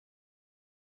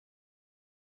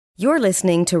You're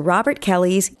listening to Robert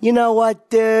Kelly's You Know What,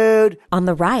 Dude? On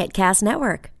the Riotcast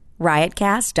Network,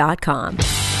 riotcast.com.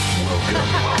 Welcome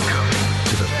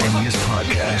to the funniest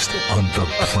podcast on the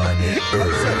planet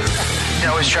Earth. I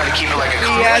always try to keep it like a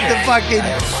He had the fucking...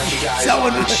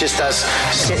 Someone... It's just us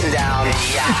sitting down and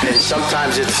yapping.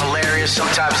 Sometimes it's hilarious,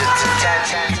 sometimes it's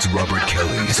intense. It's Robert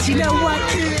Kelly's You Know What,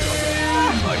 Dude?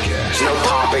 podcast No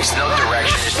topics, no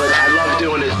directions, but I love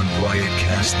doing it. on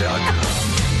riotcast.com.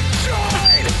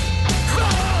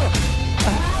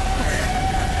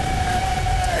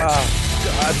 Oh,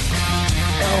 God.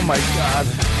 Oh, my God.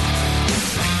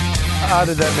 How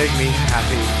did that make me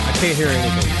happy? I can't hear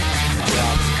anything.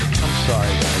 I'm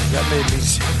sorry, guys. That made me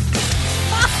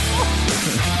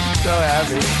so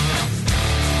happy.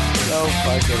 So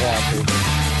fucking happy.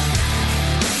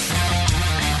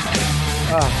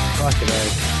 Oh, fucking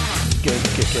egg. Good.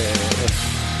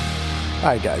 All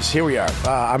right, guys. Here we are.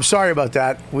 I'm sorry about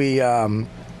that.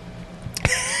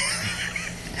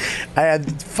 I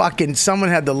had fucking someone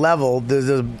had the level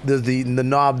the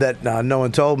knob that no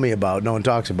one told me about, no one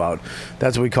talks about.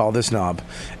 That's what we call this knob.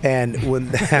 And when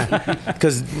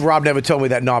because Rob never told me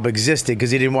that knob existed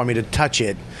because he didn't want me to touch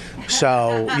it.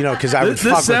 So because I would.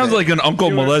 This sounds like an uncle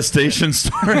molestation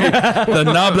story. The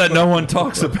knob that no one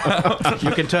talks about.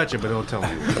 You can touch it, but don't tell me.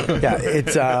 Yeah,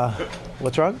 it's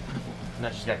what's wrong? No,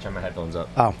 she's got to turn my headphones up.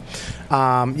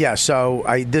 Yeah. So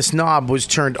this knob was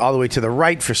turned all the way to the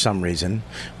right for some reason,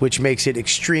 which makes it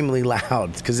extremely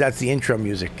loud because that's the intro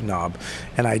music knob,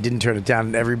 and I didn't turn it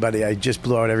down. And I just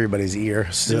blew out everybody's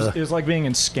ear. So. It was like being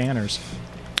in Scanners.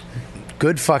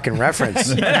 Good fucking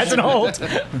reference. Yeah, that's an old.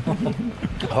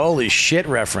 Holy shit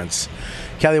reference.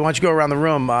 Kelly, why don't you go around the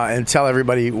room and tell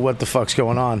everybody what the fuck's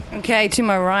going on? Okay, to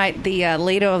my right, the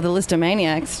leader of the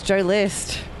Listomaniacs, Joe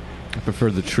List. I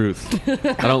prefer the truth.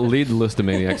 I don't lead the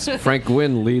Listomaniacs. Frank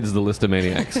Gwynn leads the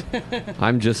Listomaniacs.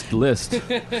 I'm just List.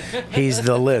 He's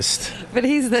the list. But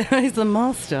he's the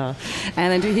master.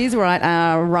 And then to his right,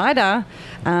 Ryder,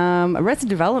 Arrested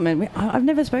Development. I've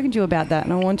never spoken to you about that,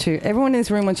 and I want to. Everyone in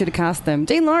this room wants you to cast them.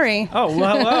 Dean Laurie. Oh,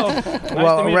 well,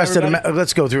 hello. Nice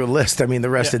let's go through a list. I mean, the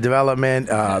Arrested Development,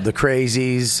 the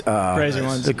Crazies. Crazy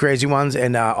ones. The crazy ones,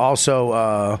 and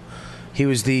also... he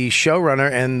was the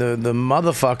showrunner and the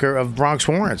motherfucker of Bronx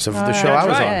Warrants of the show I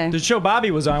was on. The show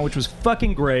Bobby was on, which was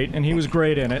fucking great, and he was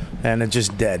great in it. And it's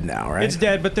just dead now, right? It's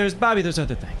dead, but there's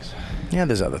other things. Yeah,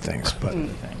 there's other things, but...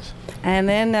 And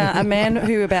then a man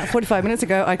who about 45 minutes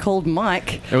ago I called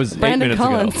Mike. It was Brandon 8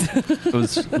 minutes Collins. ago. It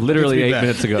was literally 8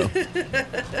 minutes ago.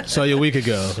 Saw you a week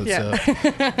ago. Yeah.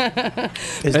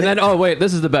 Oh wait,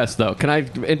 this is the best though. Can I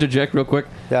interject real quick?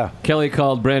 Yeah. Kelly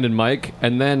called Brandon Mike,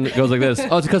 and then goes like this.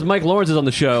 Oh, it's because Mike Lawrence is on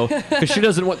the show because she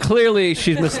doesn't want. Clearly,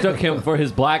 she's mistook him for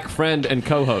his black friend and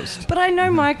co-host. But I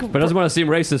know Mike. But doesn't want to seem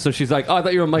racist, so she's like, "Oh, I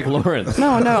thought you were Mike Lawrence."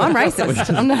 No, I'm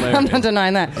racist. I'm not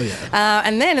denying that. Oh, yeah.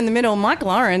 And then in the middle, Mike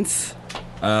Lawrence.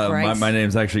 My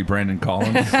name's actually Brandon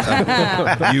Collins.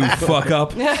 You fuck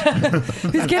up.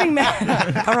 He's getting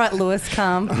mad. All right, Lewis,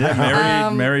 calm.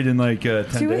 Yeah, married in like 10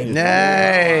 days.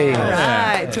 Nay. All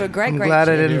right, to a great, I'm great glad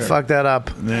I chick. didn't fuck that up.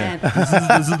 Yeah.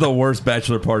 This is the worst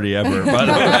bachelor party ever. By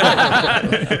the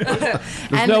way.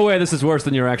 There's no way this is worse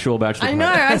than your actual bachelor I party.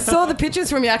 know. I saw the pictures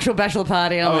from your actual bachelor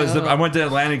party. And I'm like, I went to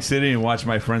Atlantic City and watched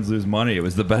my friends lose money. It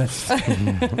was the best.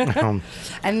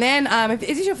 And then,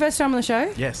 is this your first time on the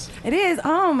show? Yes. It is.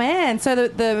 Oh man! So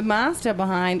the master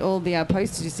behind all the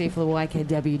posters you see for the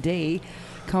YKWd,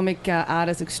 comic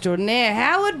artist extraordinaire,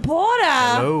 Howard Porter.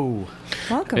 Hello.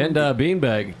 Welcome. And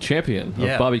Beanbag, champion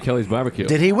of Bobby Kelly's Barbecue.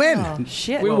 Did he win? Oh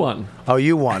shit! We won. Oh,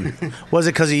 you won. Was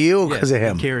it because of you or because of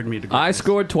him? He carried me to I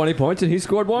scored 20 points and he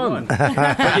scored 1.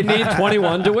 But you need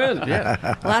 21 to win.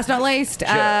 Yeah. Last not least,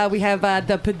 we have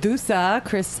the producer,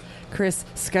 Chris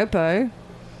Scopo.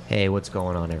 Hey, what's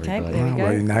going on, everybody? Okay, there we go.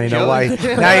 Well, now you know why.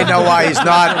 Now you know why he's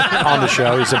not on the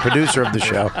show. He's a producer of the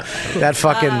show. That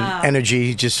fucking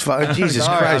energy, just Jesus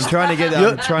Christ! I'm trying to get.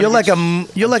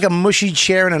 You're like a mushy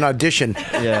chair in an audition.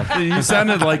 Yeah, You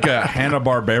sounded like a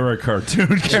Hanna-Barbera cartoon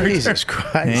character. Jesus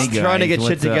Christ! Hey, guys, trying to get shit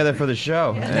what's up? together for the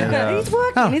show. And, He's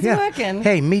working. He's yeah. working.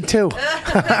 Hey, me too.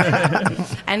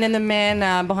 And then the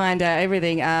man behind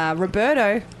everything,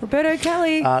 Roberto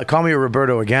Kelly. Call me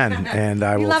Roberto again, and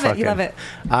I will. love it, fucking, you love it.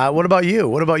 What about you?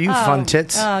 What about you, fun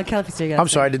tits? Kelly Fitzgerald. I'm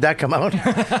sorry, did that come out?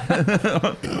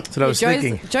 That's what I was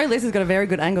thinking. Joe Liss has got a very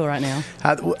good angle right now.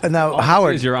 Now,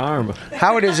 Howard. Is your arm.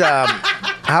 Howard is.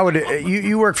 Howard,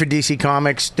 you work for DC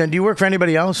Comics. Do you work for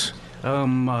anybody else?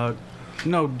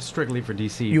 No, strictly for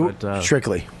DC. You but,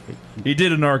 strictly. He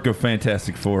did an arc of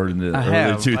Fantastic Four in the I early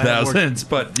have. 2000s,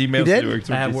 but he mostly did? worked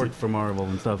for I have DC. worked for Marvel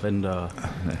and stuff, and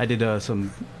I did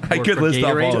some. I work could for list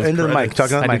off Gatorade. all his Into the mic. credits. Talk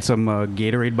to the I mic. did some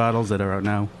Gatorade bottles that are out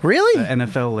now. Really?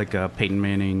 NFL, like Peyton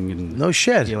Manning and No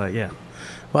shit. yeah.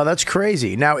 Well, that's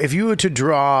crazy. Now, if you were to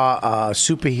draw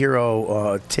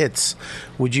superhero tits,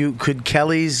 could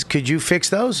you fix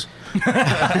those?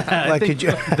 Could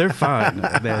you? They're fine.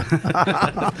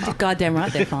 Goddamn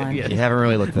right, they're fine. You haven't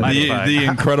really looked at it. The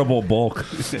Incredible Bulk.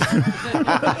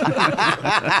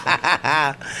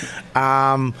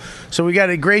 So we got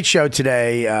a great show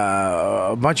today.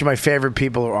 A bunch of my favorite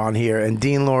people are on here, and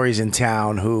Dean Laurie's in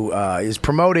town, who is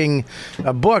promoting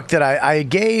a book that I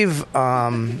gave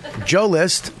Joe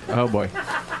List. Oh boy,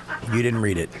 you didn't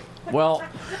read it. Well,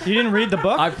 you didn't read the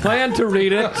book? I planned to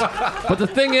read it, but the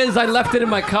thing is, I left it in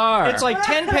my car. It's like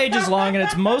 10 pages long, and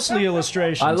it's mostly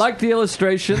illustrations. I like the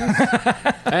illustrations,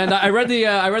 and I read the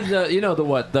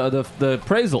the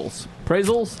appraisals.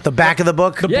 The back of the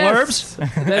book? The blurbs?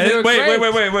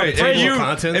 Wait.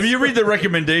 Appraisal If you read the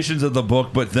recommendations of the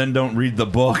book, but then don't read the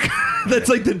book, that's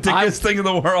like the dickest thing in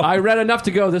the world. I read enough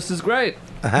to go, this is great.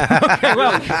 Okay,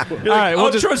 well, You're like,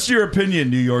 I'll trust your opinion,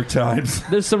 New York Times.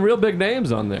 There's some real big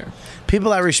names on there.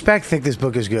 People I respect think this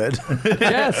book is good.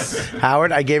 Yes.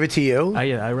 Howard, I gave it to you.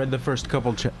 I read the first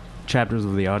couple chapters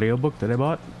of the audiobook that I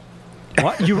bought.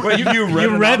 What? You read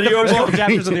the first couple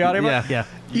chapters of the audiobook? Yeah.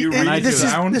 You read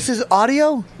sound? This is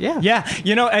audio? Yeah. Yeah.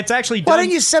 You know, it's actually Why done.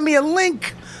 didn't you send me a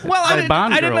link? Well, I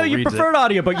didn't know you reads preferred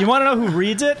audiobook. You want to know who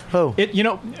reads it? Who?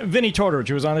 Vinny Tortorich,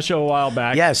 who was on the show a while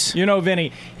back. Yes. You know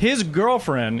Vinny. His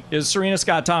girlfriend is Serena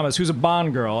Scott Thomas, who's a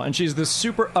Bond girl, and she's this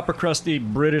super upper crusty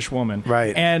British woman.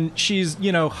 Right. And she's,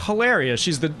 hilarious.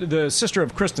 She's the sister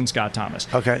of Kristen Scott Thomas.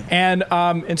 Okay. And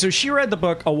so she read the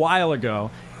book a while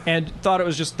ago and thought it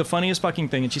was just the funniest fucking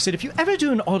thing. And she said, if you ever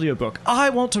do an audiobook, I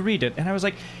want to read it. And I was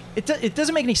like, it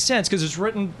doesn't make any sense because it's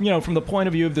written, from the point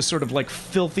of view of this sort of like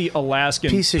filthy Alaskan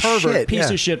piece of pervert,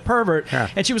 shit, of shit pervert. Yeah.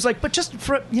 And she was like, but just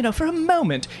for a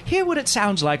moment, hear what it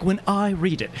sounds like when I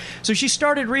read it. So she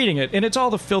started reading it, and it's all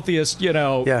the filthiest,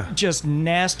 just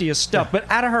nastiest stuff. But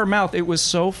out of her mouth, it was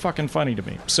so fucking funny to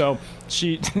me. So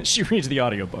she reads the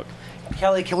audiobook.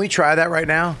 Kelly, can we try that right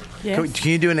now? Yes. Can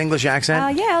you do an English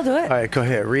accent? Yeah, I'll do it. All right, go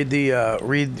ahead.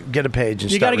 Get a page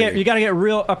and You start gotta reading. get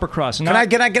real upper crust. Can I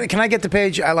get the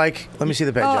page I like? Let me see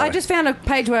the page. I like. just found a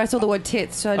page where I saw the word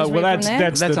tits, so I just read from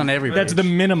there. That's on every That's page. the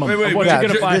minimum Wait, of what yeah, you're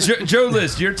gonna find. Joe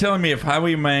List, you're telling me if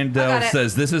Howie Mandel got it.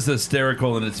 says this is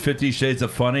hysterical and it's 50 Shades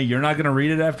of Funny, you're not going to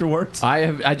read it afterwards?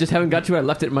 I just haven't got to it. I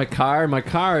left it in my car. My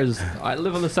car is. I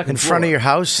live on the second in floor. front of your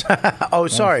house? Oh,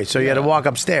 sorry. So you had to walk 2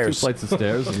 upstairs. flights of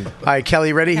stairs. And All right,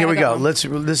 Kelly, ready? Here Okay, we I go. got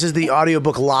one. This is the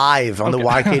audiobook live on the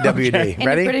YKWd. Any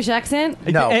Ready? British accent?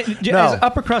 No. As No.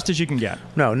 upper crust as you can get.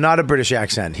 No, not a British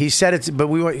accent. He said it's, but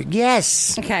we want,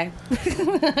 yes. Okay.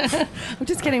 I'm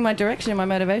just getting my direction, my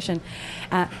motivation.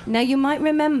 Now, you might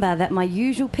remember that my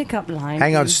usual pickup line.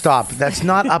 Hang on, is- stop. That's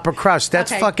not upper crust.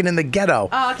 That's Okay. fucking in the ghetto.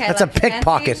 Oh, okay. That's like a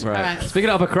pickpocket. fancy? All right. Speaking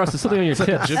of upper crust, there's something on your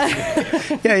tits.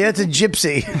 Yeah, it's a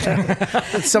gypsy.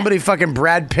 That's somebody fucking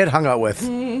Brad Pitt hung out with.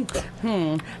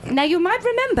 Now, you might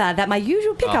remember that my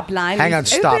usual pickup line Hang on,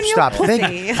 is stop, open your stop.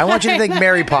 pussy. I want you to think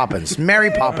Mary Poppins. Mary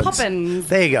Poppins. Poppins.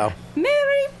 There you go.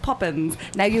 Mary Poppins.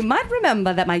 Now, you might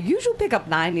remember that my usual pickup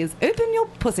line is open your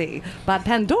pussy, but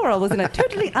Pandora was in a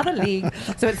totally other league,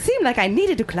 so it seemed like I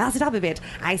needed to class it up a bit.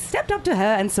 I stepped up to her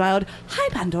and smiled, "Hi,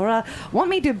 Pandora. Want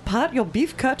me to part your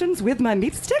beef curtains with my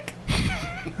meat stick?"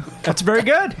 That's very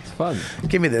good. It's fun.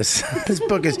 Give me this. This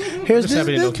book is. Here's Just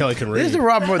happy to know Kelly can read. Here's the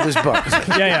problem with this book.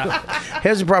 Yeah.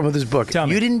 Here's the problem with this book. Tell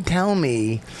me. You didn't tell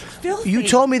me. Filthy. You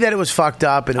told me that it was fucked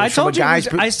up and it I was from a told you. guy's.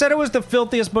 I said it was the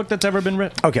filthiest book that's ever been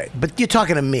written. Okay, but you're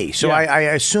talking to me, so Yeah. I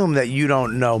assume that you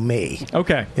don't know me.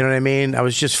 Okay. You know what I mean? I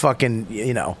was just fucking,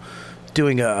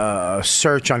 doing a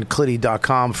search on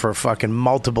Clitty.com for fucking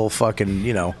multiple fucking,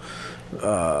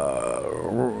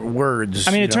 words.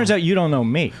 I mean, it turns out you don't know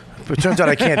me. It turns out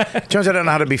I can't. Turns out I don't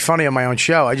know how to be funny on my own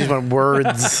show. I just went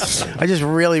words. I just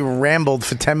really rambled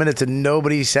for 10 minutes and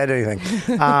nobody said anything.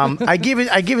 I give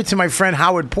it to my friend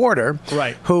Howard Porter,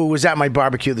 Right. who was at my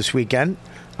barbecue this weekend.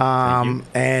 And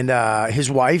his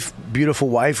wife, beautiful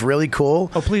wife, really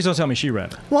cool. Oh, please don't tell me she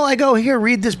read it. Well, I go, here,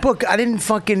 read this book. I didn't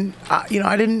fucking, I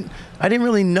didn't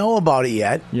really know about it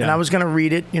yet, Yeah. and I was gonna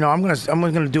read it. I'm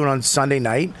gonna do it on Sunday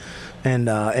night and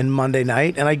Monday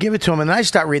night, and I give it to him, and I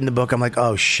start reading the book. I'm like,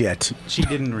 oh shit. She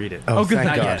didn't read it. Oh, good. thank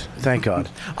Not God. yet. Thank God.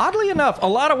 Oddly enough, a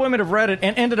lot of women have read it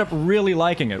and ended up really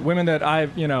liking it. Women that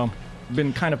I've,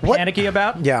 been kind of What? panicky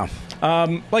about. Yeah.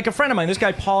 Like a friend of mine, this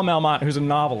guy Paul Malmont, who's a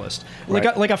novelist, like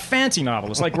a fancy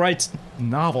novelist, like writes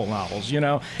novels.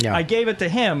 Yeah. I gave it to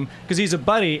him because he's a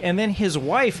buddy, and then his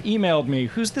wife emailed me,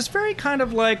 who's this very kind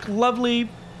of like lovely,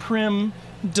 prim,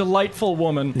 delightful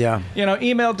woman. Yeah.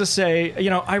 Emailed to say,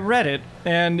 I read it,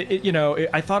 and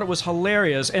I thought it was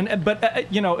hilarious,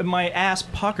 but my ass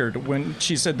puckered when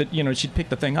she said that she'd pick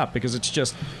the thing up, because it's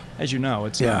just, as it's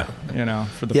not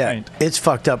for the faint. It's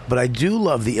fucked up, but I do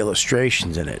love the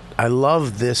illustrations in it. I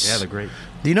love this. Yeah, they're great.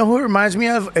 Do you know who it reminds me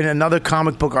of? And another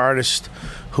comic book artist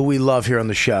who we love here on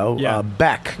the show,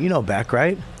 Beck. You know Beck,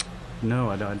 right? No,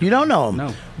 I don't. You don't know him?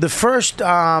 No. The first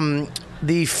your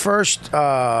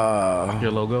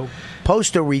logo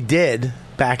poster we did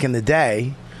back in the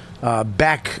day.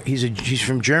 Beck, he's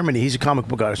from Germany. He's a comic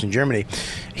book artist in Germany.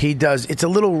 It's a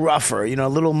little rougher, a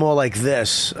little more like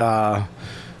this.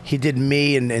 He did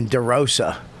me and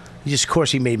DeRosa. Of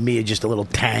course, he made me just a little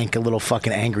tank, a little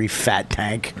fucking angry fat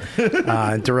tank.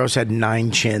 And DeRosa had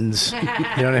 9 chins. You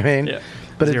know what I mean? Yeah.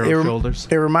 But Zero shoulders.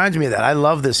 It reminds me of that. I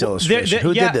love this illustration.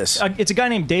 Who did this? It's a guy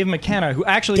named Dave McKenna, who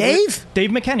actually... Dave?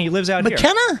 Dave McKenna. He lives out here.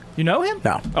 McKenna? You know him?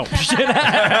 No. Oh, shit.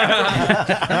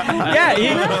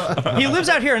 He lives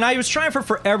out here, and I was trying for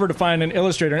forever to find an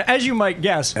illustrator. And as you might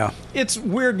guess, it's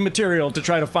weird material to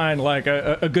try to find like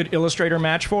a good illustrator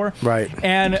match for. Right.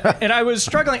 And I was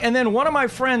struggling, and then one of my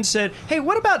friends said, hey,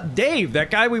 what about Dave,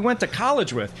 that guy we went to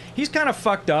college with? He's kind of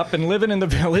fucked up and living in the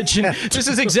village, and this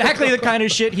is exactly the kind of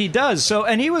shit he does. So,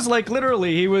 and he was like,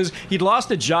 literally, he'd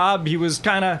lost a job, he was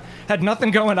kind of had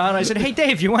nothing going on. I said, hey,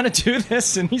 Dave, you want to do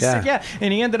this? And he said, yeah.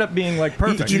 And he ended up being like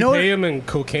perfect. Did you pay him in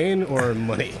cocaine or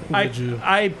money?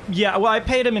 I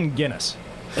paid him in Guinness.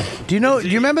 Do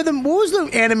you remember what was the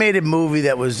animated movie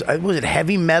that was it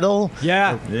Heavy Metal?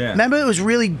 Yeah. Remember it was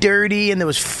really dirty and there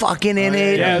was fucking in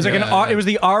it? Yeah, it was like it was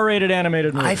the R-rated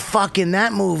animated movie.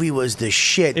 That movie was the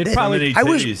shit. I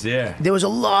wish there was a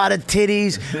lot of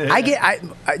titties.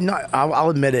 I'll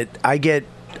admit it.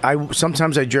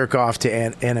 Sometimes I jerk off to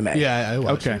anime. Yeah, I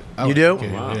watch it. You do?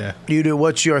 Wow. Yeah. You do?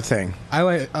 What's your thing?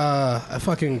 I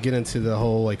fucking get into the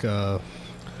whole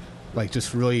like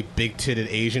just really big titted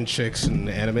Asian chicks and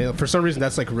anime. For some reason,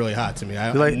 that's like really hot to me.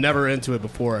 I'm never into it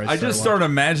before. I just start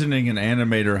imagining an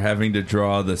animator having to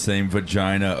draw the same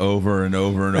vagina over and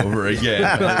over and over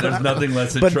again. There's nothing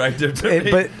less attractive to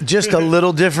me. But just a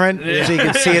little different, so you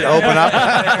can see it open up.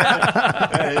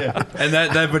 And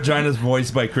that vagina's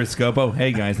voiced by Chris Scopo.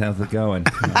 Hey guys, how's it going?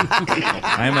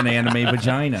 I'm an anime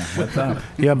vagina. What's up?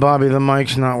 Yeah, Bobby, the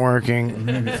mic's not working,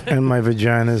 and my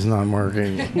vagina's not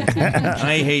working.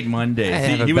 I hate Mondays. I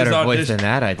have a better voice than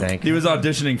that, I think. He was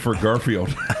auditioning for Garfield.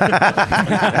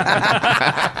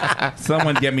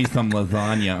 Someone get me some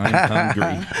lasagna. I'm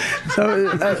hungry.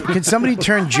 So, can somebody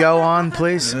turn Joe on,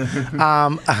 please?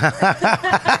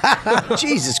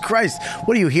 Jesus Christ!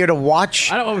 What are you here to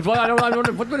watch? I don't.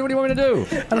 What do you want me to do?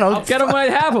 I don't know. I'll get them when I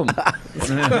have them.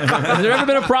 Has there ever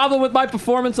been a problem with my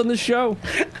performance on this show?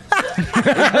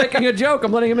 I'm making a joke.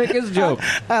 I'm letting him make his joke.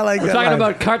 I like We're that. talking line.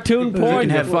 about cartoon porn.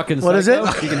 You fucking what is it?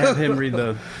 You can have him read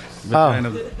the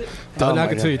vagina. Don't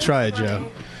knock until you try it,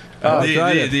 Joe.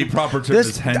 The proper term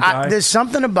is hentai. There's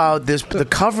something about this. The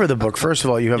cover of the book. First of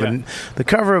all, you have the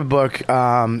cover of the book.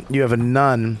 You have a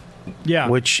nun. Yeah.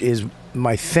 Which is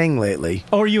my thing lately.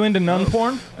 Oh, are you into nun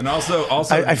porn? And also,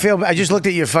 I just looked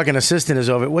at your fucking assistant is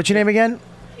over. What's your name again?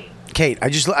 Kate.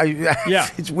 Yeah.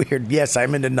 It's weird. Yes,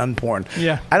 I'm into nun porn.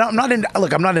 Yeah. I'm not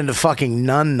into fucking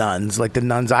nuns like the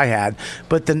nuns I had,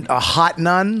 but a hot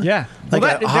nun. Yeah.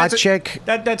 Like a hot chick.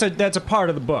 That's a part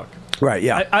of the book. Right,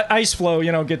 yeah. Ice Flow,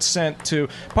 gets sent to.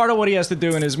 Part of what he has to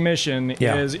do in his mission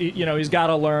is, he's got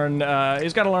to learn.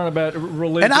 He's got to learn about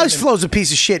religion. And Ice Flow's a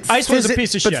piece of shit. Ice Flow's a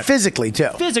piece of shit, but physically too.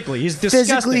 Physically, he's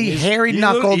disgusting. Physically, hairy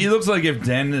knuckled. He looks like if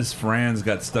Dennis Franz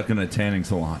got stuck in a tanning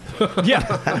salon. Yeah,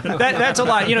 that's a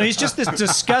lot. He's just this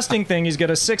disgusting thing. He's got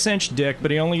a 6-inch dick,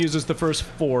 but he only uses the first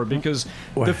 4 because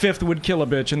the 5th would kill a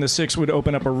bitch and the 6th would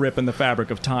open up a rip in the fabric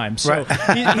of time. So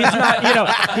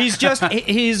he's not.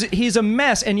 He's a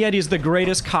mess, and yet he's the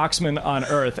greatest cocksman on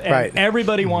earth, and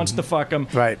everybody wants to fuck him.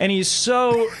 Right. And he's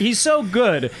so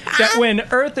good that when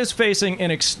Earth is facing an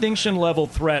extinction level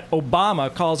threat,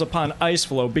 Obama calls upon Ice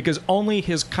Flow because only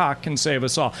his cock can save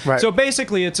us all. Right. So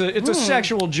basically, it's a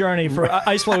sexual journey for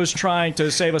Ice Flow is trying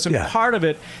to save us, and part of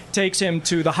it takes him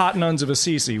to the Hot Nuns of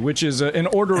Assisi, which is an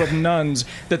order of nuns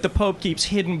that the Pope keeps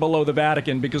hidden below the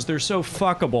Vatican because they're so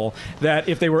fuckable that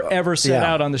if they were ever set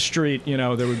out on the street, there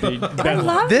would be. I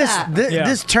love that.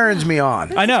 This turns turns me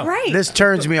on. I know. Right. This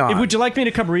turns me on. Would you like me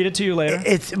to come read it to you later?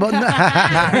 It's well, no,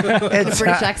 it's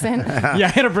British accent.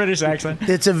 Yeah, in a British accent.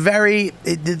 It's a very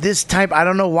this type. I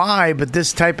don't know why, but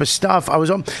this type of stuff.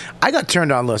 I got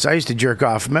turned on. Listen, I used to jerk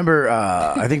off. Remember?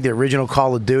 I think the original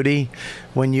Call of Duty.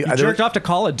 When you jerked off to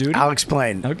Call of Duty. I'll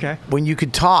explain. Okay. When you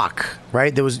could talk,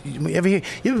 right? There was you ever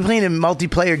playing a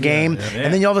multiplayer game,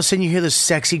 and then all of a sudden you hear this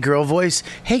sexy girl voice.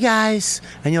 Hey guys,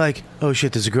 and you're like, oh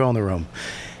shit, there's a girl in the room.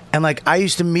 And like I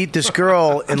used to meet this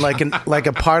girl in like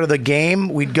a part of the game.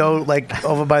 We'd go like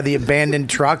over by the abandoned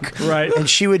truck, right? And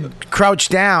she would crouch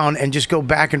down and just go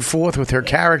back and forth with her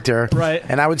character, right?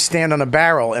 And I would stand on a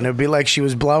barrel, and it'd be like she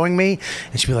was blowing me,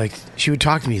 and she'd be like, she would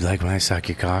talk to me like, when I suck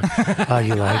your cock, oh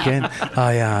you like it? Oh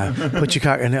yeah, put your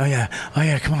cock, and oh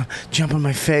yeah, come on, jump on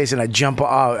my face, and I'd jump. Oh,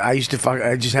 I used to fuck.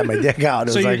 I just had my dick out.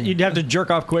 It so was like, you'd have to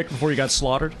jerk off quick before you got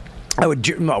slaughtered. I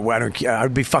would no, I don't care.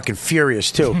 I'd be fucking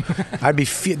furious too. They'd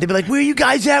be like, "Where are you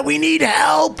guys at? We need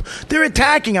help! They're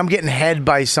attacking!" I'm getting head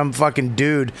by some fucking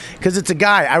dude because it's a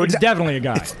guy. It's definitely a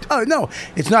guy. Oh no,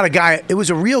 it's not a guy. It was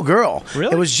a real girl.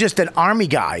 Really? It was just an army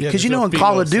guy. Because in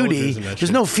Call of Duty,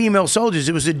 there's no female soldiers.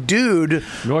 It was a dude.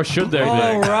 Nor should there be.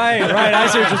 Oh right. I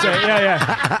see what you're saying.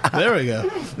 Yeah. There we go.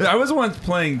 I was once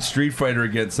playing Street Fighter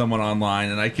against someone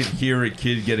online, and I could hear a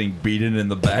kid getting beaten in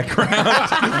the background.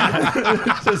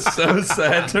 It's just so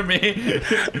sad to me.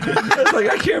 I was like,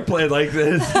 I can't play like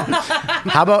this.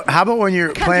 How about when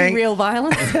you're playing real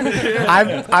violence?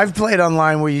 I've played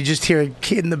online where you just hear a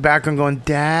kid in the background going,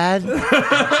 "Dad,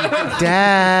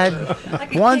 Dad,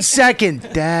 1 second,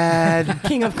 Dad,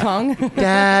 King of Kong,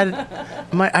 Dad,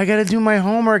 I gotta do my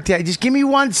homework, Dad. Just give me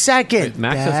 1 second." Wait,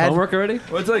 Max Dad. has homework already?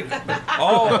 Well, it's like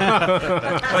all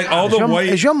the white.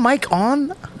 Is your mic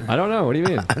on? I don't know. What do you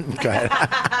mean? Go ahead.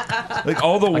 Like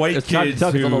all the white It's not kids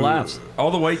tough, it's who, on the laughs.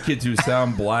 all the white kids who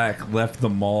sound black left the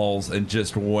malls and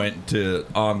just went to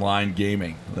online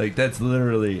gaming. Like that's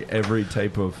literally every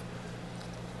type of.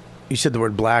 You said the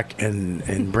word black,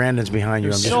 and Brandon's behind you.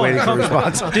 I'm just So waiting for a uncomfortable.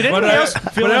 response. Did anyone else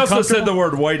feel But I also uncomfortable? said the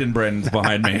word white, and Brandon's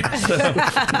behind me.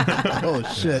 Oh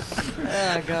shit!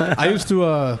 Oh god. I used to.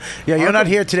 Yeah, you're not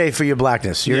here today for your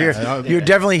blackness. You're Yeah, here. You're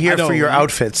definitely here I know. for your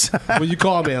outfits. When you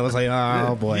called me, I was like,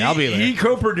 oh boy, I'll be there. He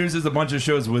co-produces a bunch of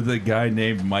shows with a guy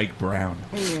named Mike Brown.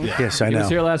 Yes, I He was know.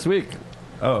 here last week.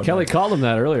 Oh, Kelly called him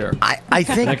that earlier. I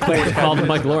think And Clay called him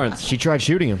Mike Lawrence. She tried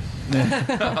shooting him.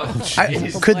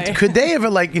 could they ever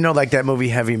like that movie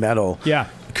Heavy Metal? Yeah.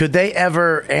 Could they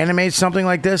ever animate something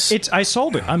like this? I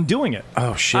sold it. I'm doing it.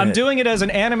 Oh shit! I'm doing it as an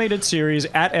animated series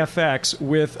at FX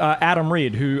with Adam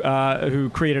Reed, who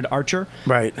created Archer.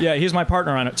 Right. Yeah, he's my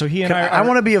partner on it. So he and I. I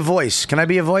want to be a voice. Can I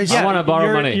be a voice? I want to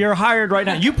borrow money. You're hired right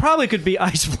now. You probably could be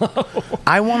Ice Flow.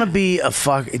 I want to be a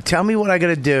fuck. Tell me what I got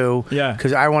to do. Yeah.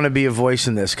 Because I want to be a voice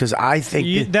in this. Because I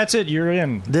think That's it. You're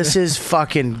in. this is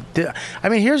fucking. I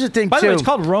mean, here's the thing. By too. the way, it's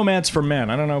called Romance for Men.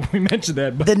 I don't know if we mentioned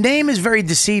that, but The name is very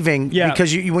deceiving. Yeah.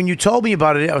 Because when you told me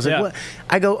about it, I was like, Yeah. what?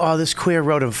 I go, oh, this queer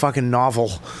wrote a fucking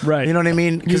novel. Right. You know what I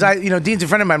mean? Because Dean's a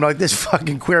friend of mine. I'm like, this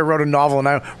fucking queer wrote a novel,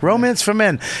 and Romance for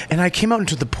Men. And I came out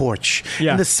into the porch,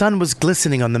 Yeah. and the sun was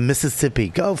glistening on the Mississippi.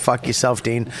 Go fuck yourself,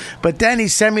 Dean. But then he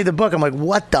sent me the book. I'm like,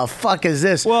 what the fuck is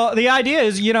this? Well, the idea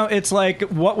is, it's like,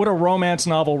 what would a romance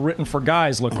novel written for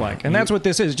guys look like? And that's what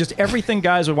this is. Just everything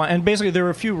guys would want. And basically, there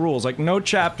are a few rules, like no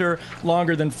chapter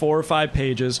longer than 4 or 5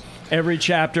 pages. Every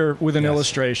chapter with an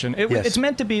illustration. Yes. It's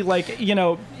meant to be like,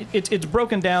 it's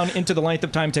broken down into the length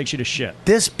of time it takes you to shit.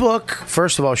 This book,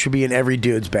 first of all, should be in every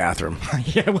dude's bathroom.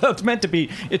 Yeah, well, it's meant to be.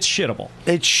 It's shittable.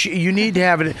 You need to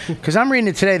have it because I'm reading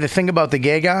it today. The thing about the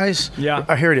gay guys. Yeah.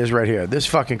 Oh, here it is, right here. This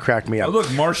fucking cracked me Oh, up. look,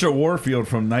 Marsha Warfield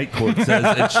from Night Court says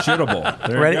it's shittable.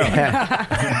 There Ready?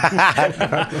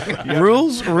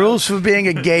 Rules for being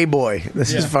a gay boy.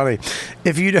 This is funny.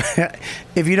 If you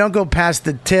don't go past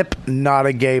the tip, not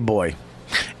a gay boy.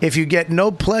 If you get no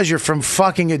pleasure from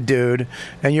fucking a dude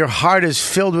and your heart is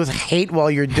filled with hate while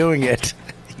you're doing it,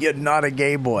 you're not a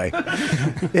gay boy.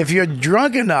 If you're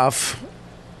drunk enough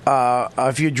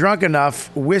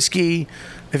whiskey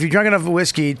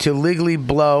to legally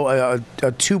blow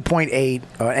a 2.8,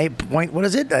 8 point, what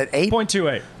is it?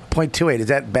 0.28. 0.28. Is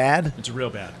that bad? It's real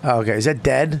bad. Oh, okay. Is that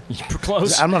dead? You're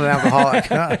close. I'm not an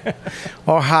alcoholic.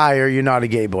 Or higher, you're not a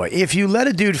gay boy. If you let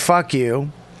a dude fuck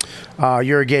you,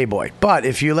 you're a gay boy. But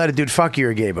if you let a dude fuck you,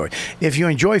 you're a gay boy. If you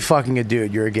enjoy fucking a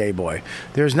dude, you're a gay boy.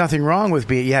 There's nothing wrong with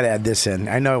being... You had to add this in.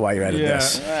 I know why you added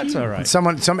this. That's all right.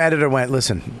 Some editor went,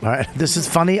 listen, all right, this is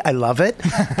funny. I love it.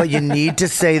 But you need to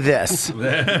say this.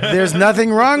 There's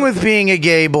nothing wrong with being a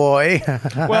gay boy.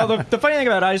 Well, the funny thing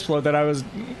about Ice Flow that I was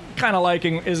kind of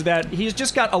liking is that he's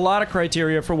just got a lot of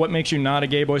criteria for what makes you not a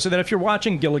gay boy. So that if you're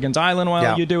watching Gilligan's Island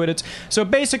while you do it, it's so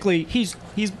basically he's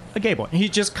a gay boy. He's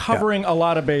just covering a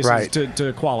lot of bases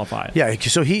to qualify it. Yeah,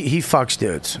 so he fucks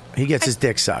dudes. He gets his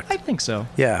dick sucked. I think so.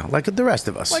 Yeah, like the rest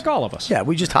of us. Like all of us. Yeah,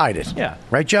 we just hide it. Yeah.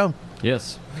 Right, Joe?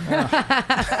 Yes.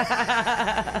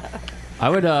 I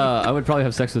would probably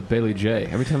have sex with Bailey J.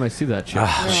 Every time I see that chick.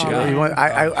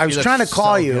 I was trying to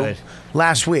call you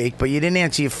last week, but you didn't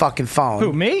answer your fucking phone.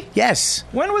 Who, me? Yes.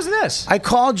 When was this? I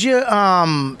called you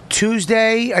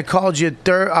Tuesday. I called you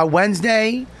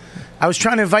Wednesday. I was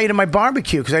trying to invite you to my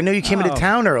barbecue because I know you came into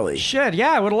town early. Shit,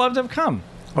 yeah, I would have loved to have come.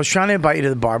 I was trying to invite you to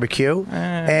the barbecue.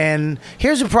 And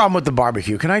here's the problem with the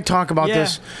barbecue. Can I talk about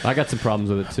this? I got some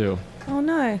problems with it, too. Oh,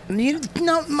 no.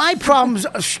 No, my problems.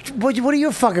 What are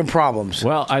your fucking problems?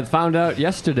 Well, I found out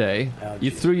yesterday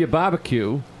you threw your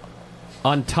barbecue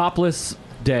on Topless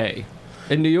Day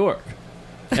in New York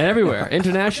and everywhere,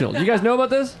 international. You guys know about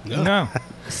this? No.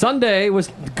 Sunday was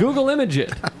Google Image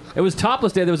it. It was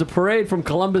Topless Day. There was a parade from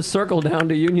Columbus Circle down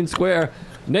to Union Square.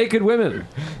 Naked women,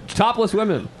 topless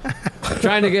women,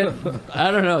 trying to get,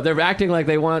 I don't know, they're acting like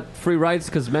they want free rights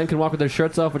because men can walk with their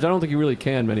shirts off, which I don't think you really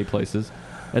can many places.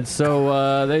 And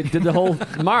so they did the whole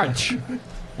march.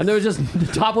 And there was just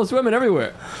topless women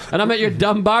everywhere. And I'm at your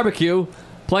dumb barbecue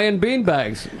playing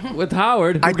beanbags with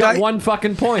Howard, who got one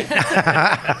fucking point.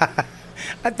 I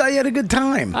thought you had a good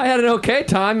time. I had an okay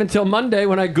time until Monday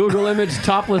when I Google Image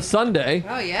Topless Sunday.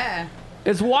 Oh, yeah.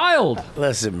 It's wild.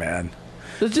 Listen, man.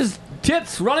 There's just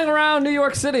tits running around New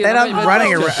York City. They're not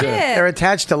running around. They're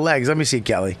attached to legs. Let me see,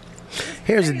 Kelly.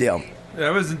 Here's the deal. I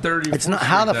was in 30. It's not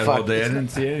how the that fuck. Whole day. I didn't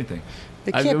see anything.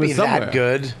 It can't be that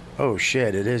good. Oh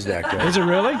shit! It is that good. Is it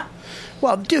really?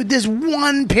 Well, dude, there's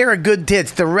one pair of good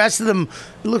tits. The rest of them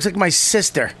looks like my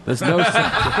sister. There's no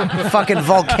fucking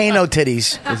volcano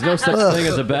titties. There's no such thing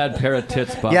as a bad pair of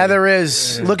tits, Bob. Yeah, there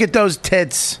is. Look at those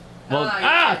tits. Well,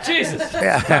 Jesus.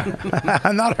 Yeah,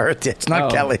 not her tits,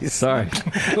 not Kelly's. Sorry.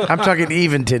 I'm talking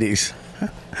even titties.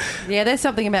 Yeah, there's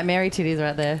something about Mary titties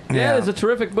right there. Yeah, there's a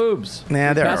terrific boobs.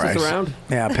 Yeah, they're pass all right. us around.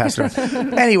 Yeah, pass it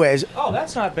around. Anyways. Oh,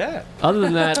 that's not bad. Other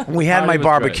than that, we had my was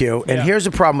barbecue, great. and here's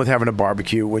the problem with having a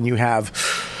barbecue when you have,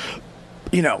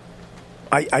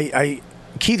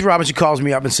 Keith Robinson calls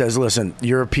me up and says, "Listen,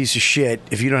 you're a piece of shit.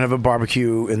 If you don't have a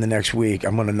barbecue in the next week,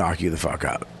 I'm going to knock you the fuck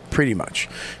out." Pretty much,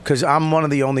 because I'm one of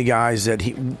the only guys that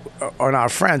are our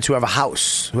friends who have a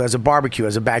house, who has a barbecue,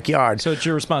 has a backyard. So it's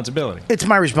your responsibility. It's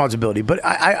my responsibility, but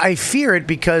I fear it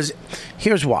because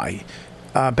here's why.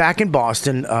 Back in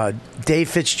Boston, Dave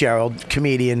Fitzgerald,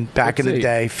 comedian back in the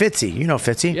day, Fitzy, you know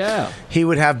Fitzy? Yeah. He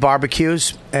would have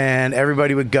barbecues, and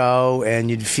everybody would go, and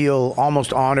you'd feel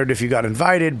almost honored if you got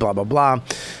invited, blah, blah, blah.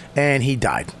 And he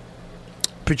died.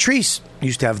 Patrice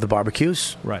used to have the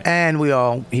barbecues, right? And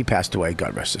he passed away,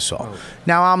 God rest his soul.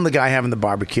 Now I'm the guy having the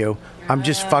barbecue. I'm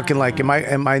just fucking like, am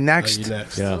I next? You're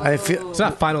next. Yeah. I feel It's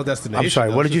not Final Destination. I'm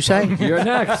sorry. What did you say? You're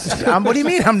next. What do you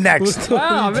mean I'm next? Well,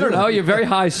 I don't know. You're very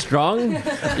high strung.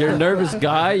 You're a nervous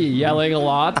guy. You're yelling a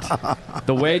lot.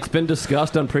 The weight's been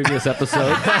discussed on previous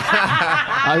episodes.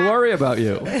 I worry about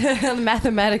you.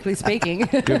 Mathematically speaking.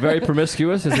 You're very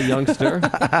promiscuous as a youngster.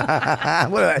 What am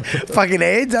I, fucking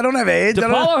AIDS? I don't have AIDS.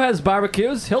 DePaulo has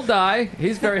barbecues. He'll die.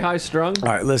 He's very high strung. All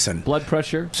right, listen. Blood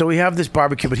pressure. So we have this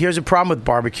barbecue, but here's a problem with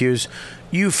barbecues.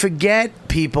 You forget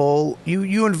people.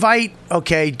 You invite,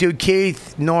 okay, dude,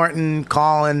 Keith, Norton,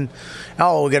 Colin.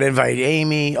 Oh, we're going to invite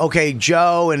Amy. Okay,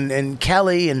 Joe and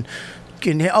Kelly and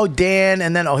Dan.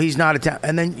 And then, he's not at town.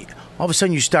 And then all of a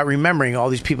sudden you start remembering all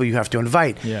these people you have to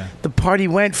invite. Yeah. The party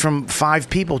went from 5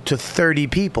 people to 30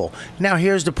 people. Now,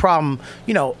 here's the problem.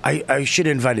 I should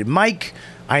have invited Mike.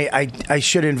 I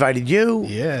should have invited you.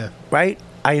 Yeah. Right?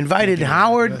 I invited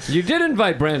Howard. You did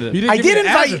invite Brandon. You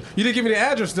didn't give me the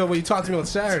address though when you talked to me on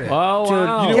Saturday. Oh,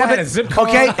 wow. You knew I had a zip code.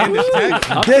 Okay, and the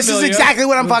tag. this is exactly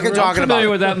what I'm fucking talking about.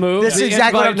 Familiar with that move. This is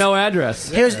exactly invite no address.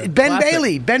 Here's Ben Classic.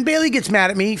 Bailey. Ben Bailey gets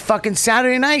mad at me fucking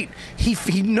Saturday night.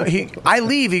 I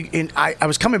leave. And I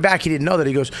was coming back. He didn't know that.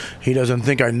 He goes, he doesn't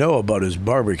think I know about his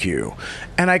barbecue.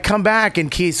 And I come back and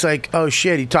Keith's like, oh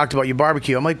shit, he talked about your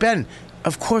barbecue. I'm like, Ben,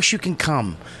 of course you can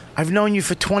come. I've known you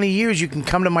for 20 years. You can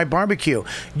come to my barbecue.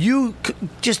 You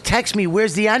just text me,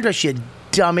 where's the address, you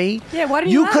dummy? Yeah, why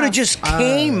didn't you you could have ask? just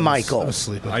came, Michael.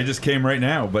 I just came right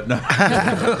now, but no.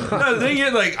 No, the thing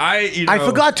is, like, I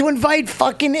forgot to invite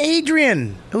fucking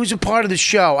Adrian, who's a part of the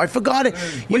show. I forgot it.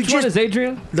 Which one is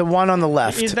Adrian? The one on the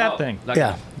left. He's that thing.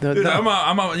 Yeah. Dude, I'm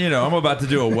about to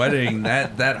do a wedding.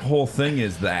 That whole thing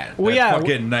is that. Well, that yeah.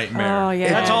 fucking nightmare. Oh, yeah.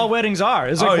 That's all weddings are.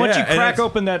 It's like once you and crack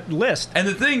open that list. And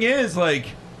the thing is, like,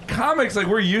 comics, like,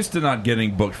 we're used to not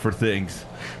getting booked for things.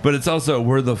 But it's also,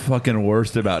 we're the fucking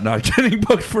worst about not getting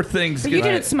booked for things. But you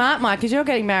did it smart, Mike, because you're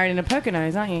getting married in a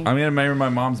Poconos, aren't you? I'm going to marry in my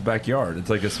mom's backyard. It's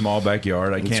like a small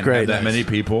backyard. I can't great. have that many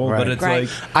people, Right. but it's Great.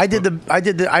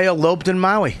 like... I eloped in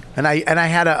Maui, and I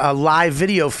had a live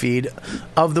video feed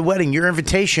of the wedding. Your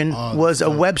invitation was a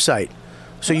website.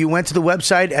 So you went to the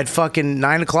website at fucking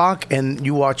 9 o'clock, and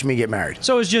you watched me get married.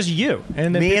 So it was just you,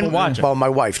 and then Me people and watching. well, my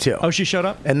wife too. Oh, she showed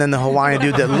up. And then the Hawaiian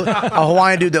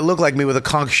dude that looked like me with a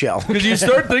conch shell. Because you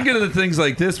start thinking of the things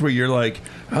like this where you're like,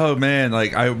 oh, man,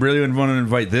 like, I really would want to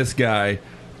invite this guy,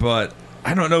 but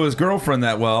I don't know his girlfriend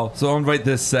that well, so I'll invite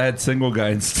this sad single guy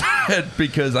instead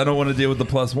because I don't want to deal with the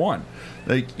plus one.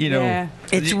 Like, you know,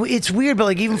 it's weird,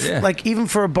 but even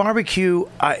for a barbecue,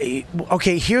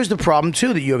 okay, here's the problem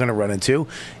too that you're going to run into.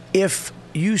 If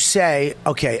you say,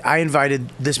 okay, I invited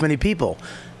this many people,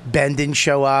 Ben didn't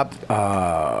show up,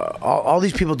 all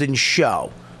these people didn't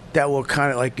show, that were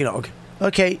kind of like, you know,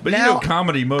 okay. But now you know,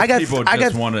 comedy, most people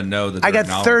just want to know that I they're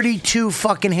got 32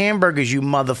 fucking hamburgers, you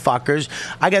motherfuckers.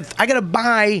 I got to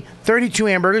buy 32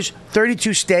 hamburgers,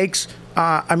 32 steaks.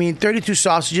 32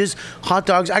 sausages, hot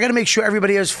dogs. I got to make sure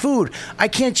everybody has food. I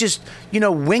can't just,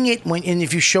 wing it. And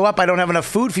if you show up, I don't have enough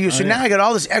food for you. So now I got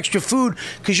all this extra food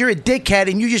because you're a dickhead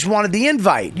and you just wanted the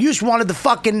invite. You just wanted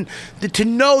to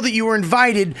know that you were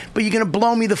invited, but you're going to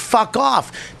blow me the fuck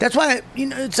off. That's why,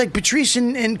 it's like Patrice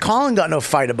and Colin got no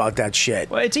fight about that shit.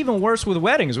 Well, it's even worse with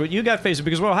weddings. What you got faced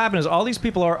because what will happen is all these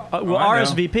people will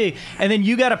RSVP, and then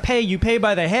you got to pay. You pay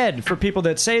by the head for people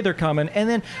that say they're coming, and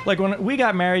then like when we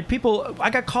got married,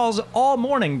 I got calls all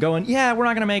morning going, yeah, we're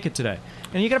not going to make it today.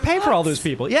 And you got to pay for all those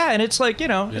people. Yeah, and it's like,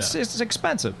 it's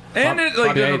expensive. And it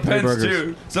depends,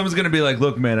 too. Someone's going to be like,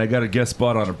 look, man, I got a guest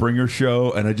spot on a Bringer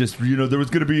show, and I just, there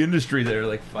was going to be industry there.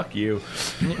 Like, fuck you.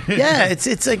 Yeah,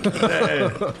 it's like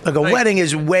a wedding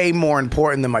is way more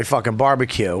important than my fucking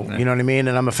barbecue. You know what I mean?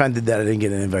 And I'm offended that I didn't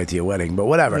get an invite to your wedding. But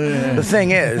whatever. The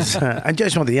thing is, I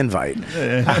just want the invite.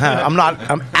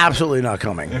 I'm absolutely not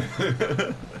coming.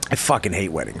 I fucking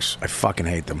hate weddings. I fucking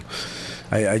hate them.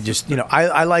 I just,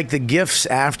 I like the gifts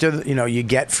after, you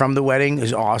get from the wedding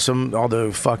is awesome. All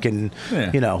the fucking,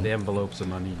 the envelopes of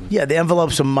money. Yeah, the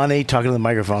envelopes of money, talking to the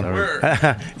microphone.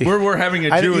 We're having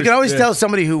a Jewish... You can always tell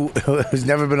somebody who's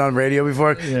never been on radio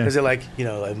before because they're like,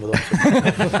 envelopes of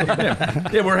money.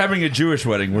 Yeah, we're having a Jewish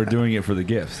wedding. We're doing it for the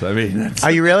gifts. I mean...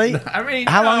 Are you really? I mean...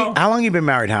 How long you been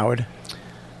married, Howard?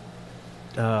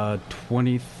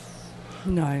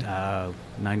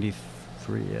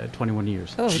 21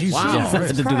 years. Oh, Jesus. Wow. Yeah, I had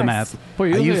to do the math.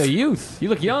 Boy, you look a youth. You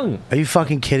look young. Are you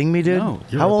fucking kidding me, dude? No.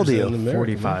 How old are you?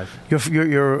 45.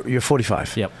 You're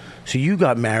 45. Yep. So you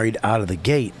got married out of the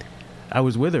gate. I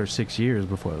was with her 6 years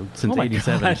before, since Oh my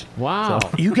 87. God. Wow.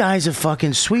 So, You guys are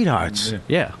fucking sweethearts.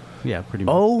 yeah, pretty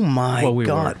much. Oh my well, we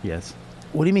God. were, yes.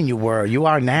 What do you mean you were? You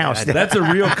are now. That's a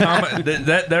real comic.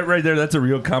 That right there. That's a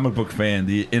real comic book fan.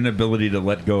 The inability to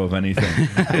let go of anything.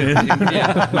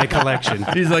 My collection.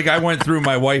 He's like, I went through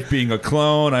my wife being a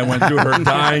clone. I went through her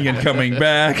dying and coming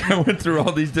back. I went through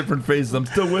all these different phases. I'm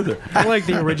still with her. I like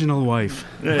the original wife.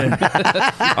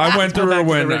 I went through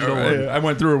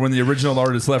her when the original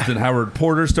artist left and Howard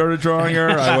Porter started drawing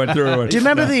her. I went through her. Do you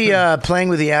remember the playing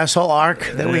with the asshole arc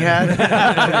that we had?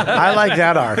 I like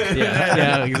that arc.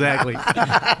 Yeah, exactly.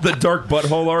 The dark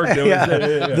butthole arc.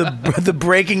 The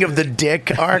breaking of the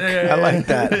dick arc. I like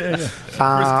that. Chris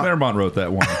Claremont wrote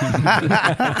that one.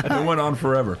 It went on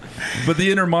forever. But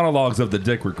the inner monologues of the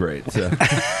dick were great. So.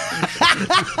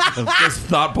 Just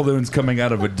thought balloons coming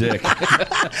out of a dick.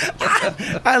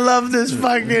 I love this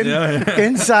fucking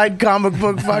inside comic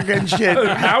book fucking shit.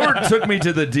 Howard took me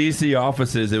to the DC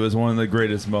offices. It was one of the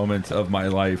greatest moments of my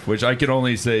life, which I can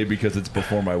only say because it's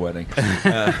before my wedding.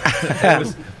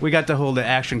 We got to hold the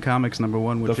Action Comics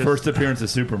 #1, which the first appearance of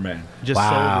Superman. Just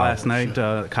sold last night.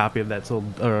 A copy of that sold,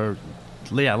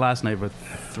 last night for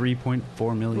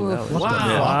 $3.4 million.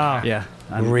 Wow. Yeah.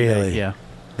 Really? Yeah.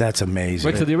 That's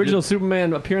amazing. Wait, so the original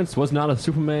Superman appearance was not a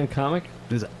Superman comic?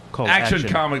 Is called Action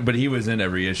comic, but he was in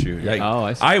every issue. Like,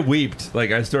 I see. I weeped.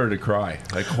 Like I started to cry.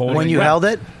 Like holding when you held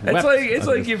it. It's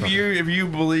like if you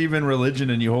believe in religion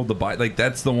and you hold the Bible, like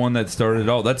that's the one that started it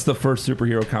all. That's the first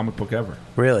superhero comic book ever.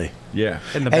 Really? Yeah.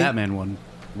 And the Batman one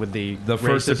with the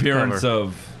first appearance cover.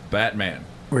 of Batman.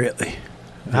 Really?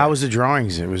 How was the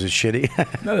drawings? Was it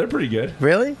shitty? No, they're pretty good.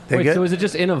 Really? They're Wait, good? so is it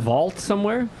just in a vault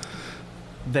somewhere?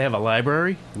 They have a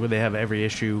library where they have every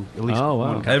issue, at least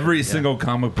one copy. Every single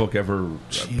comic book ever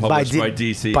published by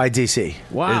DC. By DC.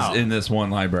 Wow. Is in this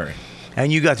one library.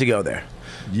 And you got to go there.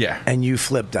 Yeah. And you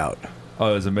flipped out.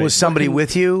 Oh, it was amazing. Was somebody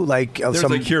with you, like There was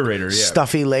some a curator, yeah.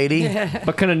 stuffy lady?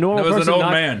 But can a normal There was person an old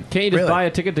not, man. Can't you just Really? buy a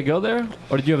ticket to go there,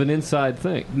 or did you have an inside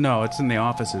thing? No, it's in the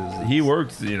offices. He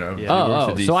works, he works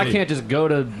Oh, at so I DC. can't just go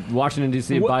to Washington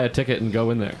D.C. and buy a ticket and go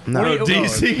in there. No. Oh,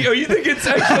 DC? Oh, you think it's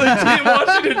actually in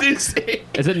Washington, D.C.?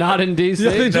 Is it not in D.C.?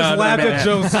 They just laugh at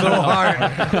Joe so hard.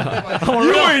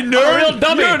 You ain't nerd. real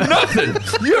dummy. You're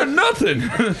nothing. You're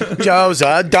nothing. Joe's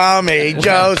a dummy.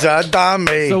 Joe's a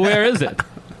dummy. So where is it?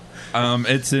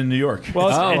 It's in New York.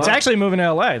 Well, it's actually moving to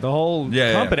L.A. The whole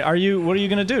Yeah, company. What are you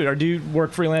going to do? Or do you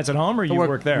work freelance at home, or you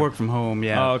work there? Work from home,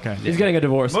 yeah. Oh, okay. He's getting a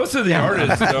divorce. Most of the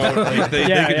artists don't. Like, they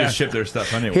Yeah, can yeah. just ship their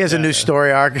stuff anyway. He has a new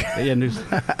story arc. Yeah,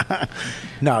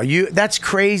 No, that's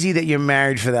crazy that you're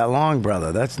married for that long,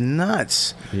 brother. That's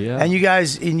nuts. Yeah. And you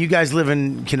guys live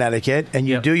in Connecticut, and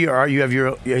you do your art. You have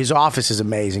his office is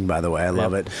amazing, by the way. I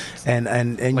love it. And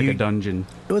like you, a dungeon.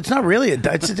 Well, it's not really.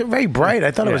 It's very bright.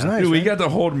 I thought it was nice. Dude, we right? got to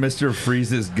hold Mr.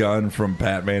 Freeze's gun from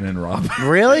Batman and Robin.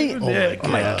 Really? Yeah. Oh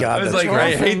my god! I was that's like,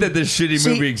 I awesome. hate that this shitty See,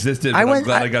 movie existed, but I I'm went-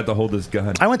 glad I got to hold this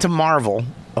gun. I went to Marvel.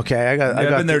 Okay, I got I've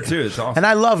been there too. It's awesome. and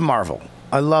I love Marvel.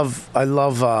 I love.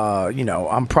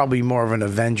 I'm probably more of an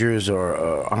Avengers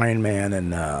or Iron Man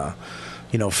and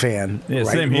fan Yeah, right,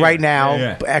 same here. right now.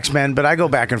 Yeah, yeah. X-Men, but I go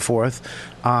back and forth.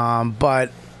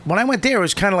 But when I went there, it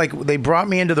was kind of like they brought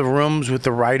me into the rooms with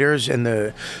the writers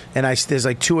there's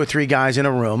like 2 or 3 guys in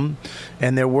a room,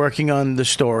 and they're working on the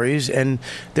stories, and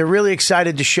they're really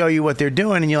excited to show you what they're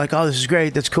doing, and you're like, oh, this is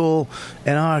great, that's cool,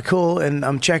 and cool, and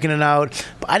I'm checking it out.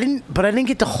 But I didn't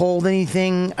get to hold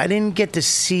anything. I didn't get to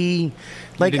see.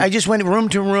 Like I just went room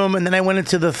to room, and then I went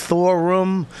into the Thor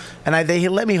room, and they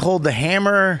let me hold the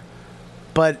hammer,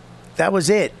 but. That was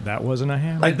it. That wasn't a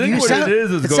hammer. I think what it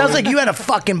is it sounds like you had a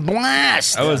fucking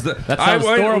blast. That sounds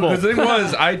horrible. The thing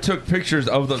was, I took pictures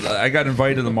of I got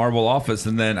invited to the Marvel office,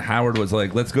 and then Howard was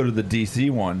like, "Let's go to the DC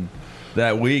one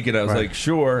that week," and I was like,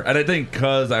 "Sure." And I think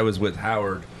because I was with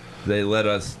Howard, they let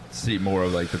us see more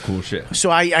of like the cool shit.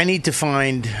 So I need to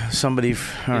find somebody.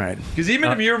 All right. Because even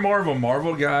if you're more of a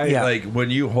Marvel guy, Yeah. like when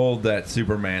you hold that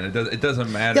Superman, it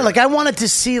doesn't matter. Yeah, like I wanted to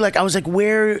see. Like I was like,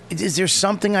 where is there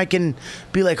something I can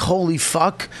be like, holy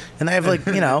fuck? And I have like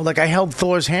like I held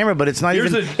Thor's hammer, but it's not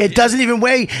it doesn't even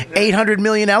weigh 800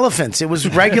 million elephants. It was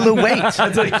regular weight. It's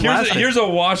like here's a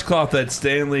washcloth that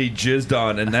Stanley jizzed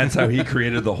on, and that's how he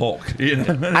created the Hulk. You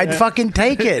know? I'd fucking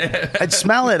take it. I'd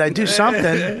smell it. I'd do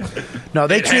something. No,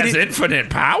 they It treated has infinite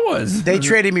powers. They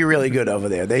treated me really good over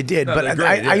there. They did, No, but they're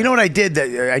great, yeah. you know what I did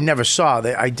that I never saw.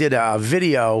 I did a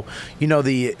video. You know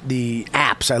the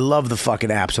apps. I love the fucking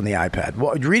apps on the iPad.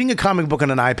 Well, reading a comic book on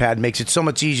an iPad makes it so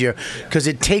much easier because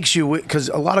it takes you. Because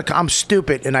I'm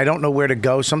stupid and I don't know where to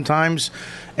go sometimes,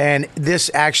 and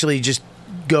this actually just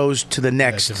goes to the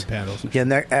next in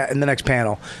the next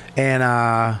panel,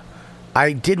 and.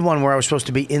 I did one where I was supposed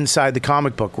to be inside the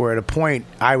comic book, where at a point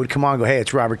I would come on and go, hey,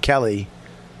 it's Robert Kelly.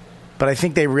 But I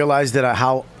think they realized that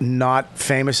how not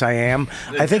famous I am.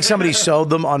 I think somebody sold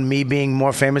them on me being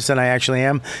more famous than I actually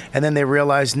am. And then they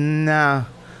realized, nah,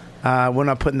 we're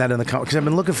not putting that in the comic. Because I've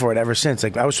been looking for it ever since.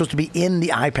 Like I was supposed to be in the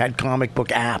iPad comic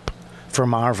book app for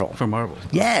Marvel. For Marvel.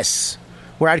 Yes.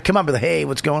 Where I'd come up with, hey,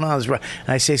 what's going on? And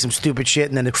I say some stupid shit,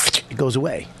 and then it goes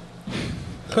away.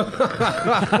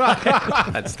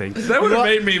 That stinks. That would have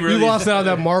made me really. You lost out on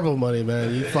that Marvel money,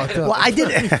 man. You fucked up. Well, I did.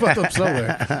 You fucked up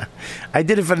somewhere. I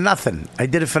did it for nothing. I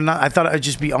thought it'd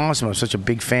just be awesome. I'm such a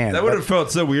big fan. That would have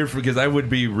felt so weird because I would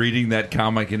be reading that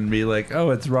comic and be like,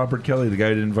 "Oh, it's Robert Kelly, the guy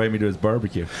who didn't invite me to his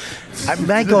barbecue."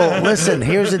 Michael, listen.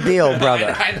 Here's the deal,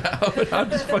 brother. I know. I'm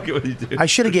just fucking with you, dude. I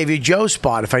should have gave you Joe's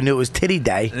spot if I knew it was Titty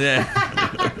Day. Yeah.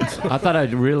 I thought I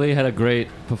really had a great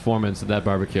performance at that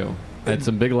barbecue. I had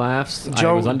some big laughs. I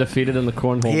Joe- was undefeated in the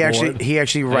cornhole He actually- board. he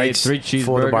actually I ate writes 3 cheeseburgers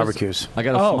for the barbecues. I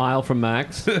got a smile from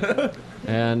Max,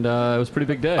 and it was a pretty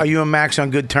big day. Are you and Max on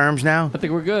good terms now? I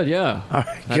think we're good. Yeah. All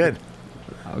right, good.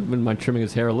 I wouldn't mind trimming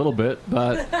his hair a little bit,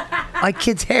 but My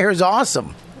kid's hair is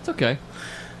awesome. it's okay.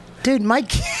 Dude, my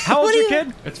kid. How old's your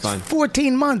kid? It's fine.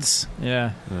 14 months.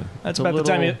 Yeah. That's It's a about the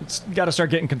time you little- got to start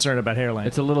getting concerned about hairline.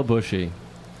 It's a little bushy.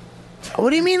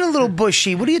 What do you mean a little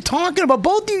bushy? What are you talking about?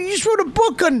 Both of you just wrote a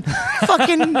book on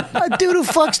fucking a dude who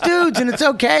fucks dudes, and it's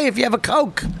okay if you have a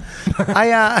Coke.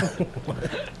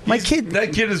 My kid.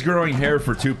 That kid is growing hair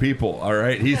for 2 people. All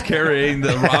right, he's carrying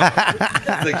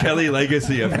the Kelly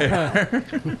legacy of hair.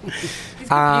 He's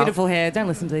got beautiful hair. Don't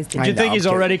listen to these Do kids. you think know, he's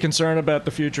I'm already concerned about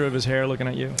the future of his hair looking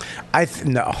at you?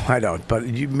 No, I don't. But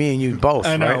me and you both.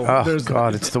 I know. Right? Oh There's-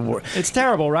 God, it's the worst. It's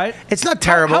terrible, right? It's not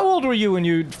terrible. How old were you when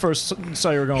you first saw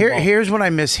you were going bald? Here's what I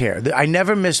miss hair. I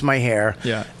never miss my hair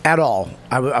Yeah. at all.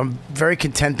 I'm very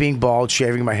content being bald,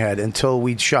 shaving my head until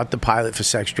we shot the pilot for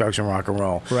Sex, Drugs, and Rock and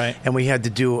Roll. Right. And we had to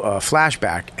do a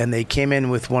flashback, and they came in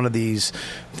with one of these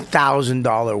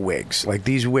 $1,000 wigs. Like,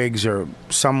 these wigs are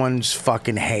someone's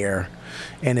fucking hair,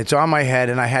 and it's on my head,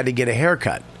 and I had to get a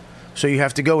haircut. So you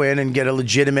have to go in and get a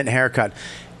legitimate haircut.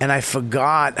 And I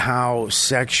forgot how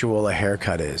sexual a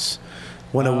haircut is.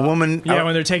 When a woman... Yeah,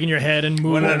 when they're taking your head and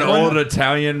moving. When an old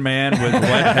Italian man with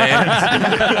wet hands.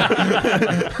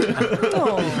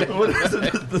 What is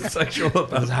it, the sexual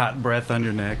about? There's hot breath on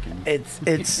your neck. It's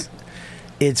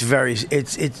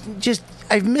just...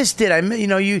 I've missed it. You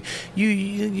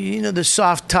know the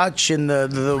soft touch and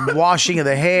the washing of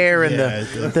the hair and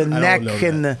the neck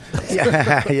and the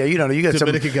you got Dominican some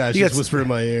guys you just got, whisper in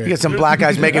my ear. You got some black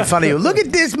guys making fun of you. Look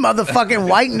at this motherfucking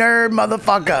white nerd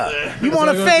motherfucker. You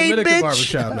want to fade,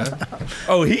 bitch?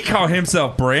 Oh, he called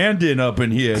himself Brandon up in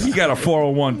here. He got a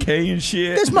 401k and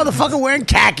shit. This motherfucker wearing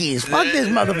khakis. Fuck this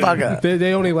motherfucker.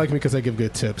 They only like me because I give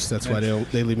good tips. That's why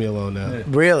they leave me alone now.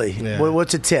 Really? Yeah.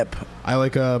 What's a tip? I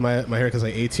like my haircut's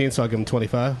like 18, so I'll give him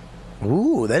 25.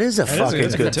 Ooh, that is a fucking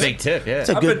good big tip. Yeah,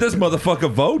 I bet this motherfucker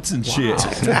votes and shit.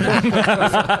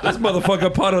 This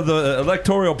motherfucker part of the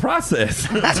electoral process.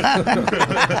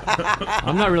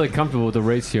 I'm not really comfortable with the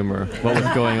race humor. What was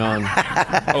going on?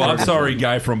 Oh, I'm sorry,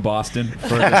 guy from Boston.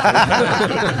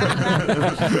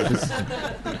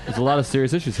 There's a lot of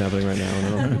serious issues happening right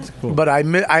now. It's cool. But I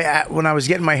when I was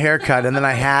getting my hair cut and then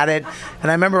I had it,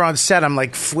 and I remember on set I'm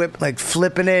like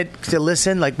flipping it to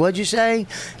listen, like, what'd you say?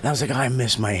 And I was like, oh, I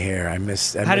miss my hair.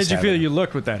 How did you feel you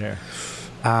looked with that hair?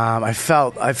 I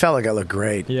felt like I looked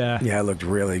great. Yeah, I looked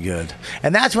really good.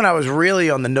 And that's when I was really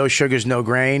on the no sugars, no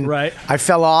grain. Right. I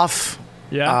fell off.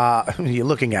 Yeah. You're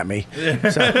looking at me.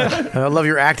 So, I love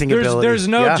your acting ability. There's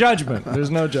no judgment. There's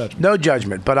no judgment. No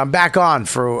judgment. But I'm back on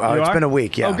for. It's been a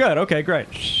week. Yeah. Oh, good. Okay, great.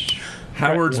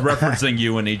 Howard's referencing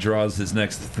you when he draws his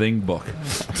next Thing book.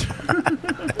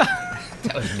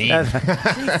 That was mean.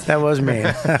 That was mean.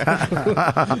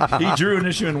 He drew an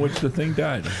issue in which the Thing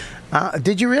died.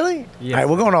 Did you really? Yeah. All right,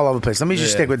 we're going all over the place. Let me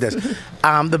just stick with this.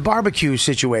 The barbecue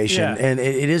situation, and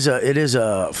it is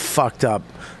a fucked up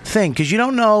thing because you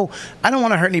don't know. I don't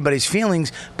want to hurt anybody's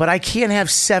feelings, but I can't have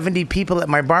 70 people at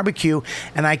my barbecue,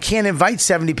 and I can't invite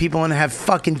 70 people and have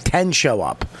fucking 10 show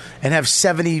up and have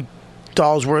 70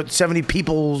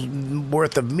 people's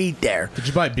worth of meat there. Did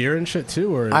you buy beer and shit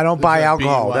too, or I don't buy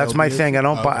alcohol. That's my thing. I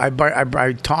don't buy. I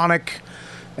buy tonic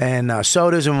and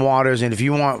sodas and waters. And if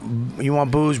you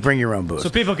want booze, bring your own booze. So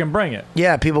people can bring it.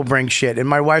 Yeah, people bring shit. And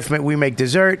my wife, we make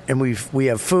dessert and we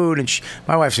have food. And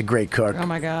my wife's a great cook. Oh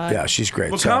my god. Yeah, she's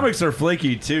great. Well, comics are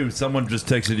flaky too. Someone just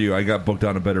texted you, "I got booked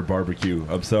on a better barbecue."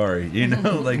 I'm sorry. You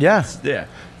know, like yeah.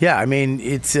 I mean,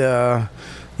 it's. I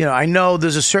know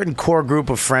there's a certain core group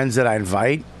of friends that I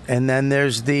invite, and then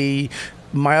there's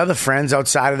my other friends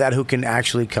outside of that who can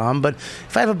actually come. But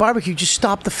if I have a barbecue, just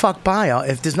stop the fuck by.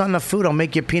 If there's not enough food, I'll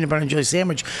make you a peanut butter and jelly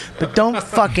sandwich. But don't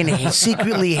fucking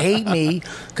secretly hate me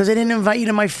because I didn't invite you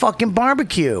to my fucking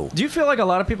barbecue. Do you feel like a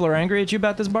lot of people are angry at you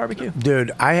about this barbecue?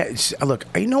 Dude, look,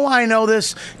 you know why I know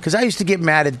this? Because I used to get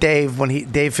mad at Dave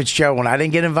Dave Fitzgerald when I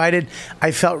didn't get invited.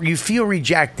 You feel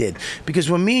rejected because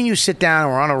when me and you sit down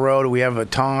and we're on a road or we have a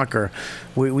talk or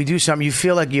we do something, you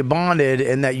feel like you're bonded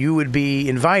and that you would be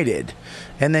invited.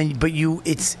 And then,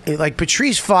 it's like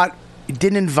Patrice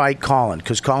didn't invite Colin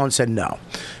because Colin said no.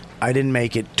 I didn't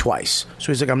make it twice. So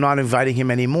he's like, I'm not inviting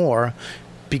him anymore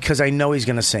because I know he's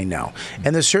going to say no.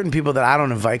 And there's certain people that I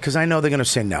don't invite because I know they're going to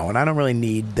say no. And I don't really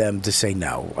need them to say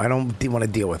no. I don't want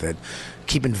to deal with it.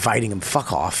 Keep inviting them.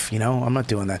 Fuck off. I'm not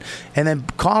doing that. And then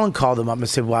Colin called him up and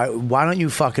said, why don't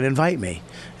you fucking invite me?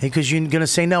 Because you're going to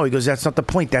say no. He goes, that's not the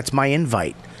point. That's my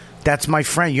invite. That's my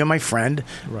friend. You're my friend.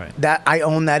 Right. That I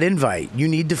own that invite. You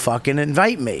need to fucking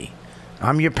invite me.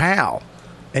 I'm your pal.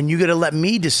 And you got to let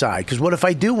me decide. Because what if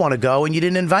I do want to go and you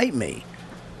didn't invite me?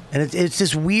 And it's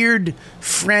this weird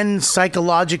friend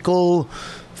psychological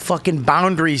fucking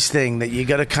boundaries thing that you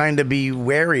got to kind of be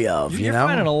wary of, You're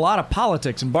finding a lot of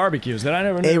politics in barbecues that I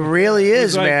never knew. It really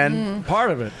is, man. Part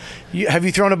of it. Have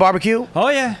you thrown a barbecue? Oh,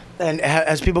 yeah. And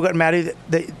has people gotten mad at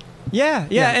you? Yeah,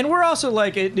 and we're also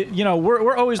like,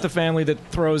 we're always the family that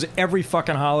throws every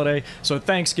fucking holiday. So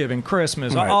Thanksgiving,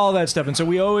 Christmas, all that stuff, and so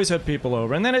we always have people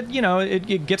over, and then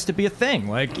it gets to be a thing.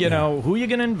 Like who you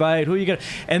gonna invite,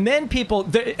 and then people,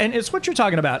 and it's what you're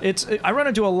talking about. I run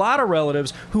into a lot of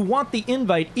relatives who want the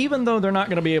invite even though they're not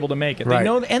going to be able to make it. They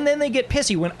know, and then they get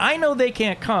pissy when I know they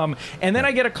can't come, and then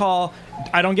I get a call.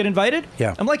 I don't get invited.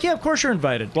 Yeah, I'm like, yeah, of course you're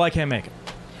invited. Well, I can't make it.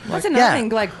 That's another thing.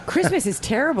 Like, Christmas is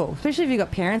terrible, especially if you've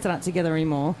got parents that aren't together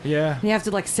anymore. Yeah. And you have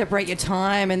to, like, separate your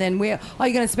time, and then you're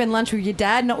going to spend lunch with your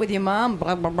dad, not with your mom.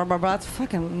 Blah, blah, blah, blah, blah. It's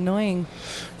fucking annoying.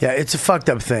 Yeah, it's a fucked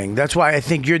up thing. That's why I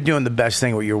think you're doing the best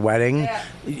thing with your wedding. Yeah.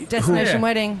 Destination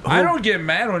wedding. I don't get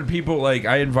mad when people, like,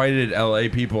 I invited LA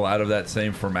people out of that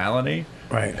same formality.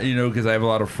 Right. You know, because I have a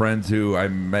lot of friends who I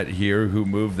met here who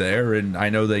moved there, and I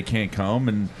know they can't come.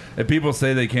 And if people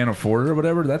say they can't afford it or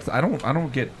whatever, I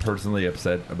don't get personally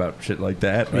upset about shit like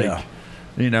that. Like, Yeah.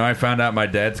 You know, I found out my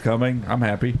dad's coming. I'm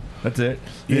happy. That's it.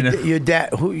 You know? Your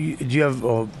dad, do you have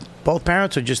both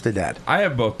parents or just the dad? I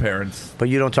have both parents. But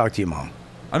you don't talk to your mom?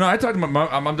 Oh, no, I talk to my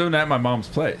mom. I'm doing that at my mom's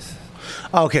place.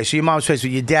 Oh, okay, so your mom's place,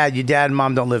 but your dad and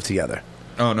mom don't live together.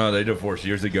 Oh, no, they divorced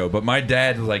years ago. But my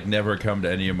dad has, like, never come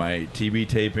to any of my TV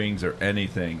tapings or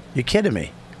anything. You're kidding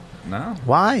me? No.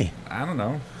 Why? I don't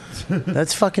know.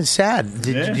 That's fucking sad.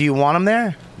 Do you want him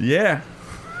there? Yeah.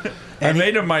 I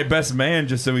made him my best man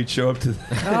just so he'd show up to.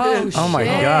 Oh my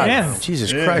God! Yeah.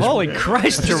 Jesus Yeah. Christ! Holy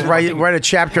Christ! Just write a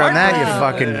chapter on that, you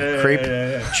fucking creep.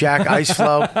 Jack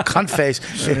Iceflow, cunt face.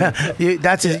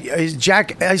 That's is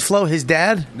Jack Iceflow his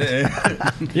dad?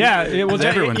 Yeah,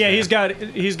 everyone's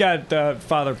he's got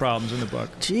father problems in the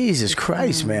book. Jesus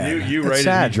Christ, man! You That's write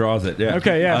sad. it, he draws it. Yeah.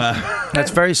 Okay, yeah.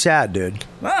 That's very sad, dude.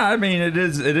 I mean, it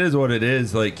is what it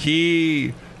is. Like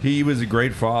he was a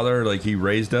great father. Like he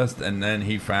raised us, and then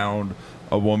he found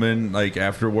a woman. Like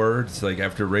afterwards, like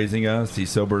after raising us, he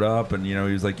sobered up, and he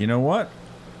was like, you know what?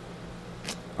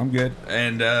 I'm good.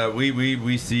 And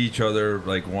we see each other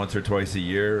like once or twice a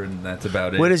year, and that's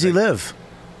about it. Where does he live?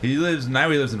 He lives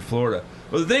in Florida.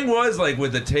 Well, the thing was, like,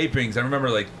 with the tapings, I remember,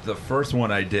 like, the first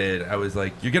one I did, I was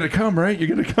like, you're going to come, right? You're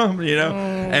going to come,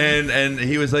 And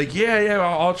he was like, yeah,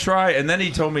 I'll try. And then he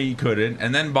told me he couldn't.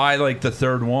 And then by, like, the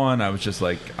third one, I was just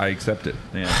like, I accept it.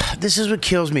 Yeah. This is what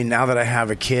kills me now that I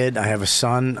have a kid. I have a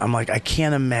son. I'm like, I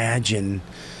can't imagine.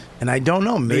 And I don't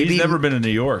know, maybe... He's never been in New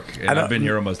York, and I've been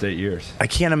here almost 8 years. I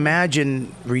can't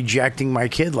imagine rejecting my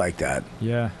kid like that.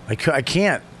 Yeah. I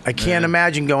can't. I can't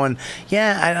imagine going,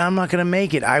 I'm not going to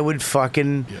make it. I would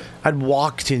fucking... I'd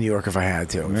walk to New York if I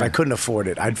had to. If I couldn't afford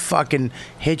it. I'd fucking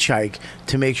hitchhike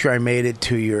to make sure I made it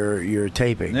to your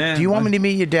taping. Yeah, Do you want me to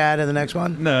meet your dad at the next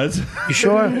one? No. You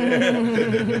sure?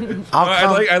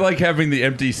 I like having the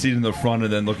empty seat in the front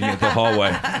and then looking at the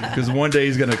hallway. Because one day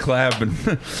he's going to clap. And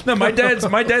no, my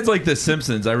dad's like The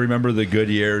Simpsons. I remember the good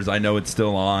years. I know it's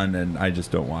still on, and I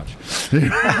just don't watch.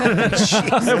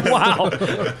 Wow.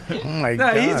 Oh, my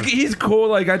God. He's cool.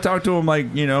 Like, I talk to him, like,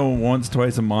 once,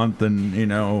 twice a month, and,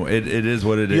 it is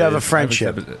what it is. You have a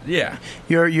friendship. Yeah.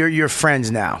 You're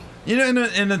friends now.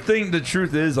 And the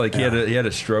truth is, like, he had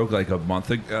a stroke like a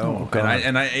month ago, Oh, God.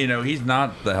 and I he's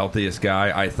not the healthiest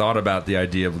guy. I thought about the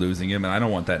idea of losing him, and I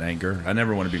don't want that anger. I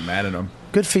never want to be mad at him.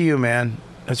 Good for you, man.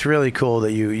 That's really cool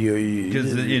that you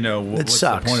because it what's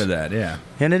sucks. the point of that? Yeah.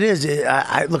 And it is.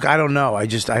 Look, I don't know. I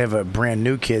have a brand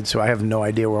new kid, so I have no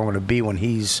idea where I'm going to be when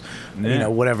he's,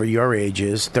 whatever your age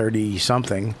is, 30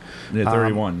 something. Yeah,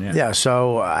 31. Yeah.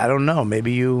 So I don't know.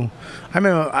 Maybe you. I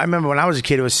remember when I was a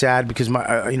kid, it was sad because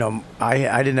I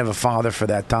didn't have a father for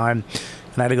that time,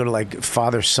 and I had to go to like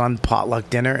father-son potluck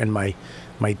dinner, and my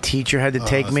teacher had to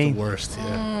take that's me. The worst.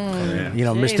 Yeah.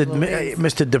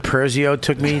 Mr. DiPerzio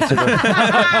took me to the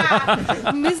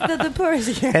Mr.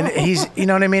 DiPerzio. and he's, you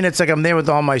know what I mean? It's like I'm there with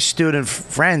all my student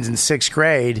friends in 6th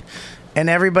grade, and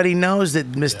everybody knows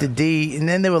that Mr. D. And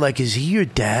then they were like, "Is he your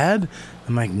dad?"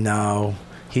 I'm like, "No,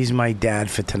 he's my dad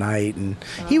for tonight." And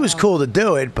he was cool to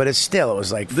do it, but it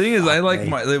was like. The thing is,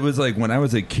 it was like when I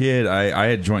was a kid, I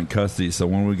had joint custody. So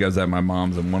 1 week I was at my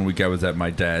mom's, and 1 week I was at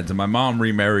my dad's. And my mom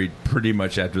remarried pretty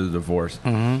much after the divorce.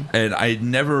 Mm-hmm. And I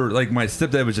never, like, my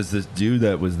stepdad was just this dude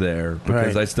that was there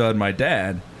because I still had my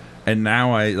dad. And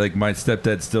now my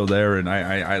stepdad's still there, and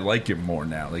I like him more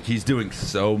now. Like, he's doing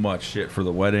so much shit for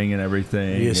the wedding and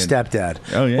everything. Your stepdad.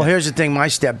 Oh, yeah. Well, here's the thing. My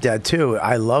stepdad, too.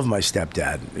 I love my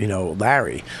stepdad,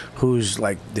 Larry, who's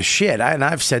like the shit. And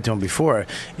I've said to him before,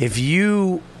 if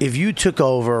you took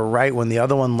over right when the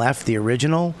other one left, the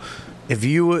original,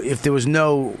 if there was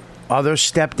no other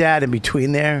stepdad in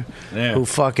between there who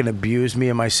fucking abused me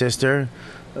and my sister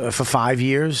for 5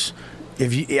 years,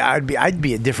 I'd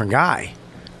be a different guy.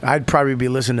 I'd probably be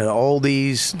listening to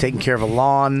oldies, taking care of a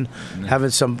lawn,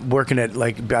 working at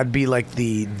I'd be like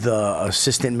the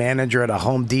assistant manager at a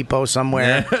Home Depot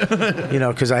somewhere,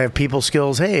 because I have people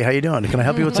skills. Hey, how you doing? Can I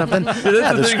help you with something?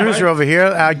 The screws are over here.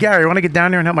 Gary, you want to get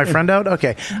down here and help my friend out?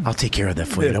 Okay, I'll take care of that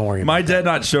for you. Don't worry. My dad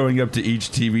not showing up to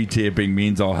each TV taping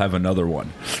means I'll have another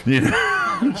one.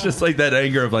 It's just like that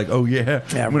anger of like, oh yeah,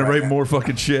 I'm gonna write more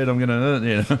fucking shit. I'm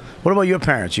gonna, What about your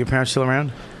parents? Your parents still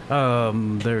around?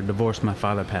 They're divorced. My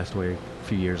father passed away a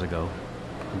few years ago,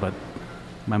 but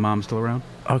my mom's still around.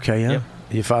 Okay, yeah. Yep.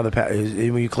 Your father,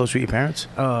 were you close with your parents?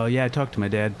 Yeah, I talk to my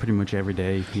dad pretty much every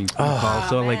day. He calls,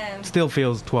 so like, still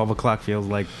feels 12 o'clock feels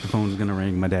like the phone's gonna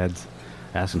ring. My dad's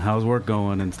asking how's work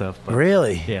going and stuff. But,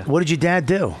 Really? Yeah. What did your dad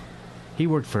do? He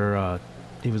worked for.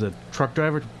 He was a truck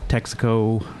driver,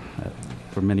 Texaco,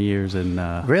 for many years,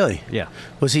 and Really? Yeah.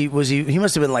 Was he? He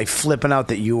must have been like flipping out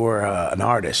that you were an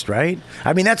artist, right?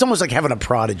 I mean, that's almost like having a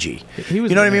prodigy. He was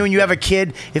you know what I mean? When you have a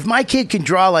kid, if my kid can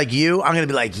draw like you, I'm gonna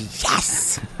be like,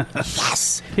 yes,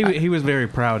 yes. He was very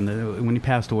proud, and when he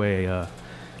passed away,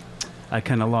 I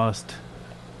kind of lost.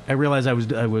 I realized I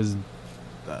was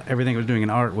everything I was doing in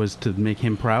art was to make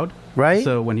him proud. Right.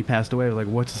 So when he passed away, I was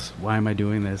like, why am I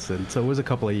doing this? And so it was a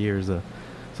couple of years,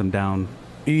 some down.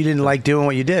 You didn't like doing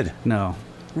what you did? No.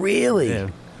 Really? Yeah.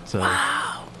 So.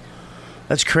 Wow.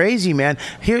 That's crazy, man.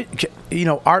 Here,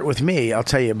 art with me. I'll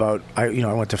tell you about. I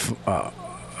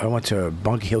went to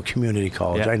Bunker Hill Community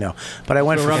College. Yeah. I know, but I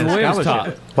went That's for what Robin Williams taught.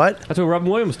 What? That's what Robin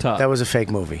Williams taught. That was a fake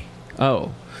movie.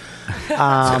 Oh.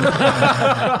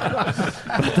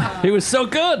 He was so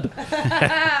good. You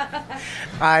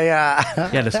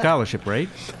had a scholarship, right?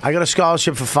 I got a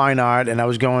scholarship for fine art, and I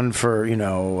was going for,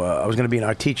 I was going to be an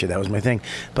art teacher. That was my thing.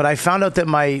 But I found out that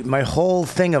my whole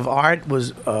thing of art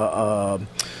was a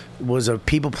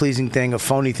people-pleasing thing, a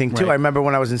phony thing, too. Right. I remember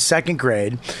when I was in second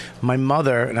grade, my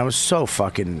mother, and I was so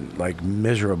fucking,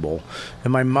 miserable,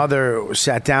 and my mother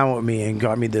sat down with me and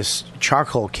got me this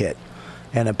charcoal kit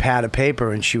and a pad of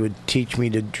paper, and she would teach me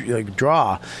to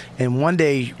draw. And one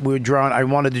day we were drawing. I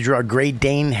wanted to draw a Great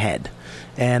Dane head,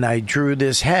 and I drew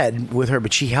this head with her.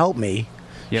 But she helped me.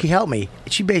 Yep. She helped me.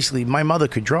 She basically, my mother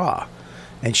could draw,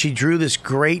 and she drew this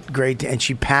great, and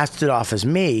she passed it off as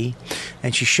me,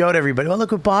 and she showed everybody. Oh,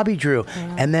 look what Bobby drew.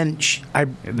 And then I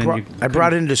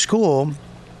brought it into school.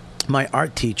 My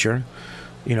art teacher,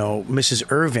 Mrs.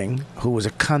 Irving, who was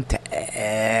a cunt to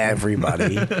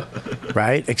everybody,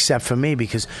 right? Except for me,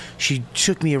 because she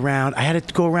took me around. I had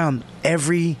to go around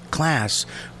every class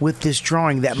with this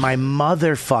drawing that my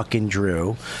mother fucking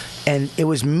drew. And it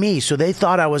was me. So they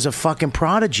thought I was a fucking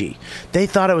prodigy. They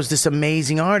thought I was this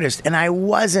amazing artist. And I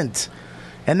wasn't.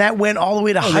 And that went all the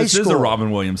way to high school. This is a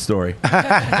Robin Williams story.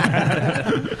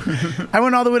 I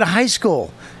went all the way to high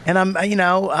school, and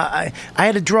I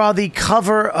had to draw the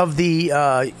cover of the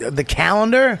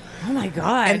calendar. Oh my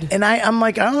god! And I'm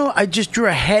like, I don't know. I just drew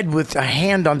a head with a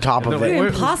hand on top of it.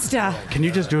 Imposter. Can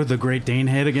you just do the Great Dane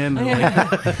head again?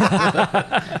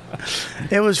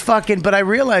 It was fucking. But I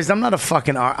realized I'm not a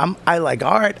fucking art. I like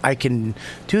art. I can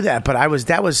do that. But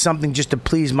that was something just to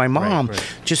please my mom.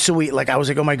 Right. Just so I was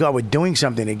like, oh my god, we're doing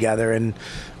something together. And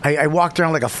I walked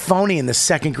around like a phony in the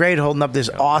second grade, holding up this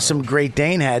awesome Great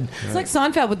Dane head. It's like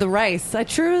Seinfeld with the race. I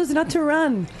choose not to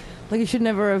run. Like you should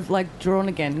never have drawn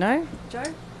again. No, Joe.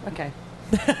 Okay.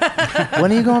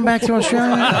 When are you going back to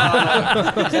Australia?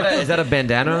 Is that a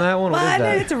bandana on that one? Well, What I is know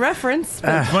that? it's a reference.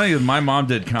 It's funny because my mom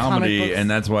did Comic comedy, books. and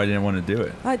that's why I didn't want to do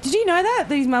it. Did you know that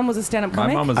his mum was a stand-up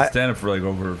comic? My mom was a stand-up for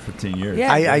over 15 years.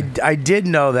 Yeah. I did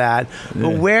know that.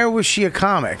 But where was she a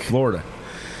comic? Florida.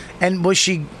 And was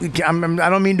she? I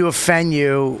don't mean to offend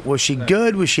you. Was she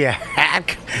good? Was she a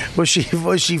hack? Was she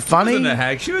funny? She wasn't a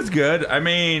hack. She was good. I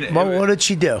mean, what did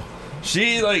she do?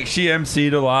 She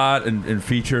emceed a lot and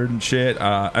featured and shit.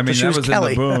 I mean, she that was was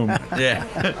Kelly. in the boom. Yeah.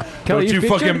 Kelly,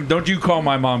 don't you call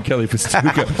my mom Kelly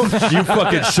Festuca. You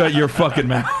fucking shut your fucking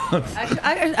mouth.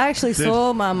 I actually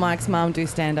saw Mike's mum do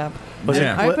stand-up.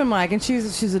 Yeah. Open mic, and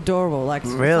she's adorable.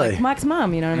 Really? like Mike's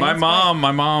mum, you know what I mean?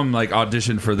 My mom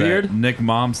auditioned for that Beard? Nick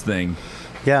Moms thing.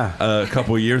 Yeah. A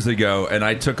couple years ago, and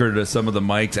I took her to some of the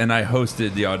mics, and I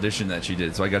hosted the audition that she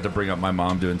did, so I got to bring up my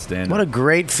mom doing stand-up. What a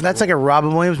great! That's like a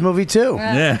Robin Williams movie too.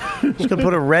 Yeah. Just gonna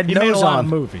put a red He nose made a lot on.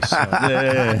 of movies. So.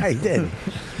 I did.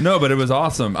 No, but it was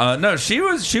awesome. No, she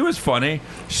was funny.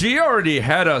 She already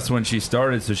had us when she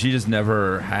started, so she just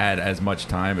never had as much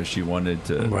time as she wanted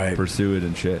to pursue it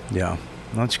and shit. Yeah.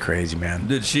 That's crazy, man.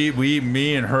 Did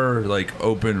me and her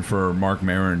opened for Mark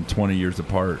Maron 20 years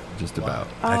apart, just about.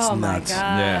 That's Oh, my nuts. God.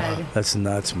 Yeah. That's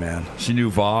nuts, man. She knew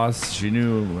Voss. She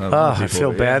knew. I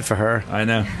feel bad for her. I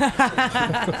know.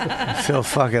 I feel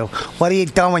fucking. What are you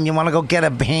doing? You want to go get a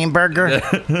hamburger?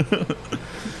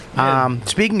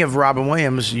 Speaking of Robin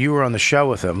Williams, you were on the show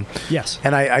with him. Yes.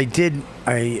 And I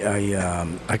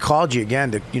called you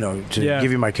again to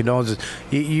give you my condolences.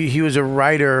 He was a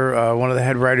writer, one of the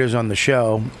head writers on the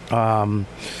show.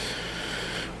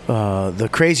 the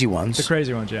Crazy Ones. The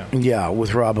Crazy Ones, yeah. Yeah,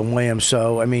 with Robin Williams.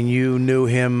 So, I mean, you knew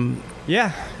him.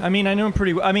 Yeah, I mean, I knew him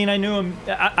pretty well. I mean, I knew him.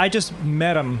 I just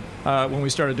met him when we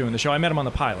started doing the show. I met him on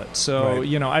the pilot. So, Right.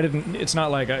 you know, I didn't. It's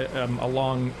not like I'm a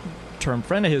long-term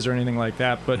friend of his or anything like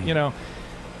that. But, you know,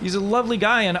 he's a lovely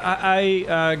guy, and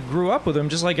I grew up with him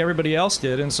just like everybody else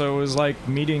did. And so it was like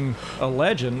meeting a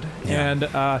legend.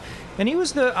 Yeah. And he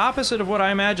was the opposite of what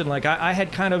I imagined. Like, I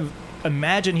had kind of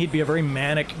imagined he'd be a very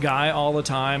manic guy all the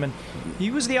time, and he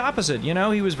was the opposite. You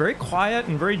know, he was very quiet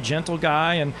and very gentle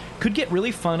guy, and could get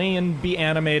really funny and be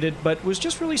animated, but was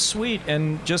just really sweet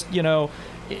and just, you know,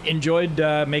 enjoyed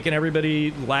making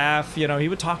everybody laugh. You know, he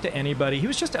would talk to anybody. He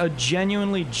was just a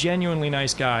genuinely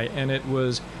nice guy, and it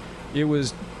was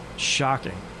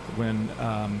shocking when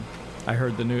I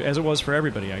heard the news, as it was for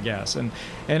everybody, I guess, and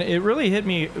it really hit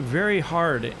me very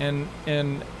hard, and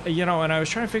you know, and I was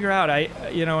trying to figure out,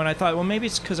 and I thought, well, maybe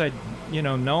it's because I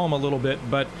know him a little bit,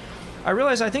 but I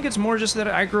realized I think it's more just that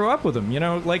I grew up with him, you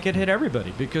know, like it hit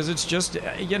everybody, because it's just,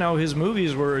 you know, his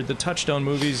movies were the touchstone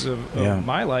movies of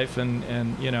my life,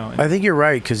 and you know. I think you're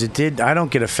right, because I don't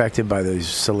get affected by those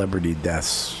celebrity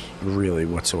deaths really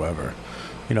whatsoever.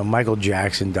 You know, Michael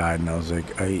Jackson died, and I was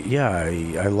like,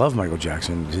 I love Michael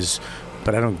Jackson,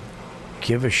 but I don't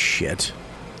give a shit.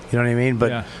 You know what I mean?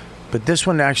 But this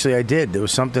one, actually, I did. There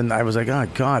was something, I was like, oh,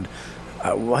 God,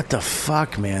 what the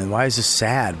fuck, man? Why is this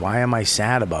sad? Why am I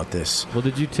sad about this? Well,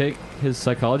 did you take his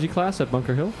psychology class at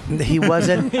Bunker Hill? He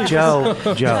wasn't. Joe.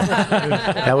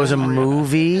 That was a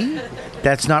movie.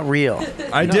 That's not real.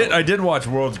 I did watch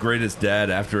World's Greatest Dad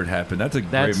after it happened. That's a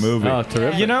great movie. Oh,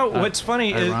 terrific. You know, what's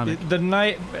funny ironic. is the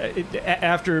night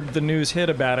after the news hit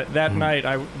about it, that night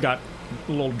I got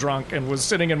a little drunk and was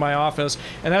sitting in my office,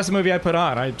 and that's the movie I put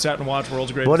on. I sat and watched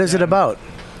World's Greatest What is it Dad. about?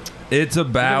 It's You never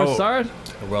about saw it?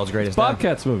 The world's greatest.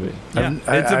 Bobcats movie. Yeah.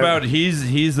 it's about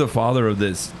he's the father of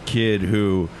this kid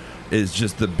who is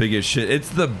just the biggest shit. It's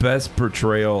the best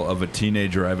portrayal of a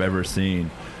teenager I've ever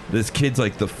seen. This kid's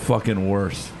like the fucking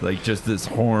worst. Like just this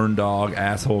horn dog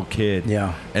asshole kid.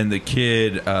 Yeah. And the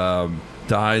kid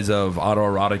dies of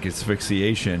autoerotic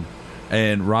asphyxiation,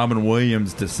 and Robin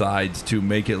Williams decides to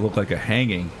make it look like a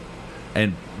hanging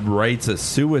and writes a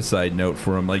suicide note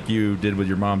for him like you did with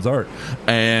your mom's art,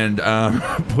 and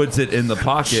puts it in the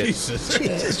pocket.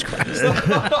 Jesus Christ.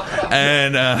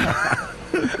 And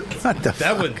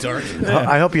that went dark.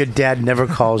 I hope your dad never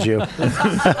calls you.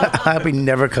 I hope he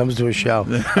never comes to a show.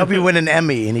 I hope you win an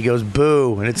Emmy and he goes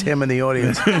boo, and it's him in the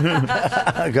audience. Go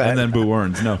ahead. And then Boo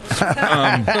Earns. No,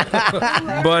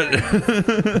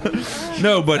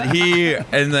 but he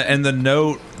and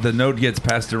the note gets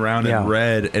passed around and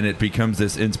read, and it becomes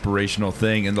this inspirational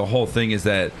thing. And the whole thing is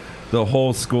that the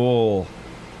whole school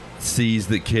sees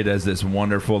the kid as this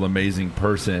wonderful, amazing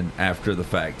person after the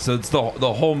fact. So it's the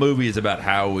whole movie is about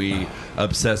how we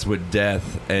obsess with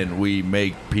death and we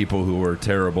make people who are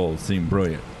terrible seem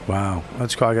brilliant. Wow,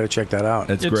 that's cool. I got to check that out.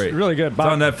 It's It's great. really good. It's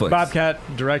on Netflix. Bobcat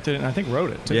directed it, and I think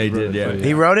wrote it, too. Yeah, he did, yeah.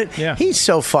 He wrote it? Yeah. He's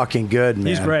so fucking good, man.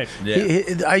 He's great.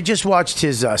 Yeah. I just watched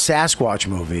his Sasquatch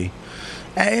movie,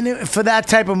 and for that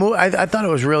type of movie, I thought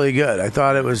it was really good. I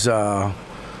thought it was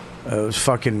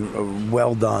fucking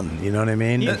well done. You know what I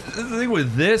mean? The thing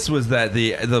with this was that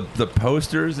the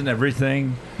posters and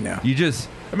everything. Yeah.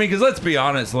 Because let's be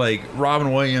honest, like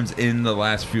Robin Williams in the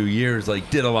last few years, like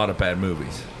did a lot of bad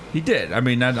movies. He did. I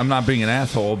mean, I'm not being an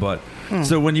asshole, but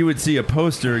so when you would see a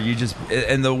poster,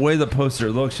 and the way the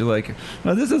poster looks, you're like,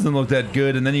 oh, this doesn't look that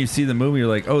good. And then you see the movie, you're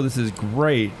like, oh, this is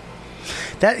great.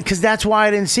 Because that's why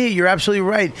I didn't see it. You're absolutely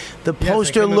right. The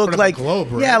poster looked like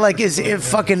is it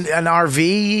fucking an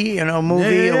RV,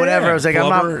 movie or whatever. I was like, I'm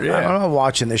not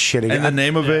watching this shit again. And the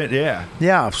name of it,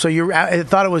 yeah. So I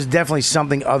thought it was definitely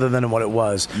something other than what it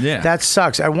was. Yeah, that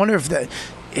sucks. I wonder if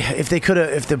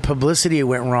the publicity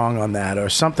went wrong on that or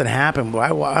something happened.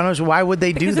 Why would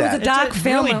they do Because that? it was a dark It's a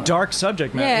film. really dark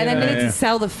subject matter. Yeah, and they needed to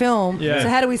sell the film. Yeah. So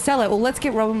how do we sell it? Well, let's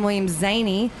get Robin Williams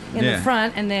zany in the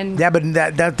front, and then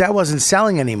but that wasn't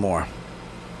selling anymore.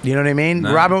 You know what I mean?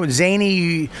 No. Robert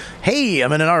Zaney, hey,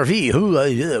 I'm in an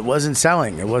RV. It wasn't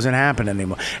selling. It wasn't happening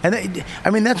anymore. And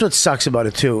that's what sucks about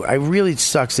it too. It really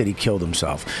sucks that he killed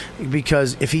himself,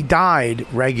 because if he died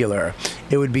regular,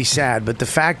 it would be sad. But the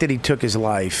fact that he took his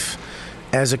life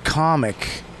as a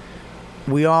comic,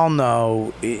 we all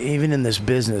know, even in this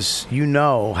business, you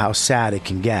know how sad it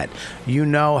can get. You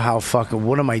know how fucking,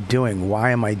 what am I doing?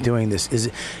 Why am I doing this?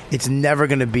 It's never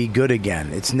going to be good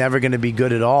again. It's never going to be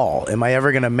good at all. Am I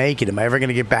ever going to make it? Am I ever going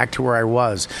to get back to where I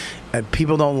was?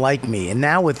 People don't like me. And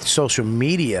now with social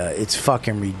media, it's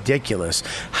fucking ridiculous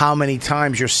how many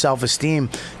times your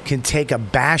self-esteem can take a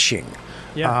bashing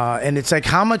Yeah. And it's like,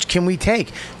 how much can we take?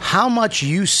 How much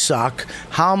you suck?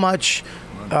 How much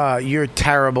you're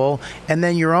terrible? And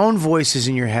then your own voices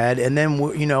in your head, and then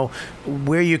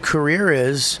where your career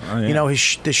is. Oh, yeah.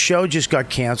 The show just got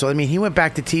canceled. I mean, he went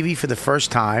back to TV for the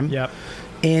first time. Yep.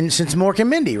 Since Mork and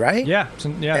Mindy, right? Yeah. That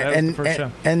was the first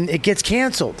show. And it gets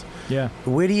canceled. Yeah.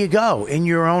 Where do you go in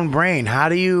your own brain? How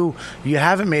do you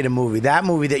haven't made a movie, that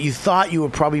movie that you thought you were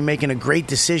probably making a great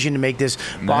decision to make this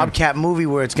Bobcat movie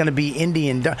where it's going to be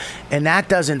Indian, and that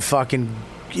doesn't fucking,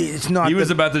 it's not. He was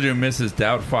about to do Mrs.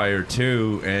 Doubtfire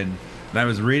too, and I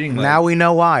was reading. Now we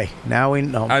know why. Now we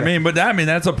know. I mean,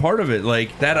 that's a part of it.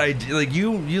 Like that idea. Like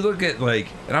you look at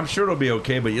and I'm sure it'll be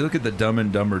okay. But you look at the Dumb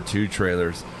and Dumber 2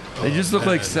 trailers. They just look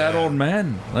like sad old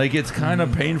men. Like it's kind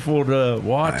of painful to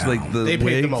watch. Like they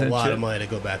paid them a wigs and lot shit. of money to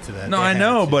go back to that. No, They I had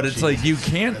know, to. but it's like you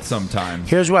can't sometimes.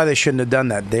 Here's why they shouldn't have done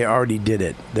that. They already did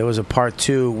it. There was a part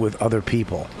 2 with other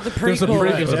people. The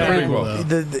prequel. There's a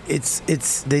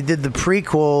prequel. They did the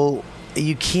prequel.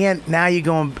 You can't now. You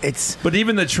going. It's. But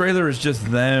even the trailer is just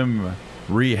them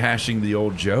rehashing the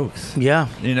old jokes. Yeah.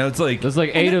 It's like there's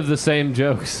like 8 of the same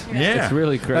jokes. Yeah. It's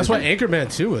really crazy. That's what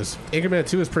Anchorman 2 is. Anchorman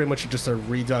 2 is pretty much just a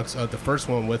redux of the first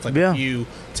one with a few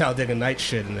Talladega Nights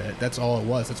shit in it. That's all it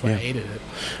was. That's why I hated it.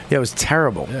 Yeah, it was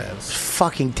terrible. Yeah, it was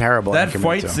fucking terrible. That Anchorman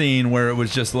fight 2. scene where it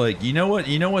was just like, you know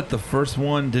what the first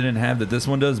one didn't have that this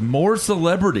one does? More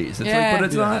celebrities. It's Yeah. like, but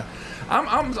it's not.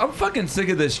 I'm fucking sick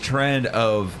of this trend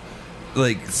of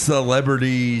like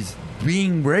celebrities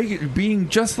being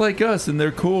just like us, and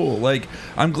they're cool. Like,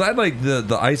 I'm glad like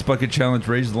the Ice Bucket Challenge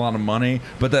raised a lot of money,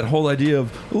 but that whole idea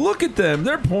of look at them,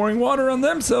 they're pouring water on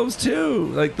themselves too.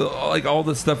 Like all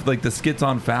the stuff, like the skits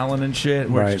on Fallon and shit,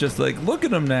 where Right. it's just like, look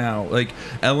at them now. Like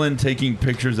Ellen taking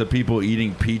pictures of people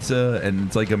eating pizza, and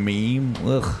it's like a meme.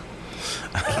 Ugh.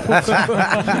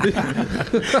 I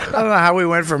don't know how we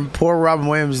went from poor Robin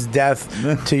Williams'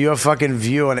 death to your fucking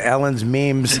view on Ellen's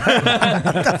memes. What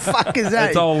the fuck is that?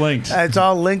 It's all linked. It's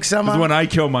all linked somehow. When I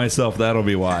kill myself, that'll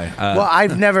be why. Well,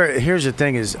 I've never. Here's the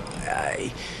thing: is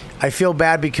I feel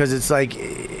bad because it's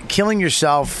like killing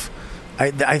yourself.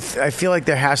 I feel like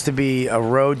there has to be a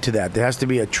road to that. There has to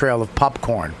be a trail of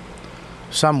popcorn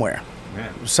somewhere.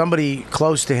 Man. Somebody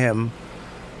close to him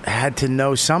had to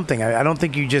know something. I don't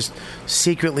think you just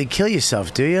secretly kill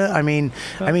yourself, do you? I mean,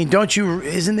 don't you?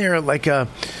 Isn't there like a?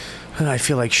 I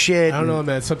feel like shit. I don't know,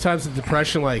 man. Sometimes the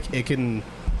depression, like it can,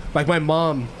 like my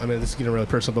mom. I mean, this is getting really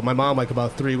personal, but my mom, like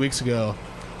about 3 weeks ago,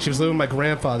 she was living with my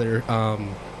grandfather.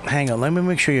 Hang on, let me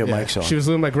make sure your mic's on. She was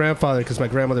living with my grandfather because my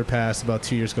grandmother passed about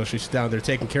 2 years ago. She's down there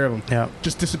taking care of him. Yeah,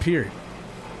 just disappeared.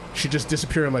 She just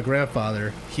disappeared on my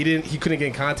grandfather. He couldn't get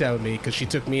in contact with me because she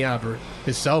took me out of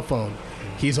his cell phone.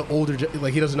 He's an older,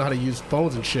 like he doesn't know how to use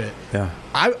phones and shit. Yeah.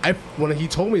 I when he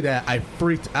told me that, I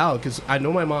freaked out because I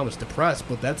know my mom is depressed,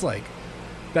 but that's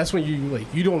when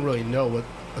you don't really know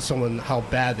how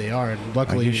bad they are, and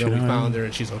luckily we found her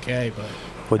and she's okay.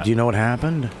 But do you know what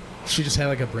happened? She just had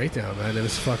like a breakdown, man. It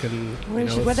was fucking.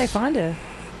 Where'd they find her?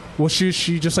 Well, she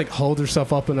just like holed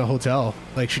herself up in a hotel.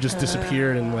 Like she just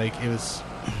disappeared, and like it was.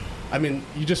 I mean,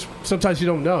 sometimes you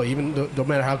don't know. Even no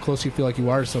matter how close you feel like you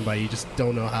are to somebody, you just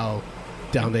don't know how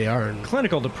down they are. And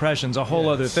clinical depression's a whole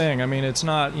other thing. I mean, it's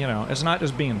not it's not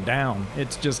just being down.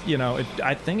 It's just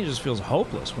I think it just feels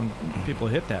hopeless when people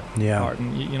hit that part,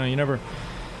 and you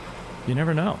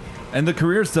never know. And the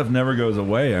career stuff never goes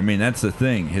away. I mean, that's the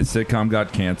thing. His sitcom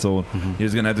got canceled. He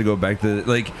was gonna have to go back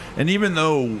to and even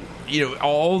though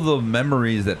all the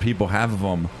memories that people have of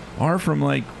him are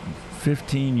from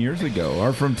 15 years ago,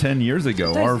 are from 10 years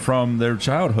ago, are from their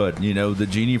childhood. The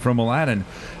genie from Aladdin,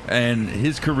 and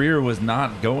his career was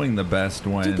not going the best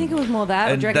when. Do you think it was more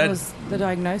that, or do you reckon that, it was the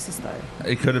diagnosis though?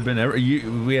 It could have been.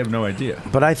 We have no idea.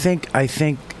 But I think.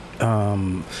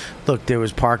 Look, there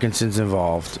was Parkinson's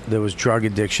involved. There was drug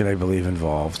addiction, I believe,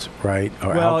 involved, right?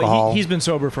 Or alcohol. He's been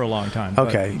sober for a long time.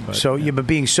 Okay, but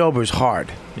being sober is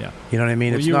hard. Yeah, you know what I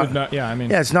mean. Well, It's you not. would not. Yeah, I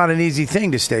mean. Yeah, it's not an easy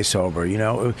thing to stay sober,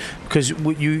 because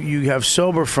you have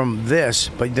sober from this,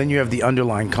 but then you have the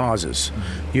underlying causes.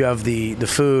 You have the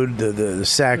food, the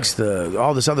sex,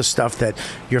 all this other stuff that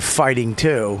you're fighting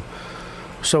too.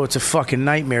 So it's a fucking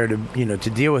nightmare to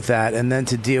deal with that, and then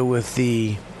to deal with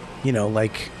the,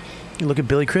 you look at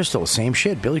Billy Crystal, same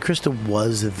shit. Billy Crystal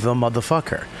was the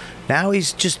motherfucker. Now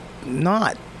he's just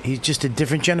not. He's just a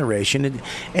different generation,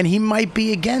 and he might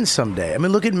be again someday. I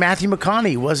mean, look at Matthew McConaughey.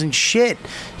 He wasn't shit.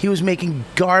 He was making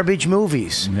garbage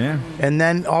movies. Yeah. And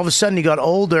then all of a sudden he got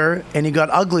older and he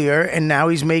got uglier, and now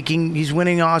he's winning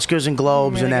Oscars and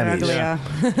Globes and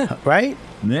Emmys. Right?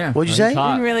 Yeah. What'd you say? He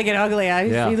didn't really get uglier.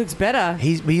 Yeah. He looks better.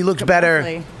 He looks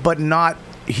better, but not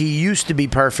he used to be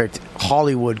perfect,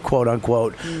 Hollywood quote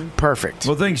unquote perfect.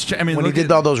 Well, things. I mean, when he look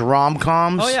did all those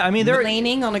rom-coms. Oh yeah, I mean they're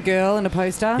leaning on a girl in a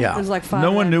poster. Yeah. It was like fun.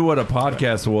 No one knew what a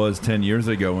podcast was 10 years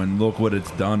ago, and look what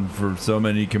it's done for so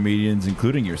many comedians,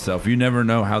 including yourself. You never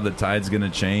know how the tide's going to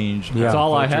change. Yeah. That's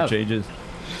all I Culture have. Changes.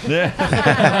 Yeah.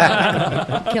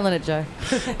 Killing it, Joe.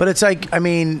 But it's like, I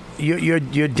mean,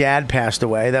 your dad passed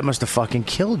away. That must have fucking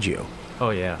killed you. Oh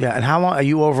yeah. Yeah, and how long are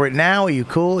you over it now? Are you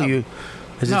cool?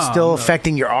 Is it still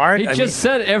affecting your art? He just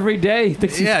said every day he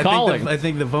thinks he's calling. I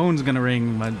think the phone's gonna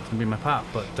ring. Be my pop,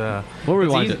 but we'll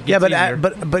rewind it. Yeah, but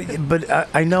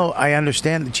I know, I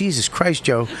understand. Jesus Christ,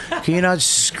 Joe, can you not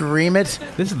scream it?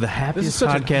 This is the happiest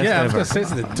such a- podcast yeah, I was ever. gonna say it's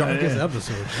the darkest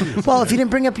episode. Jeez. Well, if you didn't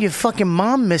bring up your fucking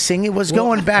mom missing, it was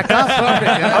going back up.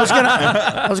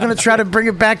 I was gonna try to bring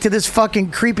it back to this fucking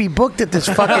creepy book that this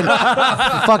fucking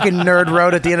nerd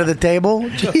wrote at the end of the table.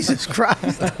 Jesus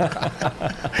Christ,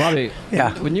 Bobby.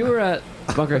 Yeah. When you were at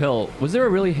Bunker Hill, was there a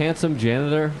really handsome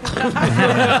janitor?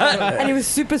 And he was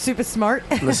super, super smart.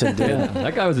 Listen, dude. Yeah,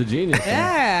 that guy was a genius.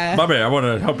 Yeah. Bobby, I want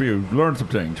to help you learn some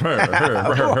things. I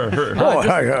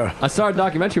saw a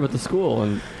documentary about the school,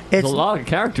 and there's a lot of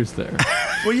characters there.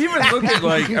 Well, you even look at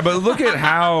look at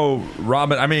how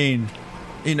Robin. I mean,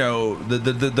 you know,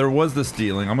 there was the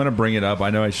stealing. I'm going to bring it up.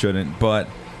 I know I shouldn't, but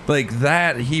like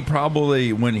that, he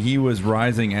probably, when he was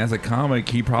rising as a comic,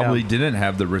 he probably didn't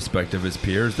have the respect of his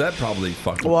peers. That probably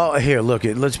fucked him. Well, here, look,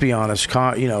 let's be honest.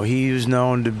 You know, he was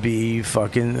known to be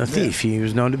fucking a thief. He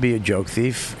was known to be a joke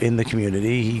thief in the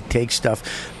community. He takes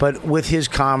stuff, but with his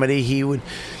comedy, he would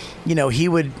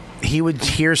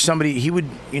hear somebody. He would,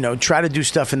 try to do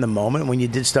stuff in the moment. When you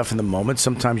did stuff in the moment,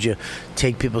 sometimes you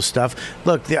take people's stuff.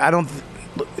 Look,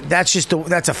 that's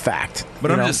a fact.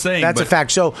 But I'm just saying, that's a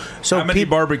fact. So how many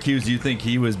barbecues do you think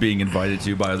he was being invited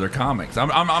to by other comics?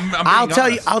 I'll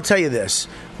tell you this.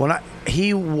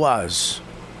 He was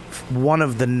one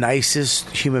of the nicest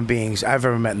human beings I've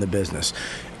ever met in the business.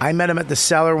 I met him at the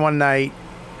Cellar one night.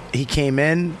 He came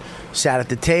in, sat at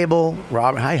the table.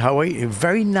 Robert, hi, how are you?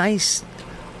 Very nice,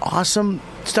 awesome.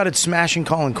 Started smashing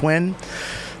Colin Quinn.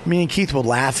 Me and Keith were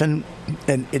laughing,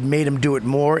 and it made him do it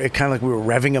more. It kind of like we were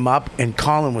revving him up, and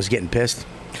Colin was getting pissed,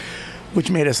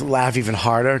 which made us laugh even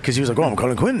harder because he was like, "Oh, I'm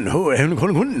Colin Quinn. Who?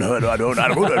 Colin Quinn?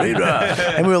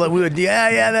 And we were like,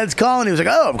 yeah, that's Colin. He was like,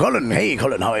 "Oh, I'm Colin. Hey,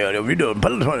 Colin, how are you? What are you doing?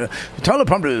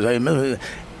 Teleprompters."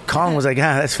 Colin was like,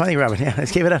 that's funny, Robert. Yeah,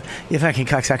 let's give it up. You fucking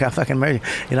cocksucker. I'll fucking murder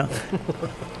you.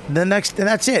 And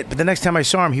that's it. But the next time I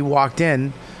saw him, he walked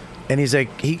in, and he's like,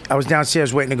 I was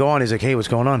downstairs waiting to go on. He's like, "Hey, what's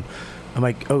going on?" I'm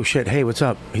like, "Oh shit, hey, what's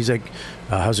up?" He's like,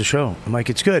 "How's the show?" I'm like,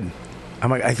 "It's good." I'm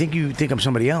like, "I think you think I'm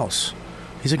somebody else."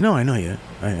 He's like, "No, I know you.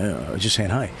 I was just saying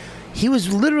hi." He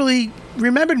was literally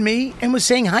remembered me and was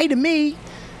saying hi to me,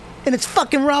 and it's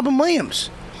fucking Robin Williams.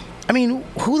 I mean,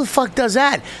 who the fuck does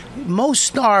that? Most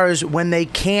stars, when they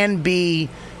can be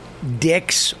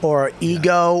dicks or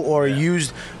ego or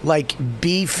used, like,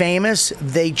 be famous,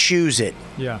 they choose it.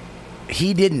 Yeah.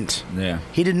 He didn't. Yeah.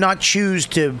 He did not choose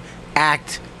to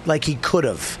act like he could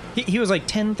have. He was like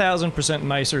 10,000%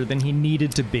 nicer than he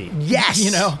needed to be.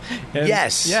 Yes. And,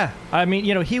 yes. Yeah. I mean,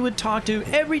 he would talk to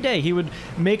every day. He would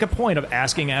make a point of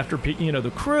asking after,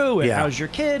 the crew and how's your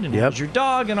kid and how's your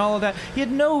dog and all of that. He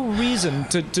had no reason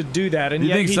to do that. And you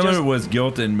yet think he some just, of it was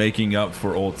guilt in making up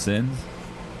for old sins?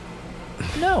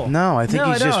 No. No, I think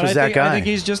he just was that guy. I think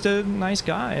he's just a nice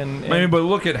guy. And I mean, but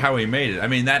look at how he made it. I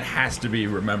mean, that has to be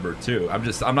remembered too. I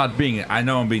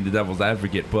know I'm being the devil's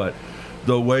advocate, but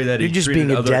the way that You're he just treated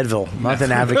being a other, devil, not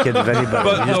an advocate of anybody.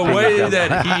 But You're just the being a way devil.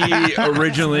 that he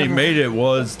originally made it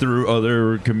was through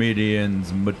other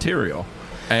comedians' material.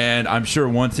 And I'm sure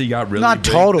once he got really not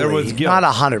big, totally, there was guilt. not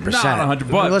 100%. Not 100%.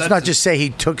 But let's not just say he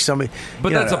took somebody.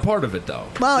 But that's a part of it, though.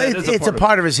 Well, it's a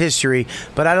part of his history,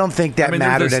 but I don't think that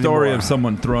mattered there's a story anymore. of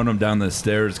someone throwing him down the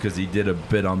stairs because he did a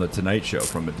bit on the Tonight Show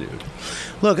from a dude.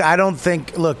 Look, I don't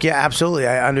think. Look, yeah, absolutely,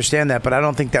 I understand that, but I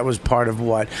don't think that was part of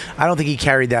what. I don't think he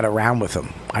carried that around with him.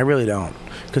 I really don't,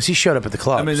 because he showed up at the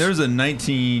clubs. I mean, there's a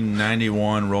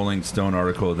 1991 Rolling Stone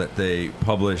article that they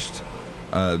published,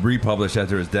 republished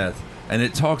after his death, and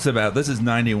it talks about, this is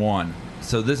 91,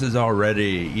 so this is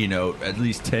already, at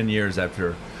least 10 years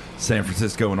after San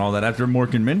Francisco and all that, after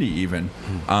Mork and Mindy even,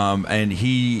 and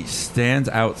he stands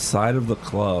outside of the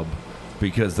club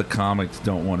because the comics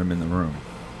don't want him in the room.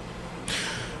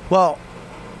 Well,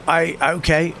 I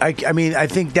mean, I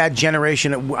think that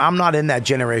generation. I'm not in that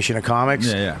generation of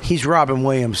comics. Yeah. He's Robin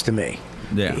Williams to me.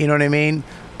 Yeah. You know what I mean?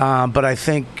 But I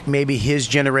think maybe his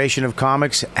generation of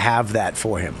comics have that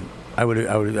for him. I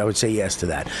would say yes to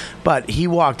that. But he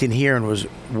walked in here and was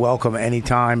welcome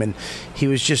anytime, and he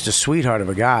was just a sweetheart of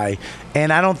a guy.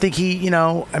 And I don't think he,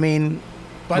 I mean,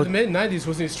 By the mid '90s,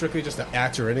 wasn't he strictly just an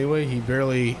actor anyway? He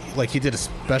barely he did a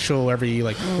special every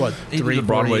what He did 3 the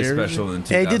Broadway 4 years? special in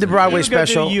Yeah, he did the Broadway He would go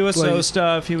special. do USO Like-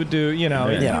 stuff. He would do, he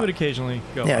would occasionally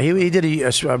go. Yeah, he did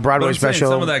a Broadway But I'm saying special.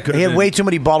 some of that could He have had been- way too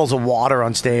many bottles of water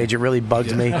on stage. It really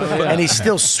bugged me. Yeah. And he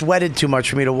still sweated too much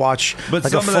for me to watch But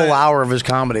like a some of full that- hour of his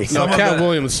comedy. No, Cat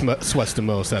Williams sweats the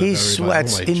most. Out He of everybody.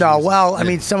 sweats. I'm like, No, Jesus. well, I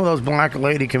mean, some of those black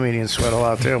lady comedians sweat a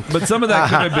lot too. But some of that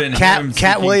could have been him Cat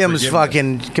seeking Williams. forgiveness.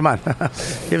 Fucking come on.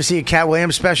 You ever see a Cat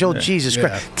Williams special? Jesus Yeah.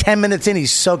 Christ! 10 minutes in,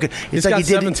 he's soaking. He's got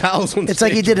 7 towels on It's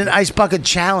like he stage. did an ice bucket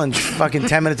challenge. Fucking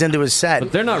 10 minutes into his set.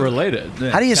 But they're not related.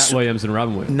 How do you Cat Williams and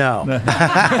Robin Williams? No.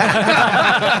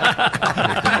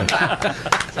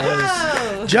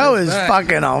 Joe is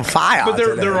fucking on fire. But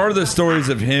today. there are the stories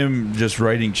of him just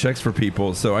writing checks for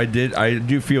people. So I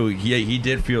do feel he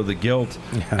did feel the guilt,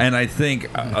 and I think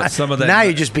some of that. Now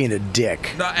you're just being a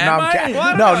dick. No, No, am I'm I? kidding.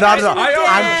 What? No, I- no. I-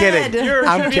 I'm kidding. You're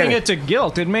I'm attributing kidding. it to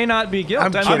guilt. It may not be guilt.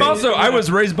 I'm I kidding. mean, Also, I was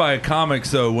raised by a comic,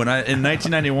 so when in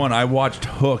 1991 I watched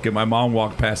Hook, and my mom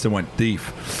walked past and went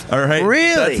thief. All right,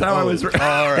 Really? That's how I was. All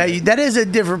right. That is a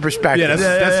different perspective. Yeah,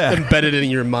 that's embedded in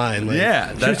your mind. Like, Yeah,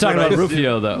 She was that's talking what about I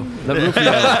Rufio, though. That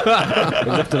Rufio he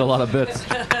lifted a lot of bits.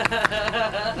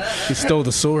 he stole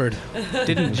the sword.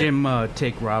 Didn't Jim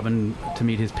take Robin to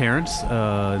meet his parents?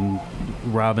 And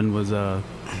Robin was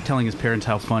telling his parents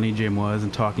how funny Jim was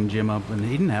and talking Jim up, and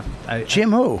he didn't have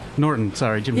Jim who? Norton.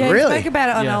 Sorry, Jim. Yeah, Norton. he spoke about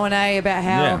it on Yeah. O&A about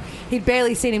how Yeah. he'd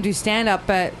barely seen him do stand-up,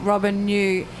 but Robin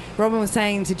was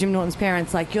saying to Jim Norton's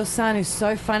parents, like, your son is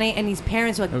so funny, and his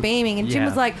parents were like beaming, and Jim yeah.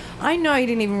 was like, I know he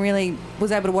didn't even really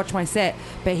was able to watch my set,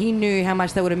 but he knew how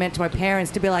much that would have meant to my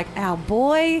parents to be like, our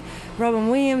boy, Robin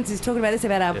Williams, is talking about this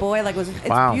about our boy. Like, it's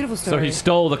a beautiful story. So he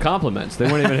stole the compliments. They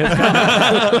weren't even his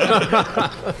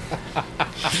compliments.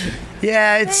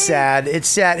 Yeah, it's sad. It's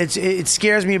sad. It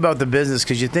scares me about the business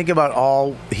because you think about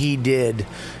all he did,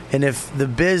 and if the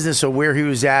business or where he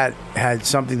was at had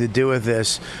something to do with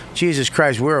this, Jesus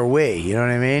Christ, where are we? You know what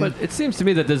I mean? But it seems to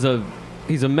me that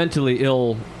he's a mentally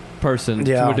ill person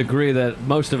Yeah. to a degree that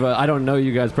most of I don't know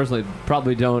you guys personally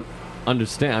probably don't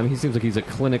understand. I mean, he seems like he's a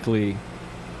clinically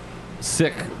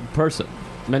sick person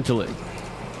mentally,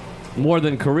 more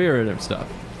than career and stuff.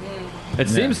 It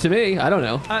seems to me. I don't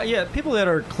know. Yeah, people that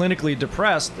are clinically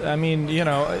depressed, I mean,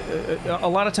 a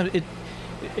lot of times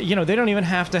they don't even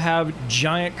have to have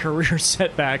giant career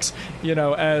setbacks,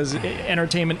 as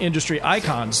entertainment industry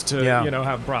icons to,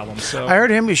 have problems. So I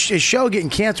heard his show getting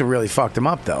canceled really fucked him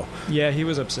up, though. yeah, he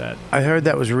was upset. I heard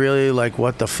that was really like,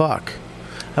 what the fuck?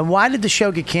 And why did the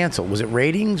show get canceled? Was it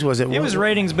ratings? Was it? It was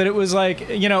ratings, but it was like,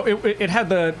 it had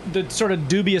the sort of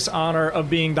dubious honor of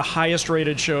being the highest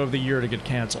rated show of the year to get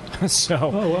canceled. So,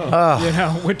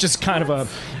 which is kind of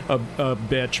a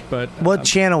bitch. But What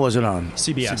channel was it on?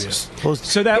 CBS. Well,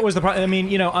 So that was the problem. I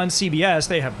mean, on CBS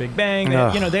they have Big Bang. They,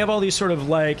 Ugh. they have all these sort of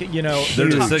like, They're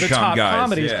the the sitcom top guys,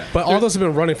 comedies. yeah. But all those have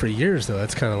been running for years, though.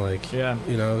 That's kind of like,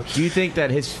 Do you think that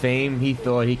his fame, he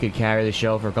thought he could carry the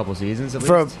show for a couple seasons at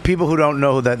For least? people who don't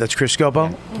know that's Chris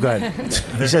Scopo. Go ahead.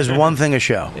 He says one thing a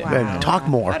show. Go ahead. Talk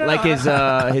more. Like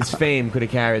his fame could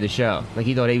have carried the show. Like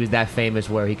he thought he was that famous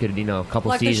where he could, a couple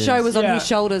like seasons. the show was on Yeah. his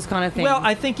shoulders kind of thing. Well,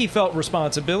 I think he felt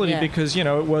responsibility Yeah. because it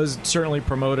was certainly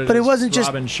promoted. But it as wasn't just-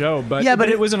 Robin's show, but Yeah, but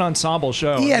it it- was an ensemble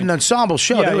show. He had an ensemble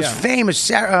show. Yeah, There was yeah. famous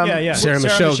Sarah Sarah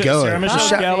Michelle Gellar. Sarah Michelle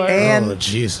Sa- Gellar, and- oh,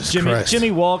 Jesus Jimmy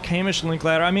Christ. Walk, Hamish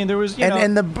Linklater. I mean, there was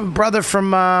and the brother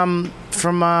from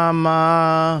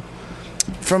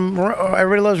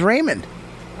Everybody Loves Raymond.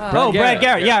 Brad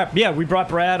Garrett. Yeah, we brought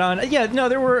Brad on. Yeah, no,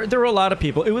 there were a lot of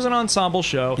people. It was an ensemble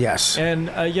show. Yes. And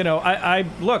I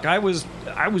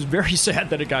was very sad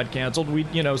that it got canceled. We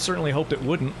certainly hoped it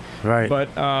wouldn't. Right.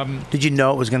 But Did you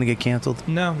know it was going to get canceled?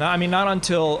 no, I mean not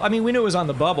until we knew it was on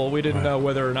the bubble. We didn't know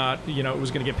whether or not it was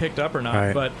going to get picked up or not.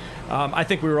 Right. But I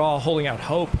think we were all holding out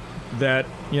hope that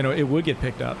it would get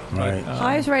picked up. Right. But,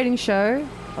 highest rating show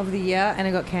of the year, and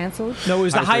it got cancelled. no, it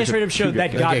was the highest rated show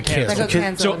that got That canceled. got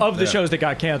canceled. So of the shows that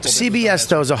got canceled, CBS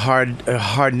though is a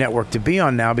hard network to be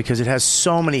on now because it has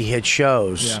so many hit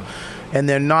shows. Yeah. And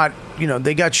they're not,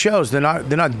 they got shows. They're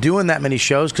not doing that many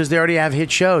shows because they already have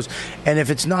hit shows. And if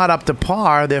it's not up to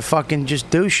par, they're fucking just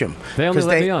douche them. They only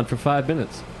let me on for 5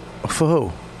 minutes. For who?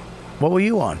 What were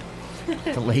you on?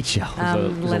 The Late Show.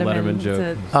 It was a Letterman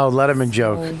joke. Oh, Letterman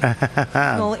joke.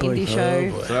 Small indie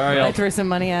show. Sorry, I I threw some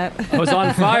money at. was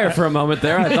on fire for a moment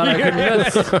there. I thought I could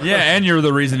miss. Yeah, and you're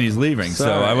the reason he's leaving, so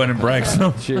Sorry. I wouldn't brag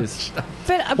so. Jeez.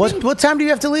 But What time do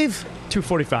you have to leave?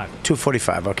 2:45.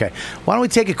 2:45. Okay. Why don't we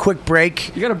take a quick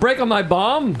break? You got to break on my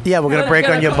bomb? Yeah, we're gonna break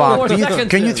on your bomb.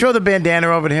 Can you throw the bandana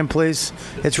over to him, please?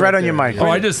 It's right on your mic. Oh,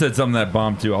 I just said something that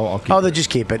bomb too. I'll keep then just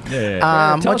keep it.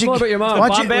 Yeah. Tell us more about your mom. Why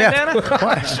Bomb bandana?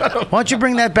 why don't you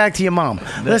bring that back to your mom?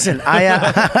 Listen, all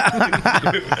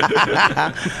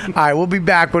right, we'll be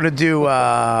back. We're gonna do.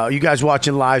 You guys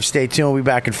watching live? Stay tuned. We'll be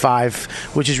back in 5,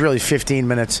 which is really 15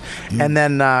 minutes, and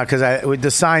then because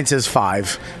the sign says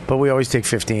 5, but we always take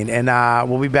 15, and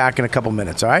we'll be back in a couple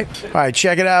minutes. All right.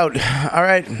 Check it out. All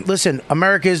right, listen,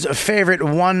 America's favorite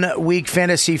 1-week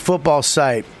fantasy football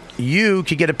site. You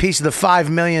could get a piece of the $5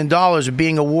 million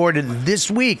being awarded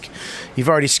this week. You've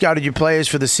already scouted your players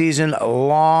for the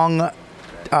season-long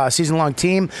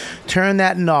team. Turn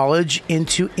that knowledge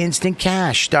into instant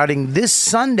cash starting this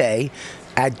Sunday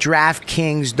at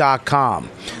DraftKings.com.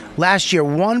 Last year,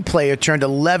 one player turned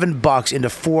 $11 into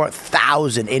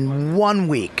 $4,000 in 1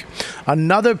 week.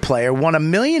 Another player won $1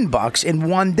 million in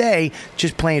 1 day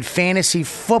just playing fantasy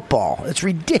football. It's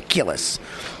ridiculous.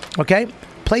 Okay?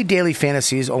 Play daily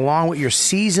fantasies along with your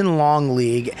season-long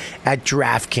league at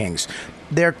DraftKings.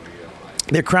 They're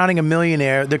crowning a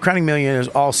millionaire. They're crowning millionaires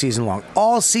all season long.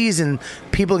 All season,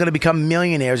 people are going to become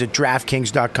millionaires at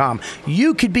DraftKings.com.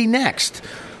 You could be next.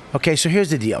 Okay, so here's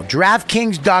the deal.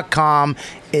 DraftKings.com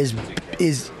is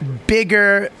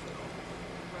bigger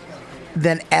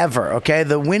than ever, okay?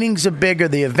 The winnings are bigger.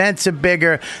 The events are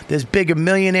bigger. There's bigger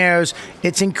millionaires.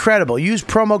 It's incredible. Use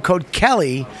promo code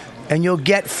Kelly, and you'll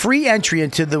get free entry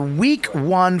into the Week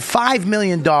 1 $5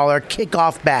 million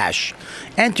kickoff bash.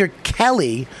 Enter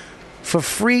Kelly for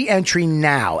free entry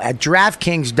now at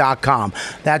DraftKings.com.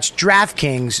 That's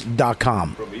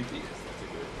DraftKings.com.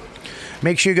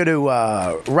 Make sure you go to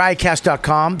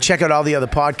riotcast.com. Check out all the other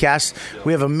podcasts.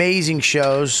 We have amazing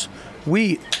shows.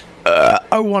 We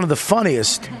are one of the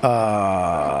funniest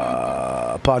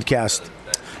podcast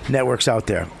networks out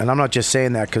there. And I'm not just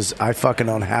saying that because I fucking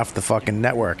own half the fucking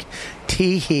network.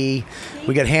 Tee-hee.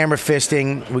 We got Hammer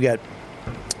Fisting. We got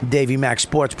Davey Mack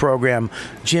Sports Program,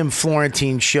 Jim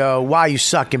Florentine Show, Why You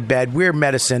Suck in Bed, Weird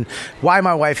Medicine, Why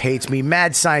My Wife Hates Me,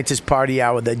 Mad Scientist Party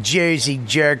Hour, The Jersey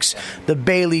Jerks, The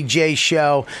Bailey J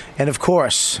Show, and of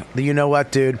course, the You Know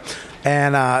What Dude.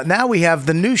 And now we have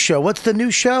the new show. What's the new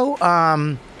show?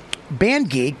 Band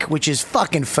Geek, which is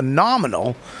fucking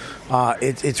phenomenal.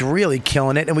 It's really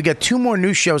killing it. And we got 2 more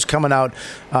new shows coming out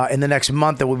in the next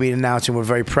month that we'll be announcing. We're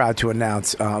very proud to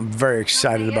announce. I'm very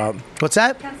excited about. What's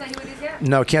that? Can't say who it is yet.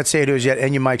 No, can't say who it is yet,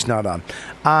 and your mic's not on.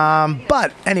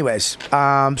 But anyways,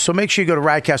 so make sure you go to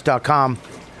riotcast.com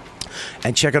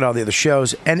and check out all the other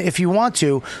shows. And if you want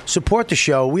to support the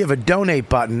show, we have a donate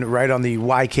button right on the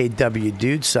YKW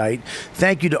Dude site.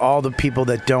 Thank you to all the people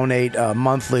that donate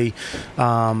monthly.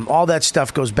 All that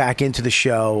stuff goes back into the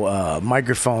show.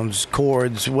 Microphones,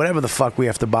 cords, whatever the fuck we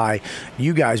have to buy.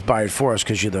 You guys buy it for us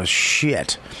because you're the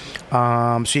shit.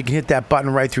 So you can hit that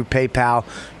button right through PayPal,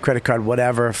 credit card,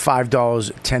 whatever, $5,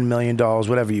 $10 million,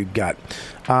 whatever you got.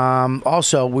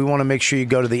 Also, we want to make sure you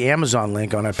go to the Amazon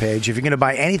link on our page. If you're going to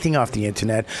buy anything off the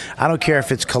internet, I don't care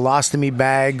if it's colostomy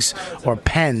bags or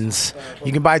pens,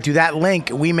 you can buy it through that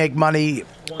link. We make money.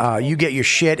 You get your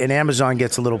shit, and Amazon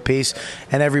gets a little piece,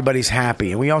 and everybody's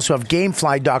happy. And we also have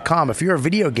Gamefly.com. If you're a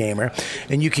video gamer,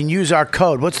 and you can use our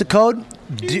code. What's the code?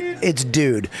 It's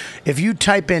dude. If you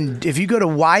type in, if you go to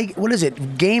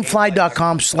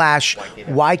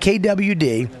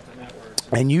Gamefly.com/YKWD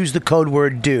and use the code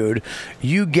word dude,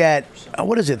 you get,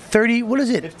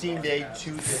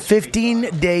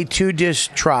 15-day 2-dish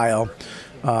trial.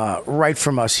 Right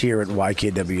from us here at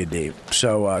YKWD.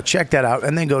 So check that out,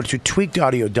 and then go to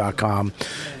tweakedaudio.com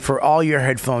for all your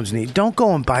headphones needs. Don't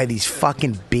go and buy these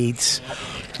fucking Beats.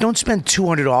 Don't spend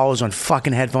 $200 on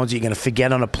fucking headphones that you're going to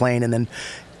forget on a plane and then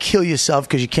kill yourself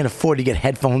because you can't afford to get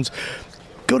headphones.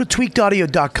 Go to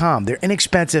tweakedaudio.com. They're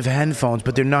inexpensive headphones,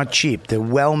 but they're not cheap. They're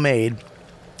well made.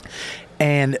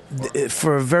 And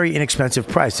for a very inexpensive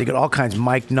price. They got all kinds of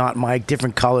mic, not mic,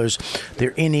 different colors. They're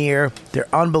in-ear. They're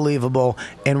unbelievable.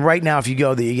 And right now, if you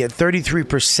go there, you get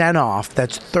 33% off.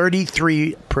 That's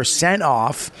 33%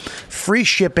 off. Free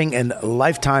shipping and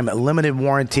lifetime limited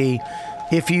warranty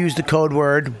if you use the code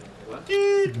word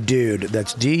dude.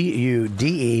 That's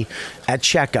DUDE at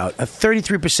checkout. A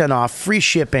 33% off, free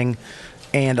shipping,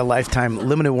 and a lifetime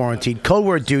limited warranty. Code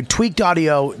word dude,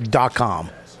 tweakedaudio.com.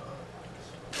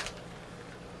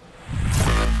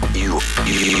 You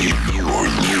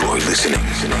are listening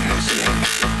to the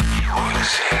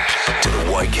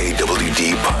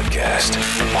YKWD podcast.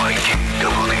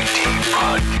 YKWD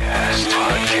podcast.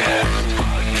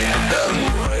 The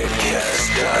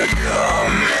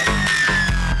riotcast.com.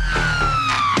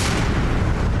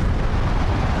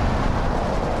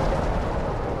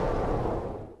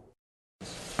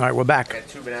 All right, we're back. I got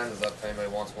 2 bananas up if anybody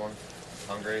wants one.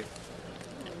 Hungry?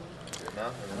 No?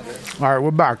 All right, we're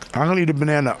back. I'm gonna eat a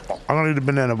banana.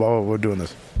 While we're doing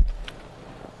this.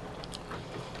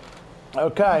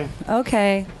 Okay.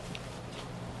 Okay.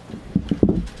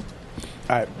 All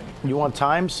right. You want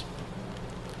times?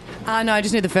 No, I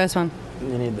just need the first one.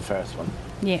 You need the first one.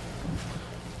 Yeah.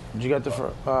 Did you get the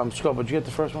first? Scope, did you get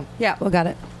the first one? Yeah, we got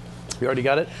it. You already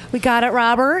got it? We got it,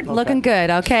 Robert. Looking good.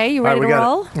 Okay, you ready to we got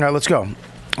roll? it. All right, let's go.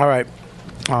 All right.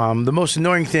 The most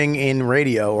annoying thing in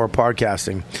radio or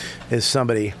podcasting is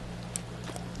somebody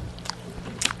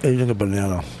eating a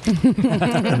banana.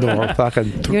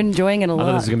 You're enjoying it a lot.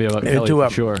 I thought this was going to be about Kelly into for a,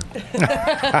 sure.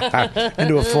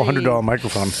 into a $400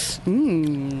 microphone.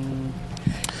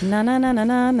 Na na na na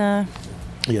na na.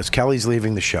 Yes, Kelly's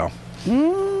leaving the show.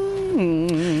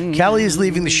 Kelly is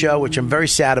leaving the show, which I'm very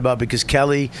sad about because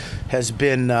Kelly has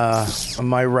been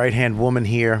my right-hand woman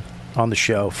here on the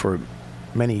show for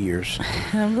many years.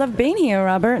 I love being here,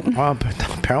 Robert. Well,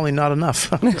 apparently not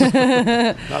enough. Not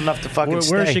enough to fucking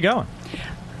stay. Where is she going?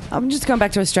 I'm just going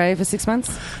back to Australia for 6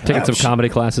 months. Taking some comedy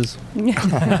classes. We're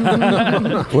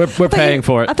paying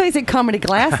for it. I thought you said comedy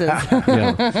classes.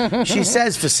 She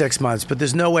says for 6 months, but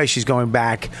there's no way she's going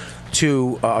back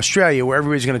to Australia where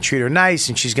everybody's going to treat her nice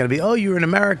and she's going to be, oh, you're in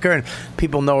America, and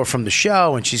people know her from the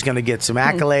show, and she's going to get some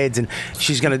accolades, and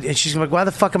she's going to like, why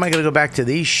the fuck am I going to go back to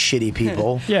these shitty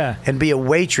people and be a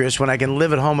waitress when I can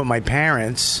live at home with my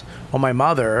parents or my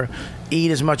mother, eat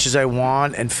as much as I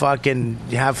want, and fucking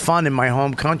have fun in my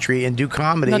home country and do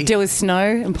comedy. Not deal with snow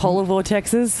and polar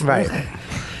vortexes.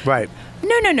 Right.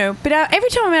 No. But every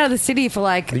time I'm out of the city for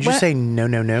like... Did you say no?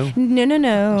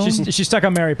 No. She's stuck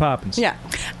on Mary Poppins. Yeah.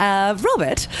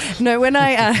 Robert, no, when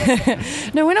I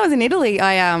was in Italy,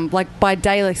 I like by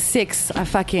day like 6, I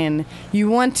fucking, you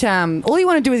want all you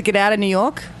want to do is get out of New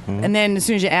York, and then as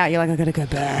soon as you're out, you're like, I gotta go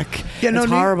back. Yeah, no,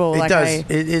 it's horrible. It like, does.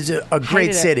 It is a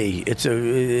great city. It.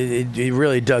 It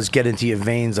really does get into your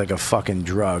veins like a fucking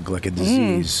drug, like a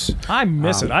disease. I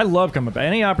miss it. I love coming back.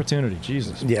 Any opportunity,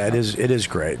 Jesus. Yeah, it is. It is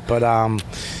great, but I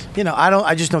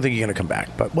just don't think you're gonna come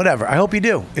back. But whatever. I hope you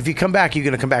do. If you come back, you're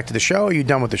gonna come back to the show, or are you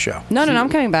done with the show? No, I'm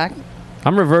coming back.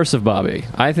 I'm reverse of Bobby.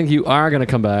 I think you are going to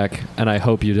come back, and I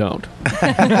hope you don't.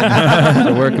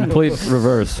 So we're complete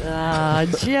reverse. Joe.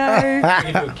 You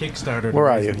can do a Kickstarter.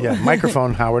 Where are you? Yeah,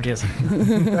 microphone, Howard. Yes.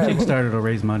 Kickstarter to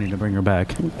raise money to bring her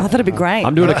back. I thought it'd be great.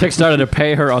 I'm doing a Kickstarter to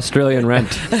pay her Australian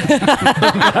rent.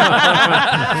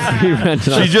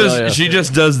 She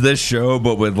just does this show,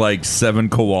 but with like 7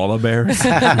 koala bears.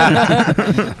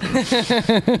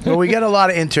 Well, we get a lot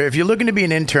of intern. If you're looking to be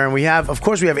an intern, we have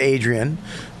Adrian,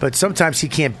 but sometimes he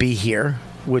can't be here,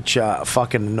 which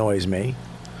fucking annoys me.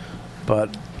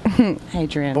 But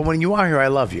Adrian. But when you are here, I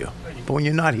love you. But when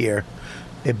you're not here,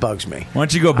 it bugs me. Why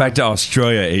don't you go back to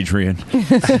Australia, Adrian?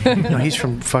 No, he's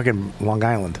from fucking Long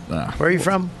Island. Where are you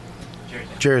from?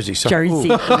 Jersey. Sorry.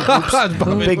 Jersey.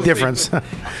 Oops. Big difference. They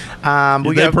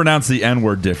pronounce the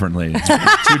N-word differently.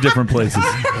 It's 2 different places.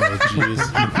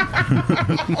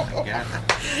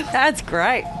 That's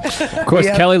great. Of course,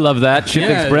 Kelly loved that. She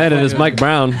thinks Brandon is Mike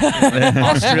Brown.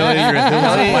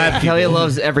 Kelly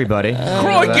loves everybody.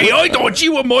 Crikey, I thought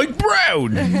you were Mike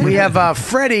Brown. We have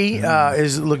Freddie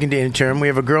is looking to intern. We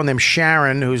have a girl named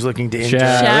Sharon who's looking to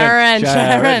intern. Sharon.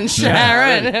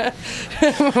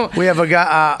 We have a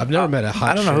guy. I've never met a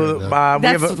hot I don't know who.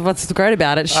 That's what's great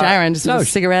about it. Sharon just with a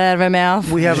cigarette out of her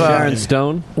mouth. We have Sharon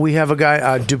Stone. We have a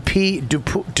guy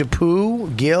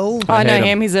Dupu Gill. Oh, I know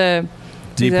him. He's an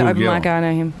open mic guy. I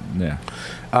know him. Yeah.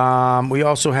 We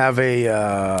also have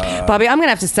a Bobby. I'm going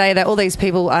to have to say that all these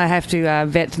people, I have to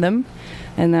vet them,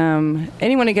 and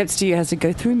anyone who gets to you has to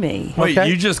go through me. Wait,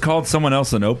 you just called someone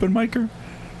else an open micer?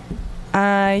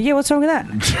 Yeah, what's wrong with that?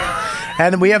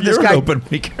 And we have this You're guy. an open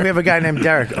micer. We have a guy named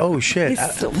Derek. Oh shit!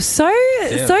 He's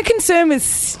so concerned with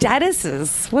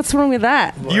statuses. What's wrong with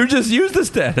that? You just used the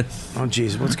status. Oh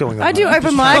jeez, what's going on? I do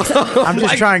open mics. I'm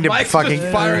just trying to fucking.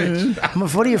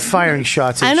 What are you firing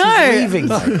shots at? I know. She's leaving.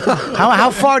 How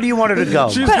far do you want her to go?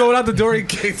 She's going out the door and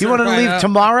kicks You her want her to right leave out.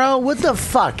 tomorrow? What the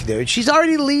fuck, dude? She's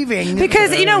already leaving.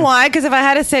 Because you know why? Because if I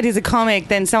had said he's a comic,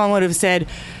 then someone would have said.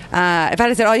 If I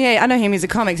had said, oh yeah, I know him, he's a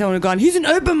comic, someone would have gone, he's an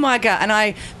open micer, and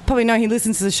I probably know he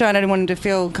listens to the show, and I didn't want him to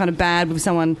feel kind of bad with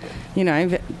someone,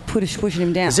 pushing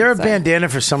him down. Is there a bandana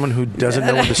for someone who doesn't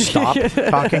know when to stop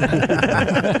talking?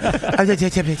 By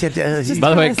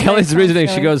the way, Kelly's reasoning,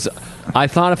 she goes, I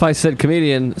thought if I said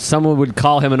comedian, someone would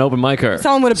call him an open micer.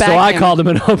 Someone would have So bagged I him. called him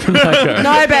an open micer.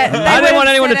 No, but I didn't want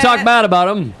anyone to talk bad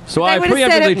about him, so I They would've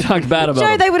said preemptively it- talked bad about Joe,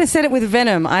 him. they would have said it with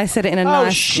venom. I said it in a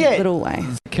nice little way.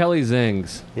 Kelly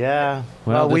Zings. Yeah.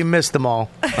 Well, Well, we missed them all.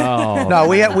 Oh.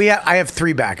 No, I have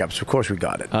 3 backups. Of course, we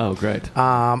got it. Oh, great.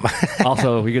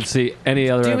 Also, we could see any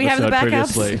other Do we have the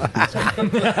episode backups?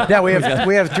 previously. Yeah, we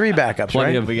have 3 backups,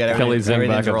 Plenty right? of Kelly Zing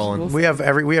backups.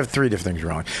 We have 3 different things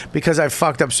wrong because I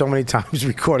fucked up so many times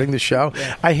recording the show.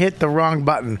 I hit the wrong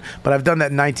button, but I've done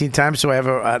that 19 times, so I have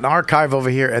an archive over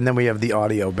here, and then we have the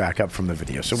audio backup from the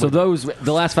video. So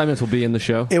the last 5 minutes will be in the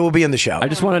show? It will be in the show. I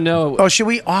just want to know. Oh, should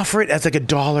we offer it as like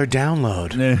 $1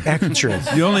 download? Extras.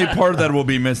 The only part that will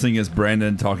be missing is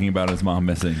Brandon talking about his mom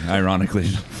missing, ironically.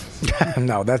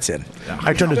 No, that's it.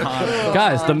 I turned it.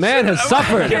 Guys, the man has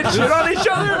suffered. Can't shit on each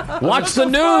other. Watch the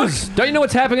news. Don't you know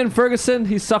what's happening in Ferguson?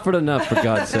 He's suffered enough, for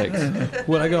God's sakes.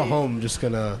 When I go home, just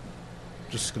gonna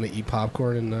eat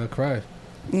popcorn and cry.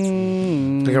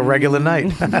 Like a regular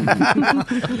night.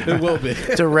 It will be.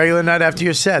 It's a regular night after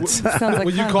your sets.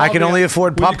 When you call I can me, only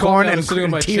afford when you call popcorn me, I and was sitting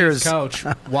on my tears. couch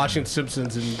watching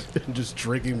Simpsons and just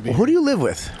drinking beer. Who do you live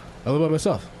with? I live by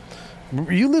myself.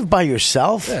 You live by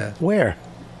yourself? Yeah. Where?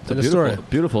 In Astoria.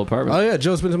 Beautiful apartment. Oh yeah,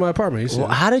 Joe's been to my apartment. He's Well,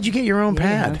 how did you get your own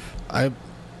pad?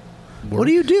 What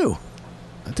do you do?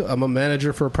 I'm a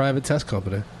manager for a private test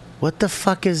company. What the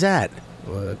fuck is that?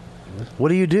 What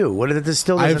do you do? What did this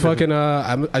still? I doesn't- fucking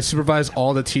I supervise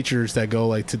all the teachers that go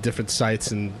like to different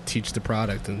sites and teach the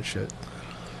product and shit.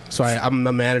 So I'm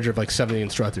a manager of like 70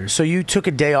 instructors. So you took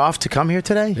a day off to come here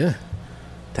today? Yeah.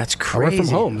 That's I crazy. work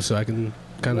from home, so I can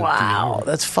kind of. Wow,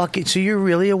 that's fucking. So you're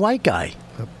really a white guy.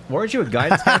 Weren't you a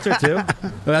guidance counselor too?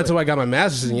 Well, that's why I got my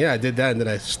master's, and yeah, I did that, and then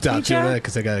I stopped Teacher? doing that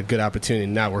because I got a good opportunity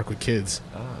to not work with kids.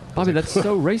 Bobby, that's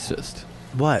so racist.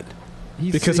 What?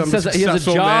 Because he I'm says a that he has a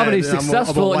successful job man, and he's I'm a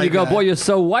successful, and you white go, guy. boy, you're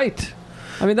so white.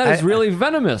 I mean, that is really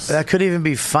venomous. That could even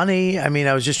be funny. I mean,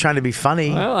 I was just trying to be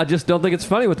funny. Well, I just don't think it's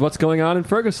funny with what's going on in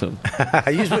Ferguson.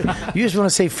 you just want to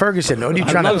say Ferguson. What are you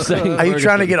I trying love to? saying Are you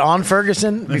trying to Ferguson. get on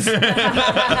Ferguson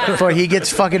before he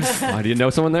gets fucking? Why do you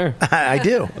know someone there? I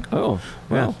do. Oh,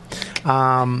 well.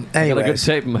 Anyway, I got a good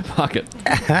tape in my pocket.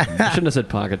 I shouldn't have said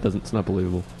pocket. It's not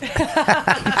believable.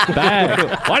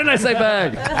 Bag. Why didn't I say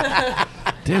bag?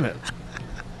 Damn it.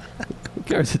 Who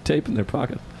carries a tape in their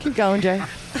pocket? Keep going, Jay.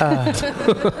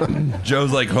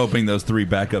 Joe's like hoping those 3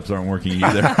 backups aren't working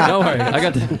either. Don't worry. I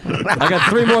got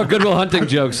 3 more Goodwill Hunting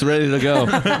jokes ready to go.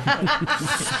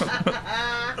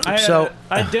 I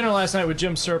had dinner last night with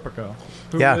Jim Serpico,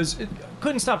 who Yeah.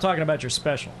 couldn't stop talking about your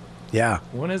special. Yeah.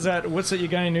 When is that? What's it? You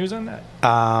got any news on that?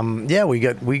 Yeah, we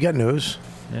got news.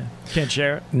 Yeah. Can't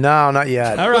share it. No, not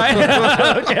yet. All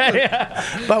right. Okay.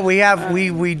 But we have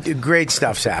we great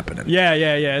stuff's happening. Yeah.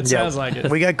 It sounds like it.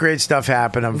 We got great stuff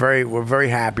happening. We're very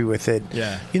happy with it.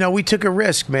 Yeah. You know, we took a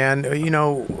risk, man. You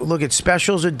know, look, at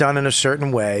specials are done in a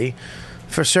certain way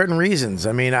for certain reasons.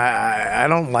 I mean, I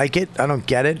don't like it. I don't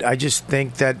get it. I just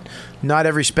think that not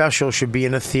every special should be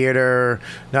in a theater.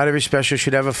 Not every special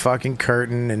should have a fucking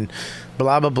curtain and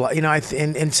blah blah blah. You know,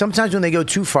 and sometimes when they go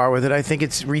too far with it, I think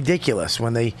it's ridiculous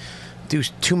when they do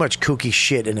too much kooky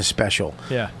shit in a special.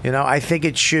 Yeah. You know, I think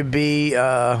it should be, you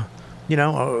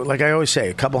know, like I always say,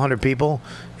 a couple hundred people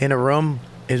in a room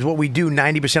is what we do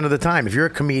 90% of the time. If you're a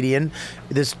comedian,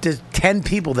 there's 10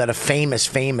 people that are famous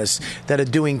that are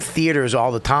doing theaters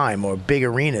all the time or big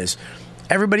arenas.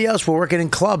 Everybody else, we're working in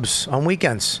clubs on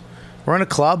weekends. We're in a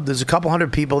club. There's a couple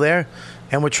hundred people there,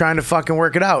 and we're trying to fucking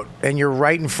work it out. And you're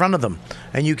right in front of them,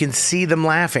 and you can see them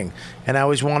laughing. And I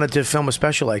always wanted to film a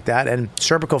special like that, and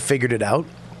Serpico figured it out.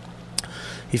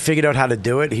 He figured out how to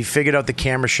do it. He figured out the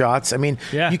camera shots. I mean,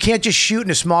 you can't just shoot in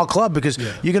a small club because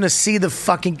you're going to see the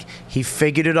fucking... He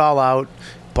figured it all out.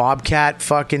 Bobcat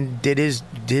fucking did his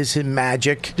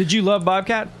magic. Did you love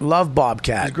Bobcat? Love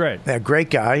Bobcat. He's great. Yeah, great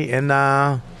guy.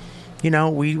 And, you know,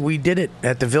 we did it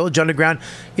at the Village Underground.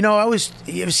 You know,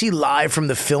 you ever see Live from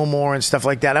the Fillmore and stuff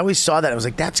like that? I always saw that. I was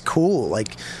like, that's cool.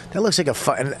 Like, that looks like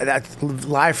that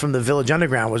Live from the Village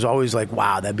Underground was always like,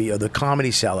 wow, that'd be the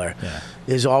Comedy Cellar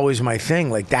is always my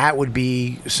thing. Like, that would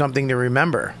be something to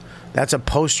remember. That's a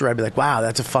poster. I'd be like, wow,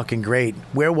 that's a fucking great.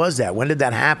 Where was that? When did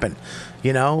that happen?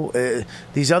 You know,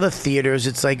 these other theaters,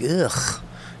 it's like, ugh.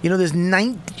 You know, there's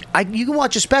you can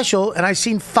watch a special, and I've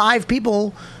seen 5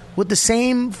 people with the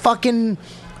same fucking,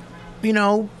 you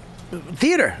know,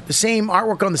 theater, the same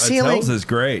artwork on the ceiling. Tells is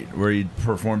great, where he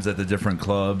performs at the different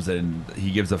clubs, and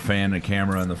he gives a fan a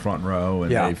camera in the front row,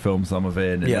 and they film some of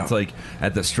it. And it's like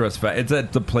at the it's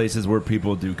at the places where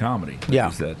people do comedy. Like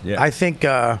you said. I think,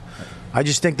 I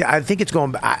just think it's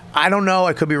going. I don't know.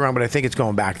 I could be wrong, but I think it's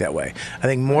going back that way. I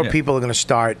think more people are going to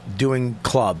start doing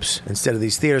clubs instead of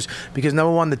these theaters because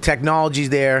number one, the technology's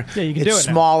there. Yeah, you can it's do it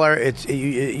now. smaller. It's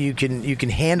you can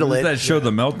handle it. That show,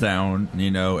 The Meltdown.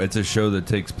 It's a show that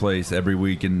takes place every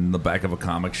week in the back of a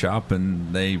comic shop,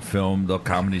 and they filmed a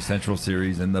Comedy Central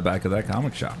series in the back of that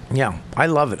comic shop. Yeah, I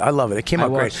love it. It came out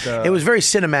great. It was very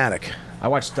cinematic. I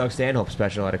watched Doug Stanhope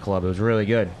special at a club. It was really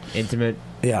good, intimate.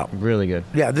 Yeah, really good.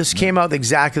 Yeah, this came out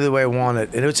exactly the way I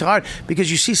wanted, and it's hard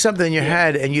because you see something in your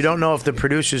head and you don't know if the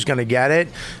producer's going to get it.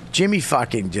 Jimmy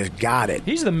fucking just got it.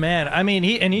 He's the man. I mean,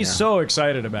 he's so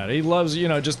excited about it. He loves,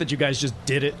 just that you guys just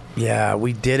did it. Yeah,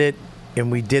 we did it, and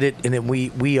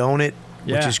we own it.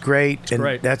 Which Yeah, is great, it's and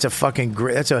great. that's a fucking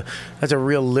great. That's a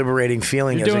real liberating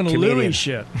feeling. You're as doing a comedian. Louis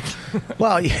shit.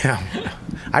 Well, yeah,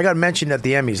 I got mentioned at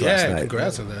the Emmys last night.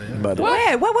 Congrats on that. Yeah. But,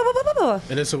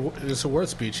 What? And it's a word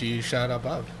speech. He shouted out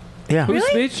Bob. Yeah. Whose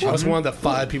Really? speech? I was one of the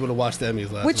 5 people to watch the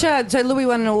Emmys last Which night. so Louis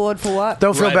won an award for what?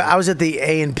 Don't feel bad. I was at the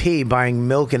A&P buying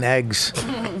milk and eggs,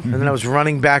 and then I was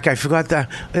running back. I forgot that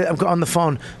I'm on the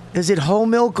phone. Is it whole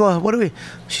milk or what do we?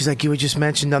 She's like, you were just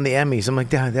mentioned on the Emmys. I'm like,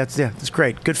 that's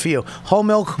great. Good for you. Whole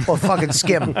milk or fucking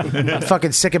skim? I'm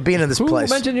fucking sick of being in this place.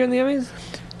 Who mentioned you in the Emmys?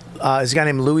 Is a guy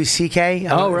named Louis C.K.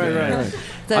 Oh, right.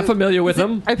 I'm familiar with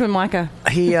him. Open micer.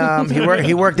 He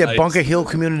worked at Nice. Bunker Hill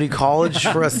Community College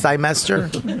for a semester.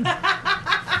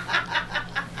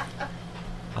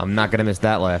 I'm not gonna miss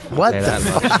that laugh. I'll What say the that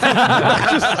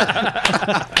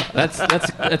much.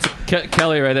 That's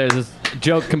Kelly right there. This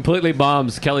joke completely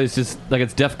bombs. Kelly's just like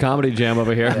it's Def Comedy Jam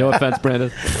over here. No offense, Brandon.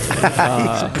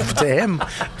 To him,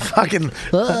 fucking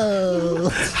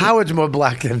Howard's more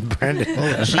black than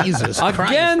Brandon. Jesus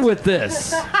Again with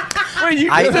this. Wait, you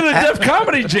just did a Def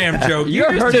Comedy Jam joke. You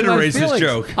You're just hurting did a my racist feelings.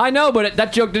 joke. I know, but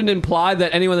that joke didn't imply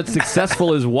that anyone that's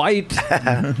successful is white.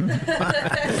 I'm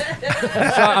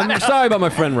sorry about my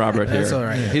friend Robert here. That's all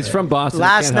right. He's from Boston.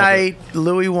 Last Can't help night,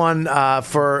 Louis won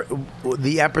for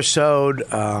the episode.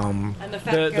 And the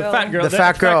The fat girl. The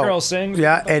fat girl sings.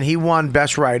 Yeah, and he won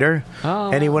Best Writer.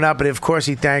 Oh. And he went up, and of course,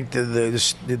 he thanked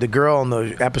the girl in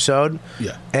the episode.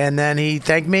 Yeah. And then he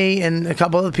thanked me and a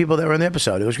couple other people that were in the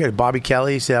episode. It was great. Bobby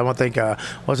Kelly said, "I want to thank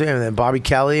what's his name?" And then Bobby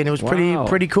Kelly, and it was Wow.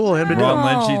 pretty cool of him to do. Ron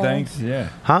Lynchy, thanks. Yeah.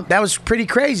 Huh? That was pretty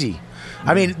crazy.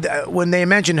 I mean, when they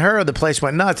mentioned her, the place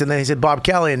went nuts. And then he said Bob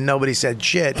Kelly, and nobody said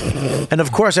shit. And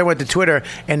of course, I went to Twitter,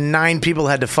 and 9 people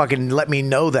had to fucking let me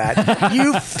know that.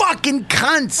 You fucking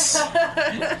cunts.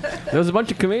 There was a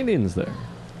bunch of comedians there.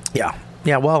 Yeah.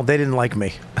 Yeah, well, they didn't like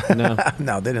me. No.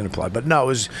 No, they didn't apply. But no, it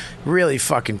was really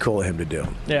fucking cool of him to do.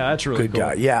 Yeah, that's really Good cool.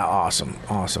 guy. Yeah, awesome.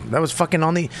 That was fucking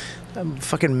on the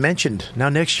fucking mentioned. Now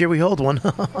next year we hold one.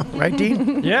 Right,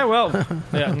 Dean? Yeah, well,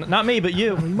 not me, but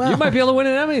you. You might be able to win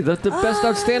an Emmy. The best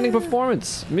outstanding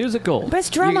performance musical.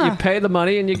 Best drama. You pay the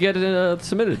money and you get it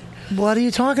submitted. What are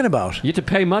you talking about? You have to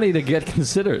pay money to get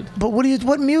considered. But what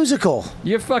musical?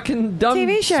 Your fucking dumb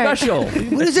TV show. special.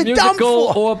 What is it dumb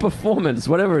musical for? or performance,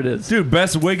 whatever it is. Dude,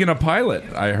 best wig in a pilot,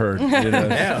 I heard.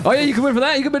 Oh yeah, you can win for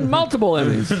that. You can win multiple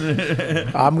Emmys.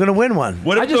 I'm going to win one.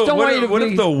 What I if, just the, don't what, want you if, to what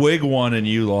be- if the wig won and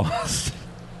you lost?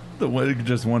 The wig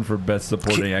just won for best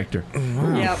supporting actor. Yep.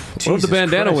 What if Jesus the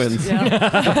bandana Christ.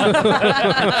 wins?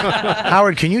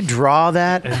 Howard, can you draw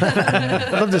that?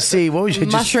 I'd love to see. What was you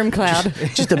Mushroom cloud.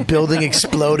 Just a building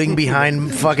exploding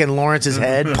behind fucking Lawrence's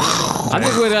head. I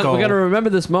think we got to remember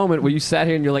this moment where you sat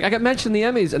here and you're like, I got mentioned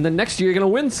in the Emmys, and then next year you're going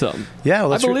to win some. Yeah,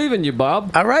 well, I believe in you,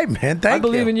 Bob. All right, man. Thank you. I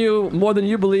believe in you more than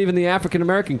you believe in the African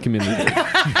American community.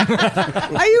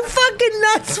 Are you fucking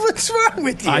nuts? What's wrong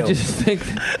with you? I just think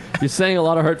you're saying a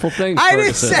lot of hurtful things. I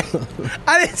didn't Ferguson.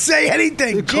 I didn't say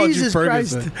anything. called you Jesus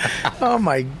Christ. Ferguson. Oh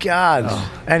my God.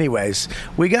 Anyways,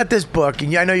 we got this book,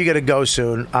 and I know you got to go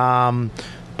soon.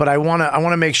 But I want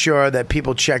to make sure that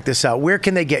people check this out. Where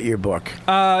can they get your book?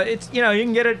 It's you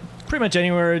can get it pretty much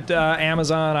anywhere at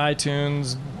Amazon,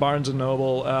 iTunes, Barnes and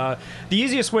Noble. The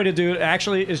easiest way to do it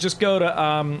actually is just go to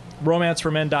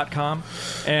romanceformen.com,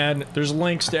 and there's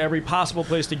links to every possible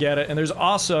place to get it. And there's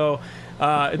also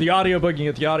the audiobook. You can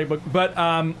get the audiobook, but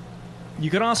you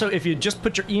can also, if you just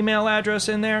put your email address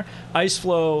in there,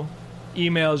 IceFlow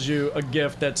emails you a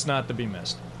gift that's not to be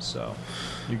missed. So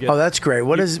you get. Oh, that's great.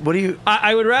 What do you?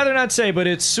 I would rather not say, but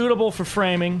it's suitable for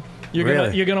framing. You're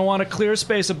Really? gonna want to clear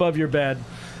space above your bed.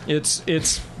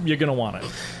 It's you're gonna want it.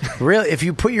 Really? If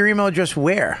you put your email address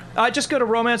where? Just go to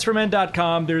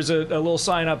romanceformen.com. There's a little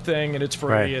sign up thing, and it's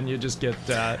free, Right. and you just get.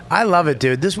 I love it,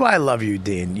 dude. This is why I love you,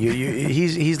 Dean.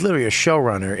 He's literally a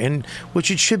showrunner, and which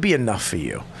it should be enough for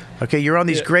you. Okay, you're on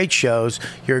these great shows.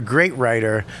 You're a great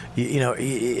writer.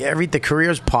 The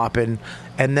career's popping,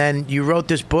 and then you wrote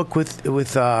this book with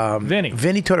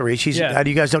Vinny Tortorici.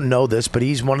 You guys don't know this, but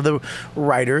he's one of the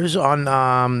writers on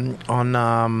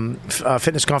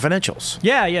Fitness Confidentials.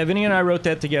 Yeah. Vinny and I wrote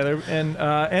that together, and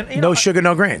No Sugar,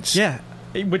 No Grains. Yeah.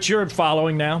 Which you're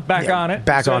following now, back on it.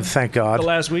 Back on, thank God. The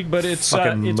last week, but it's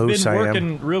Fucking moose been I am.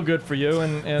 working real good for you,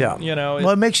 and Well,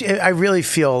 it makes I really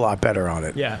feel a lot better on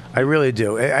it. Yeah. I really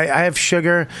do. I have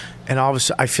sugar, and all of a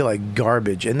sudden I feel like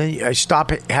garbage, and then I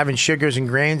stop having sugars and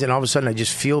grains, and all of a sudden I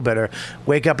just feel better.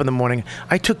 Wake up in the morning.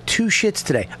 I took 2 shits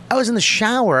today. I was in the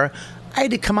shower. I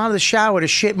had to come out of the shower to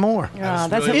shit more. Isn't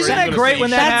that great when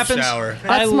that happens? I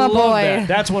That's my love boy. that.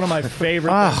 That's one of my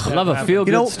favorite. things I love a that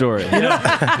feel-good happens. story.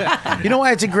 You know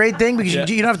why it's a great thing? Because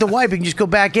you don't have to wipe. You can just go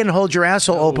back in and hold your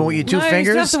asshole open with your 2 No,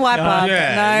 fingers. you still have to wipe up.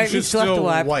 Yeah, No, you should you still have to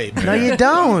still wipe. No, you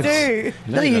don't. You do.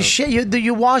 No, you shit.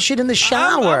 You wash it in the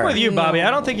shower. I'm with you, Bobby. I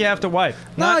don't think you have to wipe.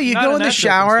 No, Not- you not go in the that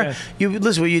shower. circumstance. You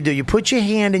listen. What you do? You put your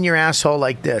hand in your asshole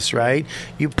like this, right?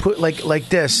 You put like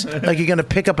this, like you're gonna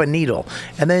pick up a needle,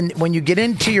 and then when you get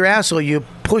into your asshole, you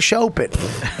push open,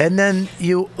 and then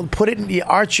you put it. You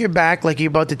arch your back like you're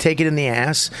about to take it in the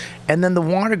ass, and then the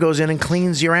water goes in and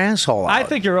cleans your asshole out. I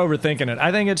think you're overthinking it.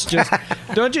 I think it's just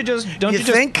don't you just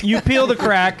think? you peel the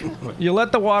crack, you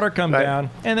let the water come down,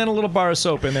 and then a little bar of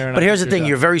soap in there. And But I here's the think thing: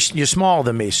 you're you're smaller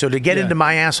than me, so to get into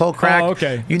my asshole crack, Oh,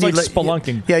 okay. you It's need like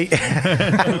spelunking.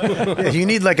 you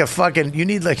need like you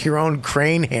need like your own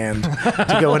crane hand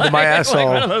to go into my asshole.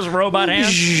 Like one of those robot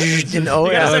hands. And, oh,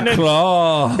 Yes, yeah. and then-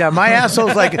 Yeah, my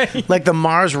asshole's like the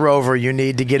Mars rover you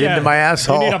need to get Yeah, into my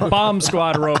asshole. You need a bomb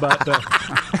squad robot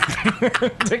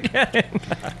to get in.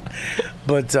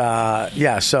 But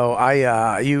yeah,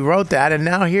 so you wrote that, and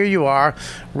now here you are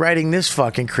writing this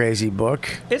fucking crazy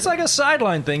book. It's like a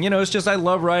sideline thing, It's just I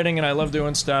love writing and I love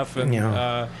doing stuff, and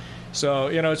so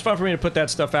it's fun for me to put that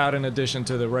stuff out in addition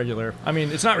to the regular. I mean,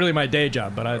 it's not really my day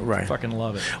job, but I fucking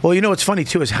love it. Well, what's funny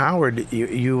too is Howard.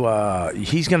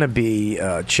 He's going to be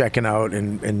checking out,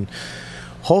 and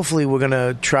hopefully we're going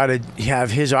to try to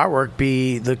have his artwork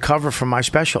be the cover for my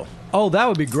special. Oh, that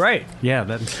would be great.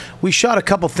 Yeah, we shot a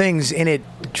couple things in it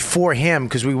for him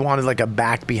because we wanted like a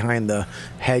back behind the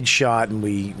head shot, and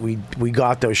we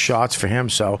got those shots for him.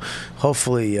 So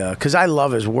hopefully, because I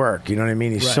love his work, you know what I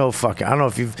mean. He's Right. so fucking. I don't know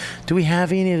if do we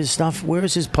have any of his stuff? Where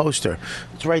is his poster?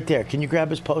 It's right there. Can you grab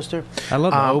his poster? I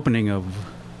love the opening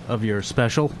of your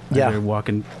special. Yeah. You're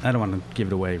walking. I don't want to give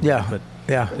it away. Yeah. but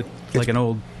Yeah. it's like an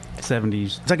old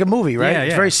 70s. It's like a movie, right? Yeah, It's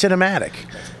yeah. very cinematic.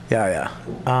 Yeah.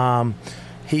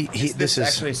 This is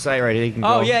actually a site right here. You can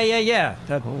Oh go. yeah.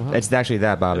 It's actually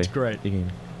that, Bobby. That's great. You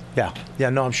can. Yeah.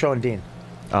 No, I'm showing Dean.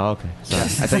 Oh, okay. Sorry.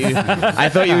 I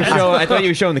thought you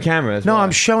were showing the camera. That's No, why.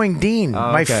 I'm showing Dean,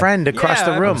 Oh, my okay. friend across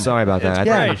the room. I'm sorry about that. I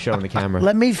thought you were showing the camera.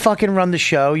 Let me fucking run the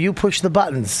show. You push the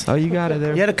buttons. Oh, you got it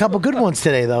there. You had a couple good ones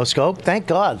today, though, Scope. Thank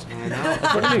God.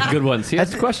 What do you mean good ones? He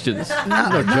has questions.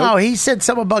 No, he said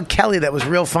something about Kelly that was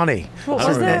real funny. What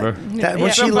was that?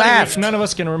 When she Somebody- laughed. None of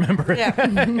us can remember it.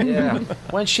 Yeah.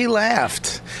 When she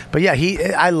laughed. But yeah,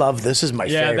 I love this. Is my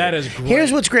Yeah, favorite. that is great.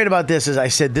 Here's what's great about this is I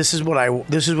said this is what I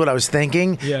was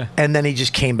thinking. Yeah. And then he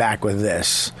just came back with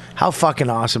this. How fucking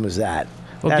awesome is that?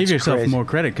 Well, That's give yourself crazy. more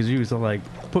credit because you was like,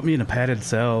 put me in a padded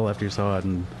cell after you saw it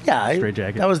and straight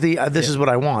jacket. That was the this is what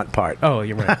I want part. Oh,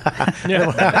 you're right.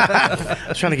 I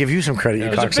was trying to give you some credit, you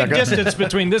There's a big cocksucker. distance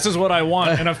between this is what I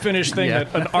want and a finished thing Yeah.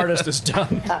 that an artist has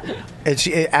done.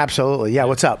 Absolutely. Yeah,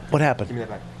 what's up? What happened? Give me that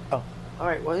back. Oh, all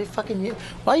right. Well,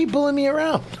 why are you bullying me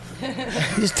around? He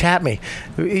just tapped me.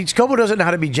 Scobo doesn't know how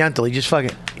to be gentle. He just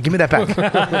fucking give me that back.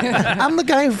 I'm the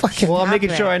guy who fucking. Well, I'm making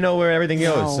sure I know where everything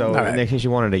goes. So All right. in case you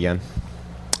want it again.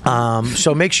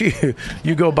 So make sure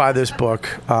you go buy this book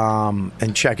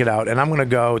and check it out. And I'm going to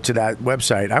go to that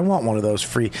website. I want one of those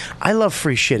free. I love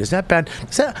free shit. Is that bad?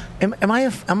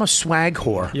 I'm a swag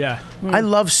whore. Yeah. I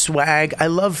love swag. I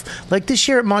love like this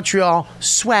year at Montreal.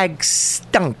 Swag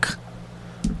stunk.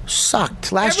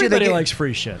 Sucked. Last Everybody year likes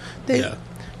free shit.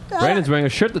 Brandon's wearing a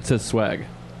shirt that says swag.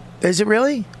 Is it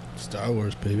really? Star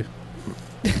Wars, baby.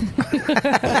 Can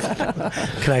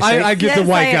I say? I get the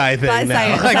white guy thing now.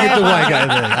 I get the white guy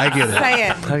thing. I get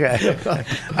it. Say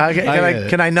it. Okay.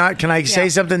 Can I say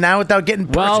something now without getting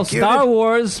Well, persecuted? Star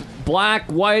Wars, black,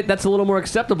 white, that's a little more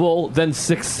acceptable than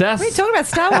success. What are you talking about?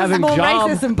 Star Wars is having more job.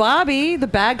 racist than Barbie. The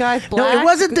bad guy's black. No, it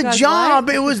wasn't good the guy's job.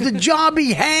 white. It was the job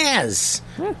he has.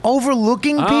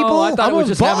 overlooking people. Oh, I thought I'm it was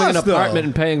a just having an boss, though. apartment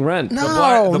and paying rent.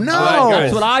 No, no.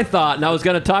 That's what I thought, and I was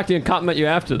going to talk to you and compliment you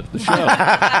after the show.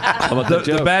 About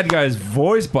The bad guy is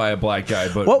voiced by a black guy,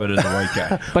 but is a white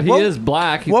guy. But he is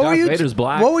black. What Darth were you? Vader's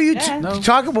black. What were you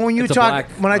talking about when you It's a talk? black-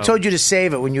 When I oh. told you to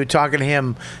save it, when you were talking to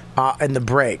him in the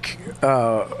break.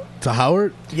 To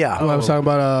Howard? Yeah. I was talking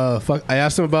about I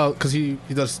asked him about because he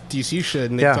does DC shit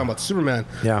and they Yeah. talking about Superman.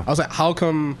 Yeah. I was like, how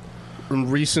come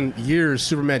in recent years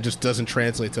Superman just doesn't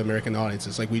translate to American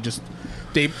audiences? Like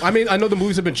I mean, I know the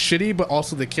movies have been shitty, but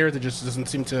also the character just doesn't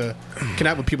seem to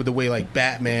connect with people the way like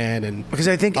Batman and because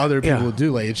I think other people yeah.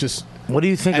 do. Like it's just. What do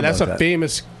you think? And about that's a that?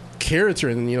 famous character,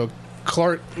 and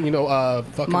Clark.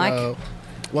 Fucking. Mike?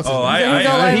 What's his Oh, name? He's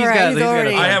all over it. He's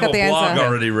already I have got a the blog answer.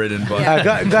 already written, but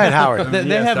go ahead, Howard. They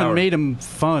Yes, haven't Howard. made him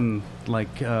fun.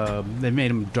 Like they made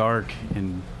him dark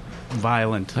and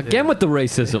violent. Again with the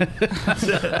racism.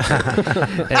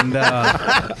 And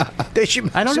they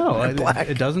should. I don't know. Superman black.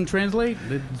 It doesn't translate.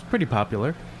 It's pretty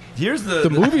popular. Here's The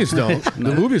movies don't.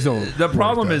 The movies don't. The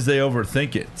problem is they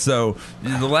overthink it. So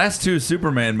the last two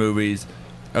Superman movies,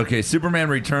 okay, Superman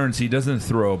Returns, he doesn't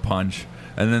throw a punch,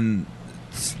 and then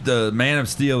the Man of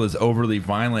Steel is overly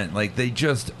violent. Like they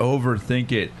just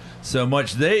overthink it so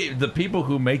much. The people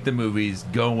who make the movies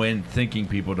go in thinking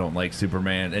people don't like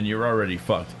Superman, and you're already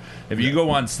fucked. If you go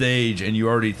on stage and you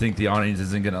already think the audience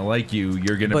isn't going to like you,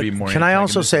 you're going to be more. Can I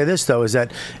also antagonistic. say this though? Is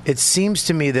that it seems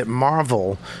to me that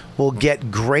Marvel will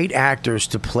get great actors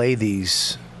to play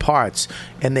these parts,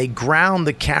 and they ground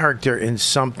the character in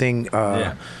something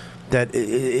that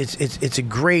it's a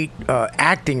great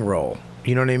acting role.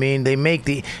 You know what I mean? They make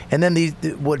and then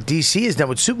what DC has done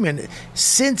with Superman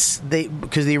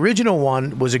because the original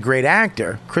one was a great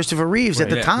actor. Christopher Reeves at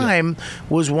the time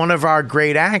was one of our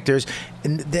great actors,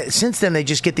 and since then they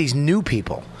just get these new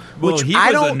people. Well, which he I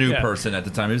was don't, a new person at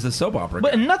the time. He was a soap opera.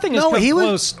 But guy. nothing has No, come he was-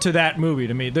 close to that movie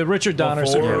to me. The Richard Donner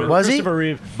Before- Superman. Was he? Christopher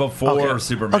Reeve. Before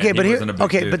Superman, Okay, but he here, wasn't a big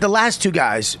dude. but the last two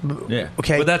guys, Yeah.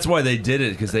 okay, But that's why they did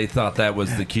it, because they thought that was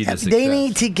the key to success. they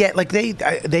need to get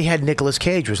they had Nicolas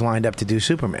Cage was lined up to do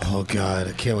Superman. Oh God,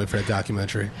 I can't wait for that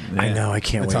documentary. I know, I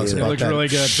can't It wait. talks either. about looks that really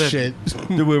good. shit.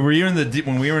 Dude, when we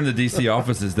were in the DC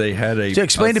offices, they had a. So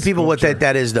explain to people what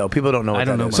that is, though. People don't know what I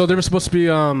don't that know is. So there was supposed to be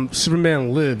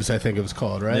Superman Lives, I think it was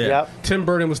called, right? Yeah. Yep. Tim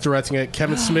Burton was directing it.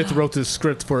 Kevin Smith wrote the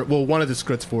script for it. Well, one of the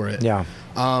scripts for it. Yeah.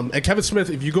 And Kevin Smith,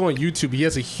 if you go on YouTube, he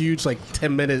has a huge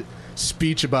 10-minute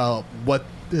speech about what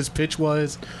his pitch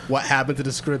was, what happened to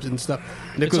the script and stuff.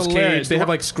 Nicolas hilarious. Cage, they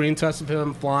have screen tests of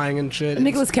him flying and shit.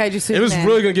 Nicolas Cage is It was Superman.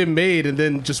 really gonna get made, and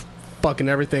then just fucking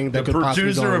everything that The could possibly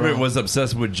producer go of it wrong. was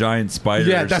obsessed with giant spiders.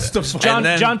 Yeah, that's the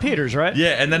John Peters, right?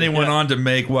 Yeah, and then he went on to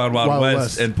make Wild Wild, Wild West,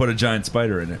 West. and put a giant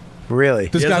spider in it. Really?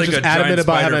 This He has guy's like just a adamant giant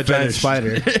about having a spider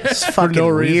giant fetish. spider. It's For fucking no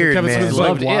reason. weird, Kevin man. Smith was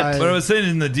Loved why? But I was saying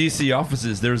in the DC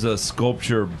offices, there's a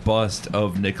sculpture bust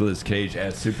of Nicolas Cage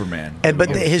as Superman. But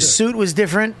his suit was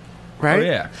different, right? Oh,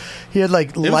 yeah. He had It was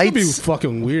gonna be lights.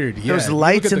 fucking weird. Yeah. was If you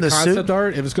lights look at in the concept suit.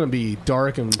 art. It was gonna be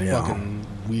dark and fucking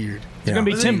weird. It's going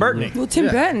to be Tim Burton. Well, Tim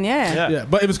Burton, yeah. Yeah,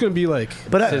 but it was gonna be like.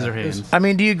 But Scissorhands. I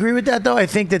mean, do you agree with that though? I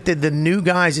think that the new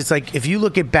guys, it's like if you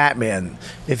look at Batman,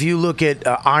 if you look at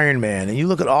Iron Man, and you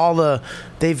look at all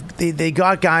they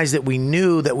got guys that we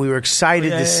knew that we were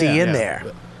excited to see in there.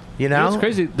 You You know know, what's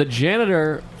crazy? The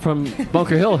janitor from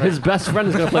Bunker Hill, his best friend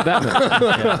is going to play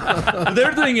Batman.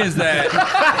 Their thing is that.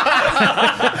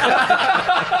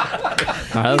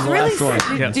 All right, that was the Really last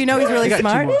one. do you know he's really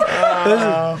smart?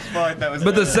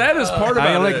 But the saddest part How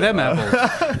about you like it, them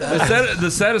apples? the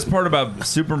saddest part about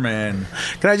Superman.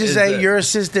 can I just is say that- your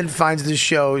assistant finds the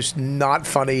shows not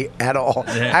funny at all.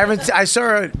 Yeah. I saw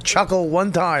her chuckle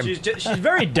one time. She's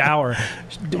very dour.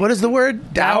 What is the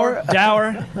word? Dour.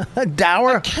 Dour.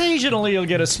 Dour. Occasionally you'll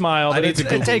get a smile, but need to it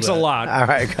Google takes a that. lot. All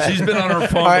right. She's been on her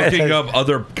phone All right. looking up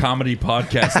other comedy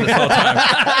podcasts this whole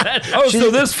time.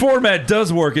 So this format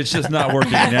does work. It's just not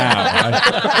working now.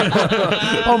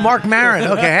 Oh, Mark Maron.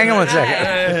 Okay, hang on one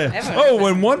second. Oh,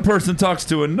 when one person talks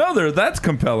to another, that's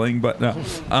compelling. But no.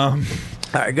 All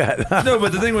right, go ahead. No,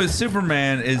 but the thing with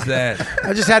Superman is that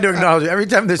I just had to acknowledge it. Every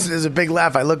time there's a big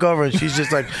laugh, I look over and she's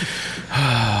just like,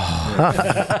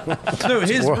 no,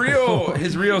 his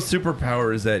real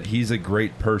superpower is that he's a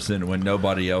great person when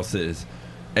nobody else is,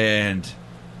 and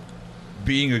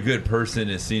being a good person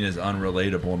is seen as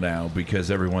unrelatable now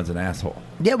because everyone's an asshole.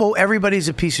 yeah, well, everybody's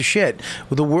a piece of shit.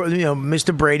 With the world,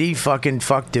 Mr. Brady fucking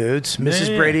fucked dudes. Mrs.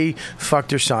 Yeah. Brady fucked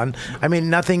her son. I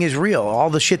mean, nothing is real. All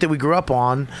the shit that we grew up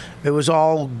on, it was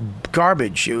all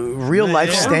garbage. Real life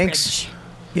Yeah. stinks.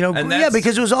 And Yeah, that's-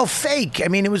 because it was all fake. I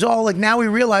mean, it was all like, now we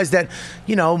realize that,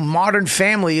 modern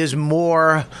family is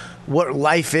more what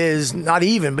life is. Not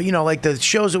even, but like the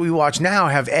shows that we watch now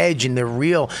have edge and they're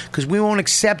real because we won't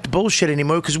accept bullshit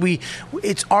anymore because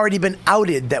it's already been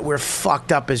outed that we're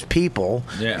fucked up as people,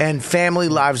 and family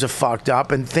lives are fucked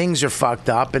up and things are fucked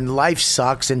up and life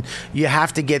sucks and you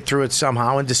have to get through it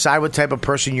somehow and decide what type of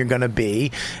person you're going to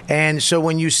be. And so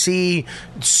when you see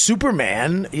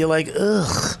Superman, you're like,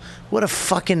 ugh. What a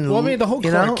fucking... Well, I mean, the whole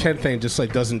Clark Kent thing just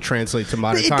doesn't translate to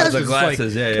modern times. Doesn't.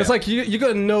 Glasses, It's like you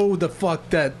gotta know the fuck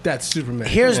that's Superman.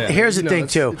 Here's the thing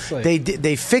too. Like,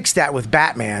 they fixed that with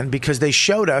Batman because they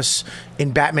showed us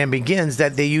in Batman Begins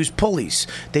that they use pulleys.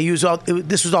 They use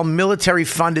this was all military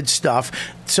funded stuff.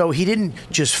 So he didn't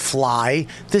just fly.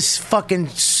 This fucking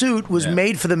suit was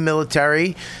made for the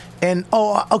military. And,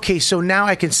 okay, so now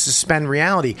I can suspend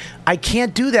reality. I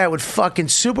can't do that with fucking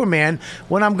Superman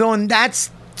when I'm going,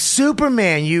 that's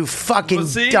Superman, you fucking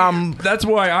dumb. That's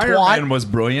why Iron twat. Man was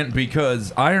brilliant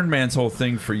because Iron Man's whole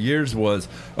thing for years was,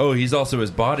 he's also his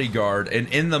bodyguard. And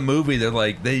in the movie,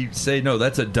 they say, no,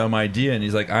 that's a dumb idea. And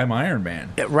he's like, I'm Iron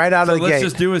Man. Right out of the gate. Let's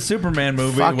just do a Superman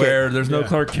movie where there's no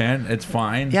Clark Kent. It's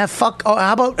fine. Yeah, fuck. Oh,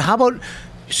 how about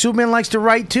Superman likes to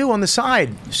write too on the side,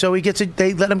 so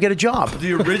they let him get a job.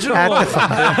 The original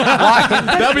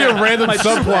that'd be a random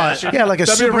subplot. Yeah, like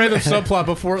that'd be a random subplot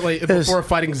before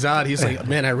fighting Zod. He's like,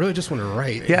 man, I really just want to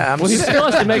write. Yeah, he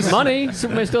still has to make money.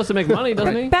 Superman still has to make money,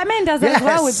 doesn't he? Batman does that as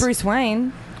well with Bruce Wayne.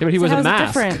 Yeah, but he wears a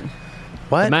mask. Different?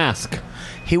 What? A mask.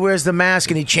 He wears the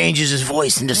mask and he changes his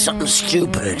voice into something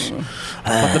stupid.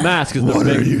 But the mask is the what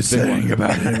big, are you big saying one.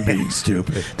 about him being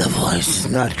stupid? The voice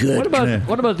is not good.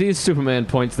 What about these Superman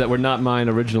points that were not mine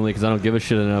originally because I don't give a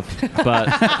shit enough,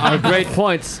 but are great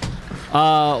points.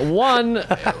 One,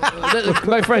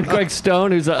 my friend Greg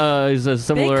Stone, who's a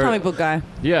similar big comic book guy.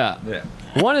 Yeah.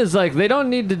 One is like they don't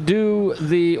need to do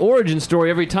the origin story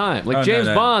every time. Like James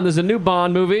Bond, there's a new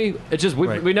Bond movie. It's just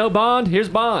we know Bond. Here's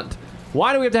Bond.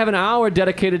 Why do we have to have an hour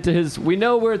dedicated to his? We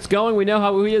know where it's going. We know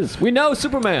how he is. We know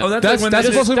Superman. Oh, that's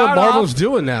mostly what Marvel's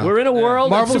doing now. We're in a world.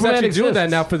 Marvel's Superman actually exists. doing that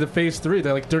now for the Phase 3.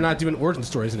 They're not doing origin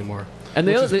stories anymore. And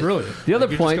which is brilliant. The other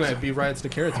you're point just gonna be riots to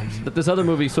characters. that this other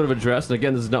movie sort of addressed. And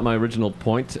again, this is not my original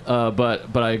point,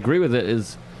 but I agree with it.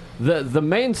 Is the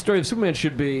main story of Superman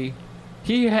should be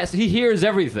he hears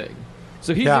everything.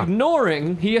 So he's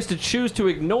ignoring. He has to choose to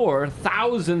ignore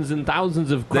thousands and thousands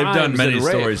of crimes. They've done many and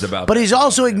rapes. stories about But he's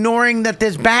also ignoring that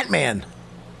there's Batman.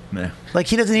 Yeah. Like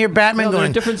he doesn't hear Batman No, they're going.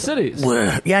 in different cities.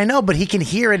 Yeah, I know, but he can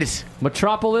hear it.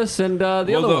 Metropolis and the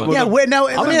other one. Yeah, where now?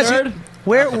 I'm Let me a ask you, nerd.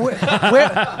 where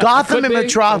Gotham Could and be.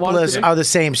 Metropolis I want it to be. are the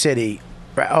same city.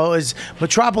 Right? Oh, is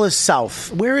Metropolis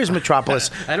south? Where is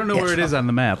Metropolis? I don't know where it is on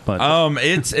the map, but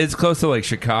it's close to like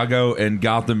Chicago, and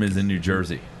Gotham is in New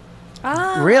Jersey.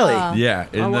 Really? Yeah,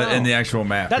 in the actual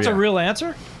map. That's yeah. a real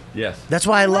answer? Yes. That's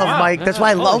why I love Mike. That's why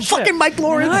I love shit. fucking Mike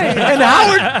Lawrence Nice. and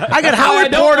Howard. I got I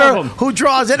Howard don't love Porter him. who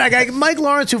draws it. I got Mike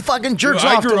Lawrence who fucking jerks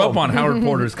I off. grew to up him. on Howard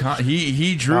Porter's.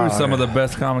 He drew some of the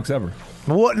best comics ever.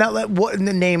 What? Now, what?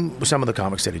 Name some of the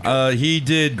comics that he drew. He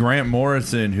did Grant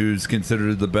Morrison, who's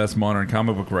considered the best modern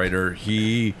comic book writer.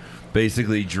 He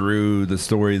basically drew the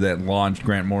story that launched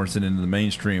Grant Morrison into the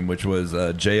mainstream, which was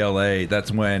JLA.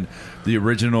 That's when the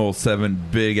original 7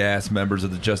 big-ass members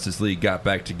of the Justice League got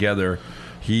back together.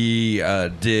 He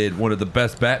did one of the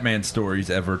best Batman stories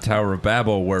ever, Tower of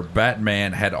Babel, where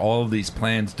Batman had all of these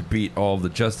plans to beat all of the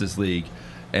Justice League,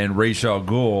 and Ra's al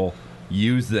Ghul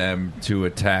used them to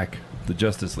attack the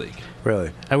Justice League.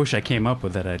 Really? I wish I came up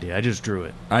with that idea. I just drew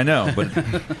it. I know, but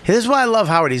This is why I love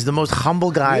Howard. He's the most humble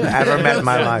guy I've ever met in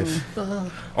my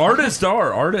life. artists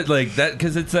like that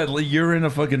because it's that you're in a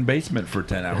fucking basement for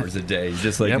 10 hours a day.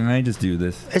 Just like I just do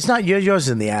this. It's not yours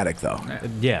in the attic though.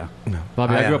 Yeah.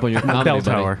 Bobby, I grew up on your comedy. Bell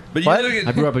buddy. Tower. But What?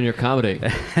 I grew up on your comedy.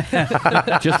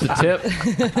 Just a tip.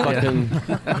 Fucking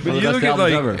But you look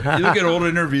at you look at old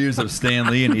interviews of Stan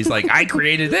Lee, and he's like, "I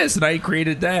created this and I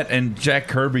created that." And Jack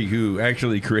Kirby, who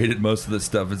actually created most of this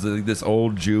stuff, is like this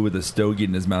old Jew with a stogie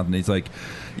in his mouth, and he's like,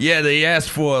 "Yeah, they asked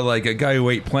for like a guy who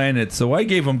ate planets, so I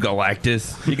gave him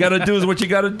Galactus. You got to do is what you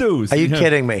got to do." Are you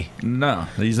kidding me? No,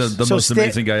 he's the So most Stan-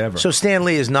 amazing guy ever. So Stan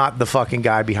Lee is not the fucking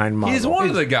guy behind Marvel. He's one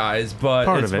of the guys, but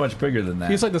Part it's of it. much bigger than that.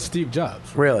 He's like the Steve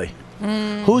Jobs. Really?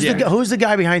 Who's Yeah. the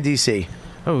guy behind DC?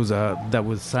 Oh, that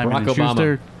was Simon Barack and Obama.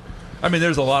 Schuster. I mean,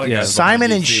 there's a lot of guys.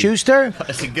 Simon and Schuster.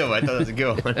 That's a good one. I thought that was a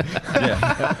good one.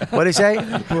 What did he say?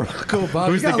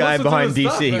 Who's the guy behind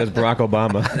DC? He goes Barack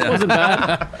Obama. Wasn't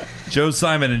bad. Joe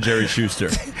Simon and Jerry Schuster.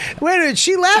 Wait a minute,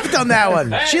 she laughed on that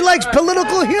one. She likes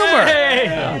political humor.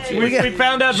 Hey, we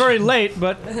found out very late,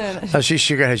 but Oh, she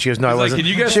shook her head. She goes, "No, I He's like, wasn't." "Can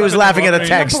you guys She was fucking laughing at a vote?"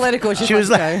 text. Not political, she's She was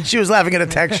like, she was laughing at a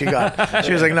text she got.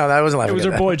 She was like, "No, I wasn't it laughing." was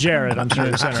her at boy Jared. I'm sure.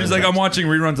 She's like, I'm watching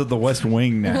reruns of The West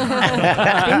Wing now.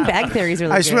 Bean bag theory's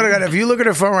really I swear good. to God, if you look at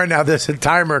her phone right now, there's a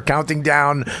timer counting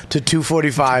down to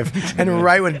 2:45, and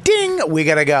right when ding, we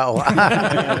gotta go.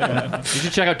 You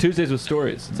should check out Tuesdays with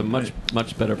Stories. It's a much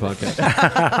better podcast.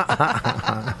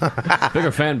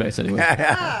 Bigger fan base, anyway.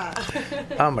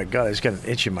 Oh my God, I just got an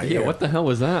itch in my ear. Yeah, what the hell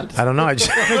was that? I don't know. I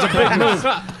just It's a big move.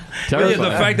 Yeah,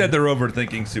 the fact that they're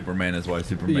overthinking Superman is why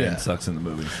Superman sucks in the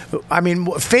movie. I mean,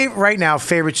 right now,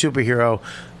 favorite superhero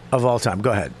of all time.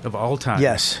 Go ahead. Of all time?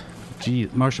 Yes. Gee,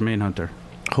 Martian Manhunter.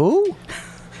 Who?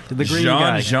 The green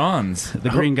guy. Johns. The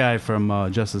green guy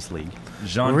from Justice League.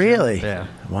 Jean. Really? Yeah.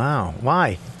 Wow.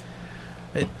 Why?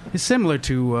 It's similar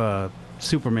to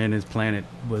Superman. His planet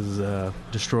was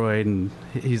destroyed, and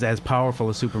he's as powerful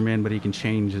as Superman, but he can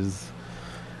change his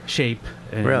shape.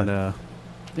 And, Really? yeah.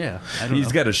 I don't He's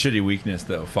know. got a shitty weakness,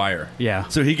 though, fire. Yeah.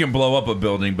 So he can blow up a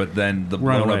building, but then the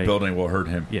Run blown away. up building will hurt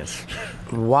him. Yes.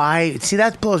 Why? See,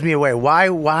 that blows me away.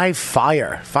 Why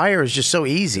fire? Fire is just so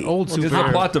easy. Old There's super.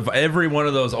 a plot of every one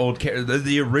of those old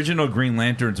the original Green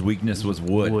Lantern's weakness was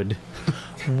wood.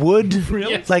 Wood?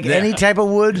 Really? Like Yeah. any type of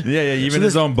wood? Yeah, even So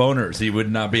his this- own boners, he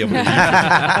would not be able to use.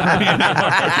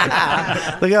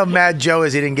 Look how mad Joe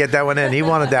is. He didn't get that one in. He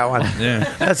wanted that one.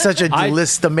 Yeah. That's such a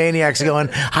list of maniacs going,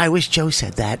 I wish Joe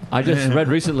said that. I just read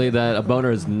recently that a boner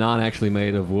is not actually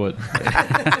made of wood.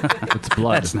 It's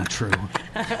blood. That's not true.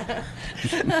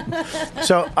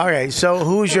 So, okay, so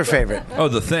who's your favorite? Oh,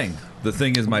 The Thing. The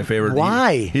Thing is my favorite.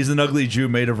 Why? He's an ugly Jew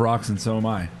made of rocks, and so am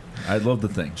I. I love The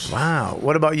Thing. Wow.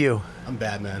 What about you? I'm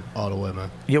Batman all the way, man.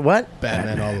 You what?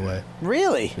 Batman all the way.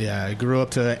 Really? Yeah, I grew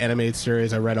up to animated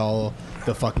series. I read all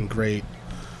the fucking great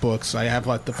books. I have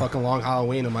like the fucking Long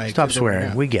Halloween in my. Stop kids over swearing.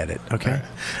 now. We get it, okay?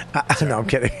 No, I'm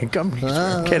kidding. I'm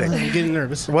kidding. I'm getting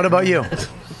nervous. What about you?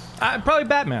 Probably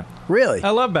Batman. Really? I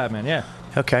love Batman. Yeah.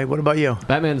 Okay, what about you?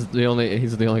 Batman's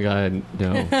he's the only guy I know.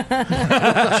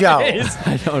 Joe.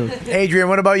 I don't. Adrian,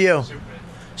 what about you?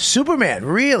 Superman,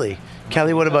 really?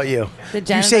 Kelly, what about you? The You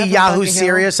janitor say from Yahoo Bunker Hill.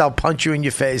 Serious, I'll punch you in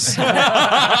your face. Good,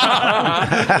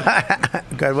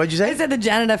 what'd you I say? said the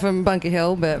janitor from Bunker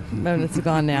Hill, but it's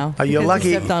gone now. Oh, you're because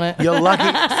he lucky. stepped on it. You're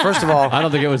lucky. First of all, I don't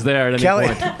think it was there at any Kelly,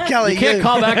 point. Kelly, You can't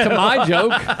call back to my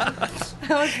joke.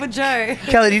 That was for Joe.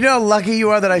 Kelly, do you know how lucky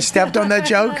you are that I stepped on that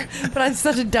joke? But I'm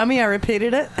such a dummy, I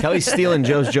repeated it. Kelly's stealing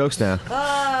Joe's jokes now.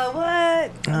 Oh,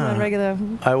 what? I'm a regular.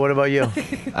 All right, what about you?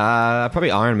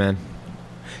 Probably Iron Man.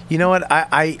 You know what?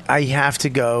 I have to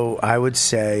go. I would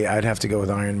say I'd have to go with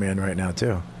Iron Man right now,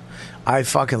 too. I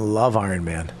fucking love Iron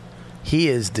Man. He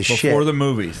is the shit. Before the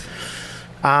movies.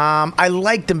 I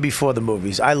liked him before the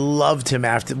movies. I loved him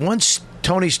after. Once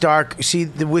Tony Stark, see,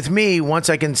 with me, once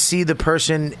I can see the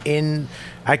person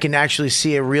I can actually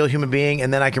see a real human being,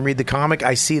 and then I can read the comic,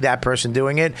 I see that person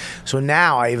doing it. So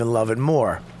now I even love it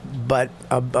more. But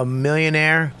a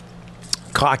millionaire,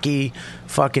 cocky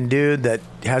fucking dude that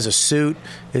has a suit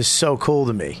is so cool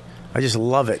to me. I just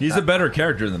love it. He's a better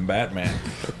character than Batman.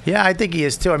 Yeah, I think he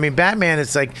is too. I mean, Batman,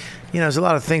 it's like, there's a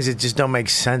lot of things that just don't make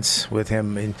sense with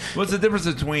him. And What's the difference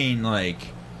between like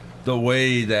the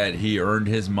way that he earned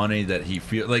his money, that he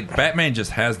feel like Batman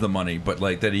just has the money, but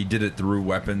like that he did it through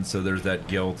weapons, so there's that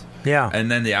guilt. Yeah.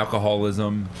 And then the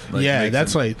alcoholism. Like, Yeah, makes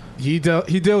that's him- like he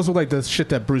deals with like the shit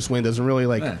that Bruce Wayne doesn't really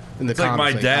like Yeah. in the It's like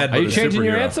comics. my dad, Are you changing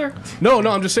your answer? No,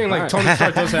 I'm just saying like All right. Tony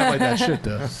Stark does have like that shit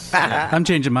though. I'm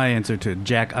changing my answer to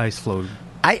Jack Iceflow.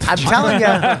 I'm telling you,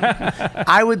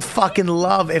 I would fucking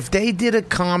love if they did a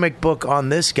comic book on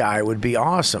this guy. It would be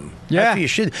awesome. Yeah. You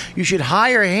should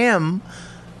hire him.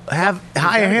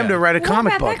 Hire him to write a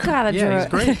comic What about book. that guy that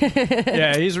drew it?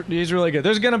 Yeah, he's really good.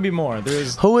 There's gonna be more.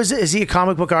 There's Who is it? Is he a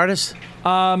comic book artist?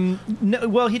 no,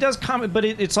 well, he does comic, but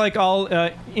it's like all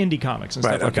indie comics and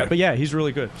Right, stuff like okay. that. But yeah, he's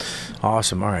really good.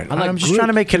 Awesome. All right. I like I'm just Groot, trying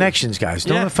to make too. connections, guys.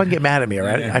 Don't Yeah. fucking get mad at me, all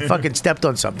right? I fucking stepped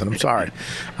on something. I'm sorry.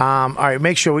 All right.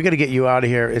 Make sure we got to get you out of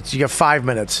here. You got 5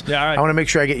 minutes. Yeah, all right. I want to make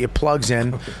sure I get your plugs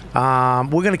in. We're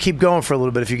going to keep going for a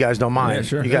little bit if you guys don't mind. Yeah,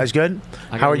 sure. You guys good?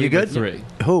 I gotta How are you leave at good? 3.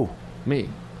 Who? Me.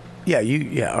 Yeah, you.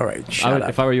 Yeah, all right. Shut up.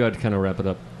 If I were you, I'd kind of wrap it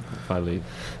up if I leave.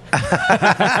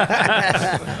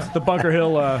 The Bunker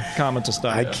Hill comments will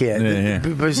stop. I can't.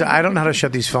 Because I don't know how to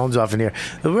shut these phones off in here.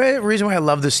 The reason why I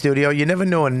love the studio, you never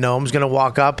know when Noam's going to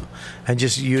walk up and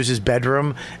just use his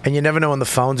bedroom, and you never know when the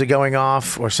phones are going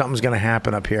off or something's going to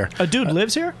happen up here. A dude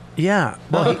lives here? Yeah.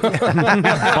 Well,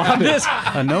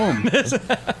 a gnome.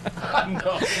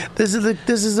 This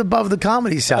is above the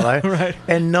Comedy Cellar, right?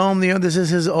 And Noam, this is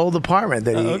his old apartment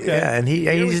that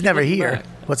he's never here. back.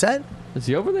 What's that? Is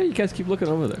he over there? You guys keep looking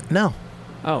over there. No.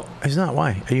 Oh. He's not.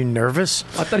 Why? Are you nervous?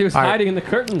 I thought he was All right. hiding in the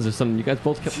curtains or something. You guys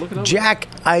both kept looking over. Jack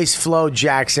Ice Flow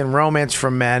Jackson, Romance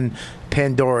for Men,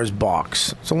 Pandora's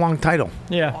Box. It's a long title.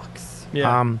 Yeah.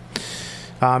 Yeah.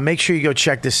 Make sure you go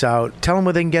check this out. Tell them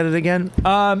where they can get it again.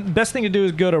 Best thing to do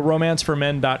is go to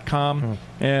romanceformen.com,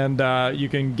 and you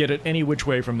can get it any which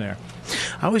way from there.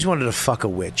 I always wanted to fuck a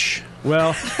witch.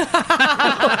 Well,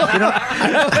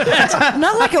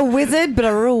 Not like a wizard, but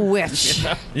a real witch.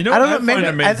 You know, I don't what know. Maybe, find I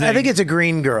amazing? think it's a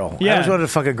green girl. I Yeah. always wanted to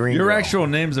fuck a green Your girl. actual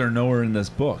names are nowhere in this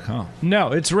book, huh?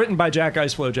 no, it's written by Jack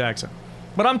Iceflow Jackson,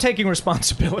 but I'm taking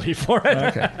responsibility for it.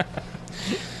 Okay.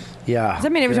 Yeah. Does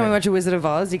that mean every time we watch a Wizard of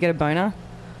Oz, you get a boner?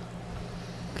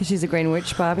 Because she's a green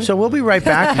witch, Barbie. So we'll be right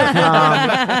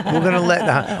back. We're gonna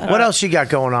let. What else you got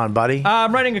going on, buddy?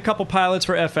 I'm writing a couple pilots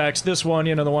for FX. This one,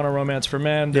 the one on Romance for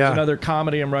Men. There's Yeah. another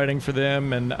comedy I'm writing for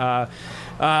them, and a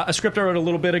script I wrote a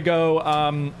little bit ago.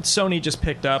 Sony just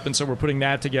picked up, and so we're putting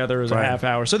that together as Right. a half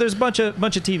hour. So there's a bunch of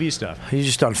TV stuff. You're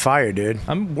just on fire, dude.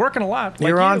 I'm working a lot. Like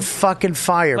You're you. on fucking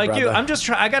fire, Like brother. you. I'm just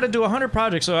I got to do 100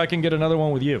 projects so I can get another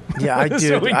one with you. Yeah, I So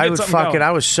did. we can I get would something fucking. going.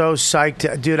 I was so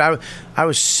psyched, dude. I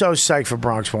was so psyched for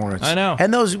Bronx Hornets. I know.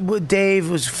 And Dave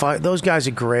was. Those guys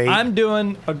are great. I'm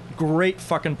doing a great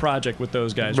fucking project with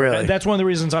those guys. Really? That's one of the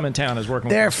reasons I'm in town is working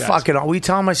They're with those guys. fucking. Will you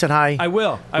tell them I said hi? I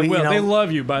will. I will. They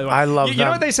love you, by the way. I love you them.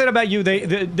 know what they said about you?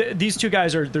 These two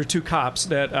guys they're two cops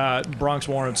that Bronx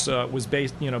Warrants was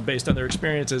based on their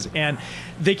experiences, and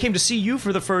they came to see you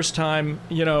for the first time,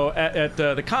 at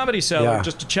the Comedy Cellar Yeah.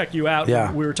 just to check you out.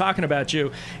 Yeah. We were talking about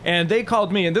you, and they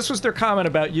called me, and this was their comment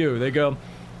about you. They go,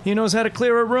 "He knows how to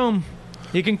clear a room.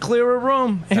 He can clear a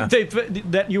room." And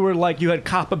that you were like you had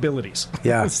cop abilities.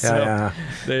 Yeah, So,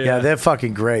 yeah. They're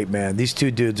fucking great, man. These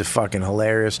two dudes are fucking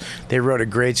hilarious. They wrote a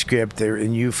great script,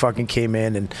 and you fucking came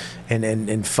in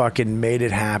and fucking made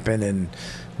it happen. And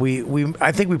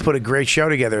I think we put a great show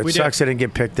together. It We sucks did. it didn't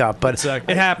get picked up, but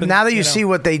It happened. Now that you see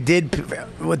what they did,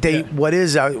 what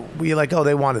is out, you're like, oh,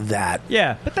 they wanted that.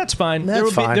 Yeah, but that's fine.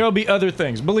 That's fine. There will be other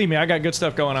things. Believe me, I got good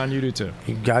stuff going on. You do too.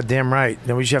 You're goddamn right.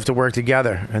 Then we just have to work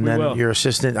together. And We then will. your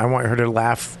assistant, I want her to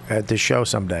laugh at the show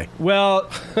someday. Well,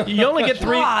 you only get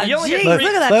three. Aw, you only geez, get three.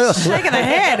 look at that shake of the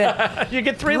head. You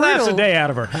get three laughs a day out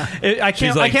of her. I She's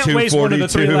can't. like I can't waste one of the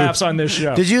three 242. laughs on this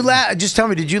show. Did you laugh? Just tell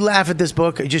me, did you laugh at this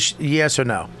book? Just yes or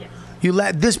no? Yes. You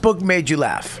this book made you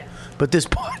laugh, but this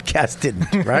podcast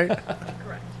didn't, right?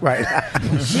 Right.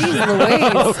 Jeez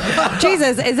Louise.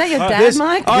 Jesus, is that your dad,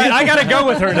 Mike? All right, I gotta go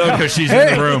with her. No, because she's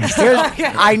in the room.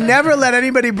 I never let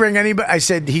anybody bring anybody.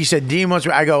 He said, Dean wants.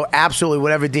 I go, absolutely,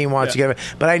 whatever Dean wants to get it.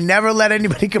 But I never let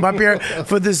anybody come up here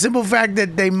for the simple fact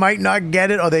that they might not get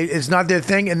it or it's not their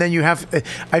thing. And then you have.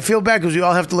 I feel bad because we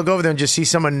all have to look over there and just see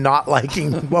someone not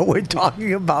liking what we're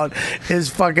talking about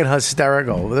is fucking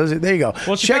hysterical. There you go.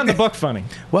 Well, she found the book funny.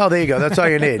 Well, there you go. That's all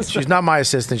you need. She's not my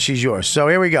assistant. She's yours. So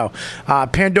here we go.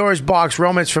 Pandora's Box,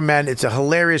 Romance for Men. It's a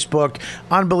hilarious book.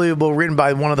 Unbelievable. Written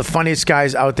by one of the funniest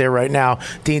guys out there right now.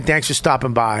 Dean, thanks for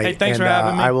stopping by. Hey, thanks and, for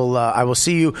having me. I will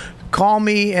see you. Call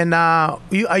me and are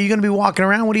you going to be walking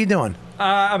around? What are you doing?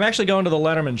 I'm actually going to the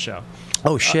Letterman show.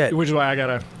 Oh, shit. Which is why I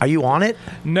gotta. Are you on it?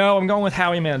 No, I'm going with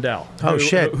Howie Mandel. Oh,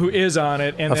 shit. Who is on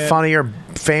it? And A then- funnier,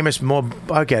 famous, more.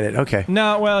 I get it. Okay.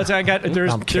 No, well,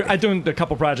 I'm kidding. I'm doing a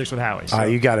couple projects with Howie. So. All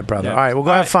right, you got it, brother. Yeah. All right, we'll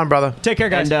go have fun, brother. Take care,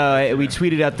 guys. And we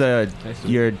tweeted out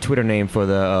your Twitter name for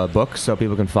the book so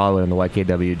people can follow it on the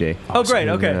YKWd. Oh, great.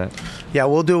 Okay. Yeah,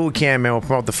 we'll do what we can, man. We'll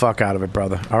promote the fuck out of it,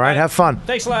 brother. All right, have fun.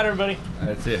 Thanks a lot, everybody.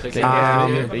 That's it. Take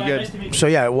care. Be good. So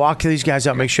yeah, walk to these guys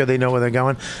out. Make sure they know where they're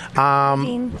going.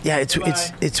 Yeah,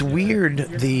 it's weird.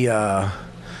 The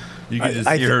You can just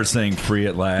I hear her saying "free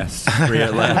at last, free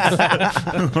at last."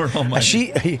 Oh my she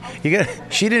didn't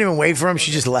even wait for him.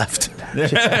 She just left.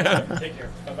 Take care.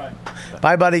 Bye-bye.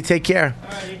 Bye, buddy. Take care.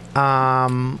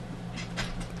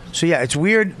 So yeah, it's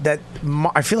weird that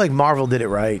I feel like Marvel did it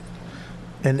right.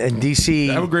 And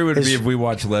DC. How great would it be if we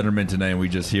watch Letterman tonight and we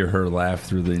just hear her laugh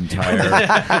through the entire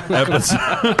episode?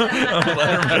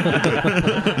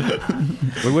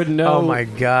 We wouldn't know. Oh my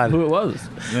god, who it was.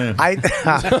 Yeah.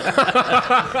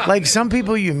 Like some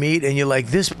people you meet and you're like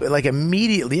this, like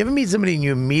immediately. You ever meet somebody and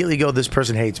you immediately go, "This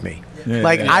person hates me."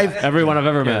 everyone I've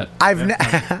ever met.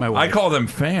 I call them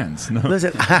fans. No.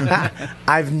 Listen,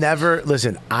 I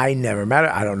never met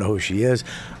her. I don't know who she is.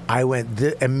 I went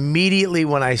immediately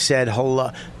when I said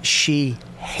hello. She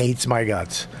hates my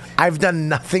guts. I've done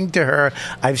nothing to her.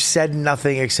 I've said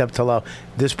nothing except hello.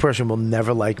 This person will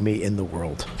never like me in the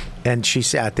world. And she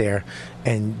sat there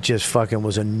and just fucking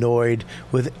was annoyed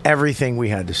with everything we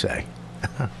had to say.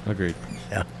 Agreed.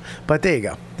 Yeah. But there you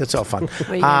go. That's all fun.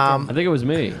 I think it was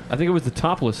me. I think it was the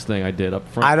topless thing I did up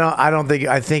front.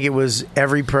 I think it was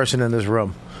every person in this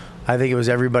room. I think it was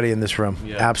everybody in this room.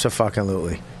 Yeah.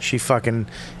 Abso-fucking-lutely. She fucking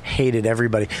hated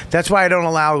everybody. That's why I don't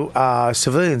allow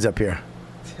civilians up here.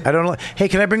 I don't know. Hey,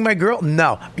 can I bring my girl?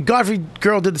 No. Godfrey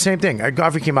girl did the same thing.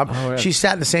 Godfrey came up. Oh, yeah. She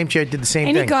sat in the same chair, did the same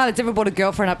Any thing. guy that's ever brought a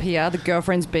girlfriend up here, the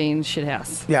girlfriend's been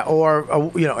shithouse. Yeah,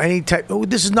 or any type. Oh,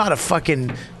 this is not a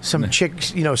fucking some chick,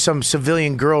 some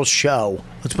civilian girl show.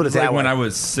 Let's put it It's that like way. when I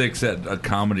was 6 at a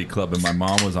comedy club and my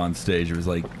mom was on stage. It was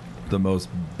like the most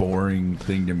boring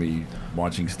thing to me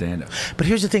watching stand-up. But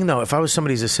here's the thing, though. If I was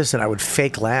somebody's assistant, I would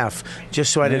fake laugh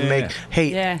just so I didn't make.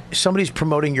 Hey, somebody's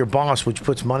promoting your boss, which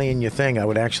puts money in your thing. I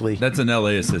would actually. That's an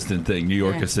LA assistant thing. New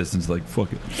York assistant's like,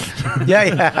 fuck it.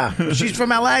 Yeah. She's from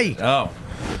LA. Oh.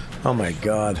 Oh my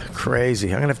God, crazy!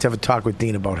 I'm gonna have to have a talk with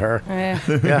Dean about her. Yeah.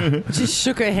 Yeah. Just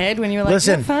shook her head when you were like,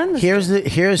 Listen, "Have fun." here's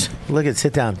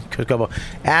sit down, Chris Gobo.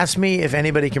 Ask me if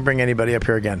anybody can bring anybody up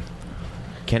here again.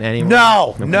 Can anyone?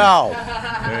 No.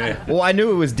 Well, I knew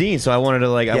it was Dean, so I wanted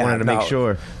to make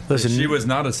sure. Listen, she was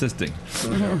not assisting.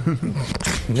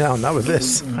 No, not with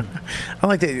this. I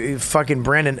like that fucking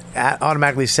Brandon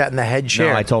automatically sat in the head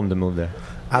chair. No, I told him to move there.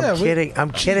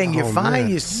 I'm kidding. You're fine. man.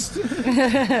 You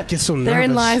Get so nervous.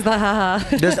 Therein lies the haha.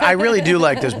 I really do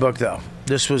like this book, though.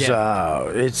 This was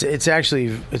it's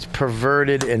actually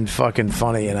perverted and fucking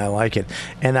funny, and I like it.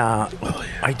 And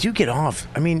I do get off.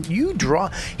 I mean, you draw.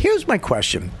 Here's my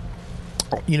question.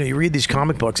 You read these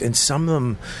comic books, and some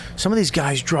of these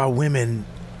guys draw women.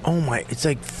 Oh my! It's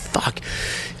like fuck.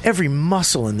 Every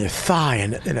muscle in their thigh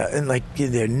and like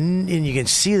and you can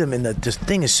see them, and this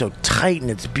thing is so tight and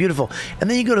it's beautiful. And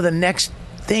then you go to the next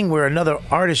thing where another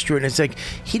artist drew it, and it's like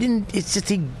he didn't.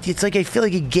 It's like I feel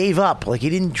like he gave up. Like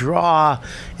he didn't draw.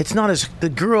 It's not as the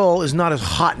girl is not as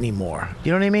hot anymore.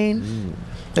 You know what I mean?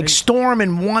 Like Storm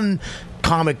in one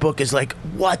comic book is like,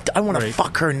 what? I want to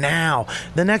fuck her now.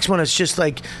 The next one is just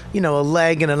like, a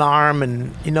leg and an arm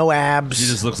and abs. She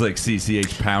just looks like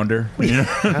CCH Pounder. You know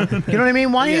what I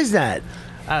mean? Why is that?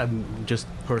 Just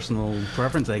personal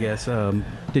preference, I guess.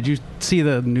 Did you see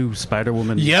the new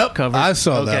Spider-Woman cover? I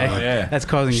saw that. Oh, yeah. That's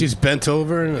causing. She's bent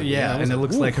over. And it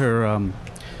looks like her.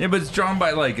 Yeah, but it's drawn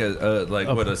by like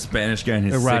a Spanish guy in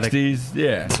his erotic. 60s.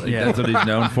 Yeah, that's what he's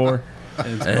known for.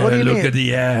 What do you look mean? at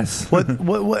the ass.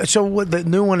 What? So what? The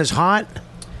new one is hot.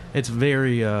 It's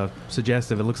very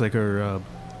suggestive. It looks like her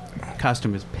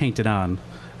costume is painted on.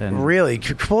 And Really?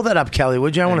 Pull that up, Kelly,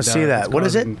 would you? I want to see that. What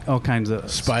is it? All kinds of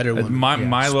Spider-Woman.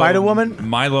 Milo, Spider-Woman?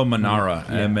 Milo Manara.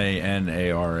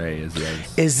 Manara is the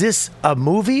artist. Is this a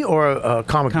movie or a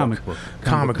comic book?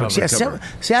 Comic book. cover.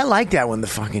 See, I like that when the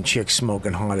fucking chick's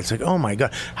smoking hot. It's like, oh my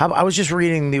God. I was just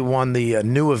reading the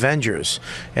New Avengers,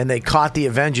 and they caught the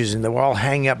Avengers, and they were all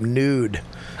hanging up nude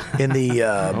in the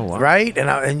right,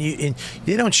 and you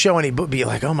don't show any, but be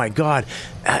like, oh my God,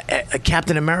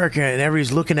 Captain America, and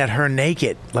everybody's looking at her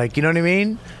naked, like, you know what I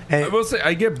mean? And I will say,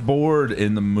 I get bored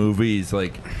in the movies.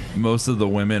 Like, most of the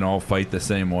women all fight the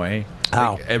same way.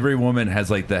 How? Like, every woman has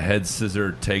like the head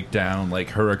scissor takedown, like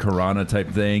Hurricanrana type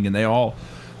thing, and they all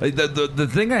like the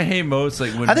thing I hate most,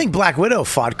 like when I think Black Widow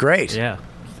fought great. Yeah.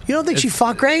 You don't think she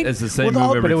fought great? It's the same With move all-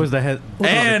 every But it time. was the head.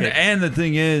 And the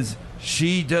thing is,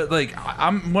 she does like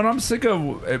I'm sick of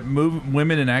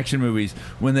women in action movies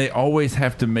when they always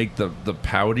have to make the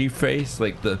pouty face,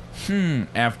 like the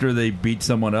after they beat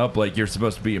someone up, like you're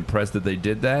supposed to be impressed that they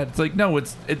did that. It's like, no,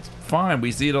 it's fine.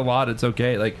 We see it a lot. It's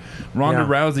okay. Like Ronda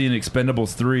Rousey in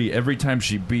Expendables 3, every time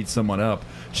she beats someone up,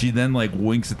 she then like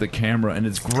winks at the camera, and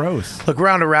it's gross. Look,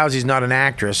 Ronda Rousey's not an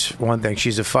actress. One thing,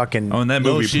 she's a fucking. Oh, and that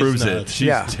movie proves it. She's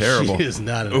terrible. She is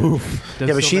not. Oof. Does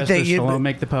Yeah, but she Sylvester think you- Stallone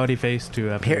make the pouty face too.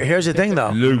 Here's the thing,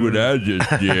 though. Look what I just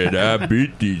did. I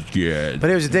beat these guys. But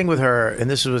here's the thing with her, and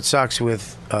this is what sucks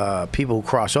with people who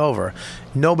cross over.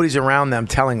 Nobody's around them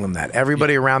telling them that.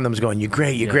 Everybody around them is going, "You're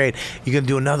great. You're great. You're gonna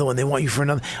do another one. They want you for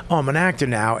another." Oh I'm an actor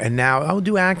now, and now I'll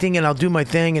do acting and I'll do my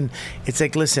thing. And it's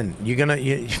like, listen,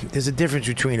 there's a difference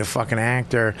between a fucking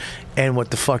actor and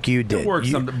what the fuck you did. It works.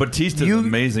 Batista's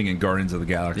amazing in Guardians of the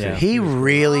Galaxy. Yeah. He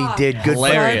really did good.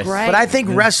 Hilarious. But I think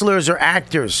wrestlers are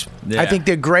actors. Yeah. I think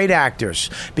they're great actors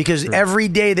because every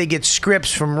day they get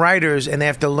scripts from writers and they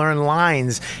have to learn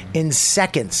lines in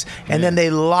seconds, and then they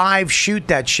live shoot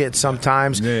that shit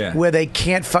sometimes where they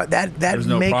can't. That There's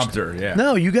no makes, prompter. Yeah.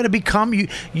 No, you got to become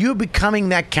you're becoming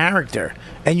that character,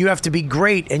 and you have to be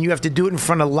great, and you have to do it in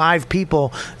front of live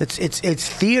people. It's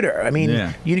theater. I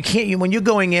mean, you can't. When you're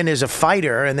going in as a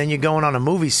fighter and then you're going on a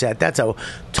movie set, that's a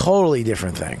totally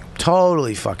different thing.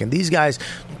 Totally fucking. These guys,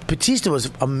 Batista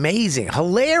was amazing,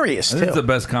 hilarious. I think it's too. the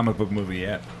best comic book movie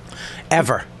yet.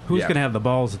 Ever. Who's going to have the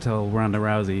balls to tell Ronda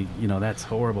Rousey, that's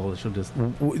horrible? She'll just.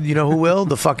 You know who will?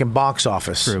 The fucking box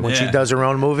office. When she does her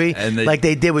own movie. Like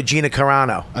they did with Gina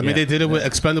Carano. I mean, they did it with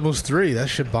Expendables 3. That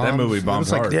shit bombed. That movie bombed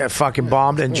hard. Yeah, fucking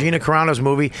bombed. And Gina Carano's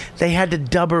movie, they had to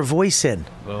dub her voice in.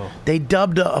 Oh. They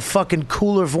dubbed a fucking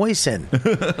cooler voice in.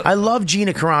 I love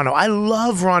Gina Carano. I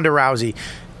love Ronda Rousey.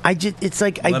 It's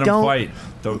like Let I them don't fight.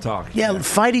 Don't talk. Yeah,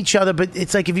 fight each other, but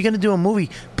it's like if you're going to do a movie,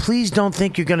 please don't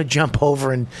think you're going to jump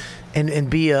over and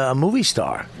be a movie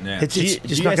star. Yeah. It's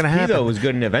just not going to happen. Though was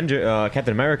good in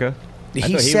Captain America.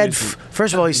 He said,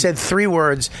 first of all, he said 3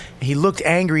 words. He looked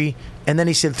angry, and then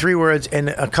he said 3 words, and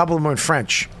a couple of them were in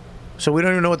French. So we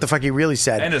don't even know what the fuck he really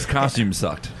said. And his costume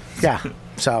sucked. Yeah,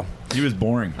 so he was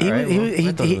boring. But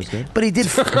he did. But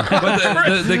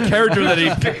the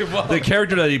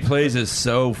character that he plays is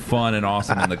so fun and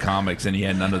awesome in the comics, and he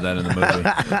had none of that in the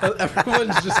movie.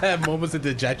 Everyone's just had moments of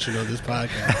dejection on this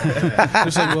podcast.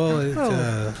 It's like,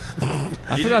 well,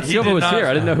 I forgot Silva was here.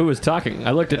 I didn't know who was talking.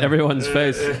 I looked at everyone's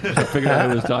face to figure out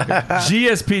who was talking.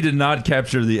 GSP did not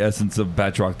capture the essence of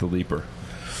Batroc the Leaper.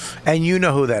 And you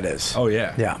know who that is. Oh,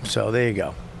 yeah. Yeah, so there you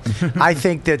go. I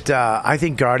think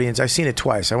Guardians, I've seen it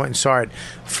twice. I went and saw it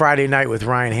Friday night with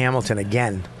Ryan Hamilton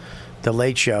again, The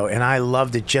Late Show, and I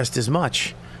loved it just as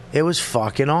much. It was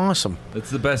fucking awesome.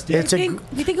 It's the best. You think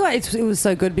about it, it was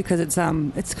so good because it's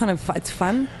kind of it's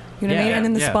fun. You know what I mean? And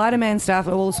in the Spider-Man stuff,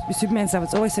 all Superman stuff,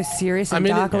 it's always so serious and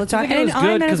dark all the time. It was and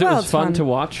Iron good Man as because well, it was it's fun to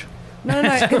watch. No,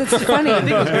 because it's funny. I think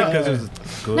it was good because it was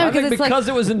good. No, I think because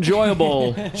it was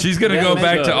enjoyable. She's going to go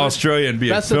back to Australia and be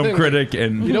That's a the film thing. critic.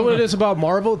 And You know what it is about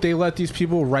Marvel? They let these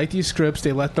people write these scripts.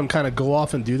 They let them kind of go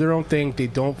off and do their own thing. They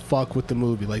don't fuck with the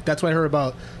movie. Like, that's what I heard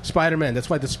about Spider-Man. That's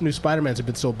why the new Spider-Mans have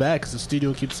been so bad, because the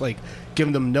studio keeps, like,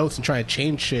 giving them notes and trying to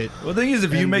change shit. Well, the thing is,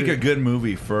 if you make a good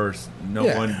movie first, no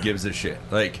one gives a shit.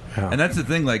 And that's the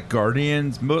thing. Like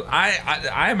Guardians, I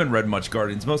haven't read much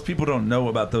Guardians. Most people don't know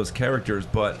about those characters,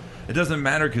 but it doesn't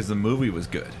matter because the movie was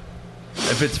good.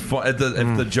 If it's fun, if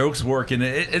the jokes work, and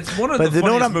it's one of the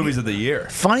funniest movies of the year.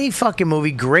 Funny fucking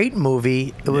movie, great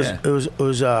movie. It was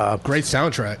great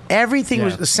soundtrack. Everything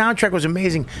was the soundtrack was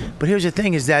amazing. But here's the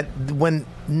thing: is that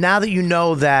now that you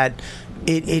know that.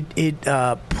 It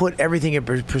put everything in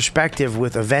perspective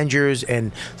with Avengers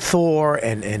and Thor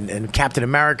and Captain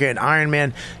America and Iron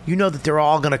Man. You know that they're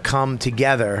all going to come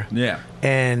together. Yeah.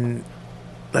 And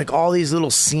like all these little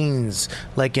scenes,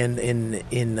 like in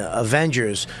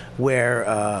Avengers, where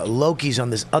Loki's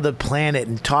on this other planet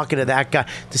and talking to that guy.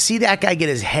 To see that guy get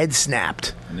his head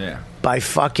snapped by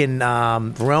fucking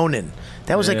Ronan.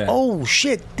 That was like, oh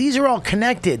shit, these are all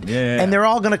connected, and they're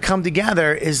all gonna come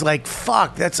together. Is like,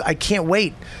 fuck, I can't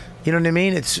wait. You know what I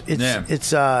mean?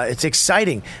 It's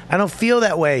exciting. I don't feel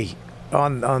that way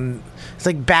on. It's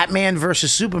like Batman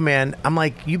versus Superman. I'm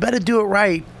like, you better do it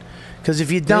right, because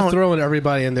if you don't, they're throwing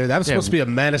everybody in there. That was supposed to be a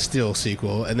Man of Steel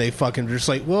sequel, and they fucking just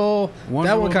like, well,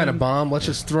 that one kind of bombed. Let's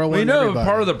just throw in. Everybody.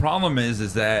 Part of the problem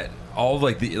is that all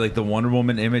of the Wonder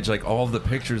Woman image, like all of the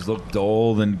pictures look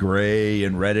dull and gray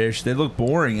and reddish. They look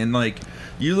boring. And like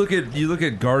you look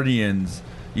at Guardians,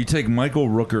 you take Michael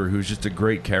Rooker, who's just a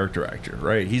great character actor,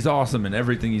 right? He's awesome in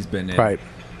everything he's been in, right?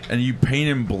 And you paint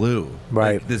him blue,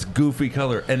 right? Like this goofy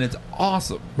color, and it's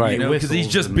awesome, right? You know, because he's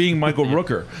just being Michael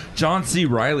Rooker. John C.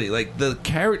 Reilly, like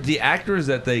the actors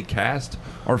that they cast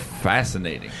are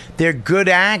fascinating. They're good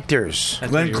actors.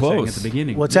 That's Glenn what you were saying Close. at the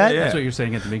beginning. What's that? That's what you're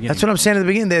saying at the beginning. That's what I'm saying at the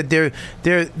beginning.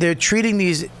 They're treating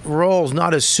these roles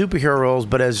not as superhero roles,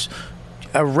 but as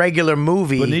a regular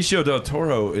movie. Benicio del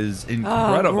Toro is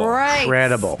incredible.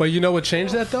 Incredible. But you know what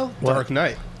changed that though? Dark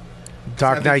Knight.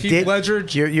 Dark Knight Heath did. Ledger,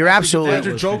 You're absolutely.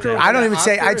 Ledger Joker. I don't even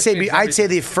say. Oscar, I'd say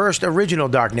the first original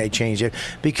Dark Knight changed it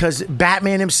because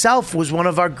Batman himself was one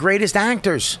of our greatest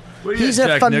actors. Well, He's yeah, a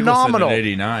Jack phenomenal.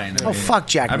 Nicholson in '89. Oh, fuck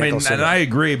Jack Nicholson. And I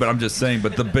agree, but I'm just saying.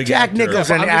 But the big Jack actor,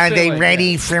 Nicholson, are they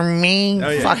ready for me? Oh,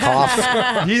 yeah. Fuck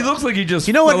off. He looks like he just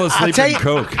You know what? fell asleep in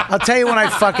coke. I'll tell you when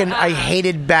I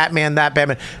hated Batman. That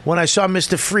Batman when I saw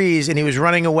Mr. Freeze and he was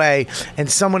running away and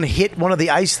someone hit one of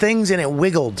the ice things and it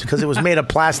wiggled because it was made of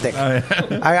plastic.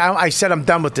 I said I'm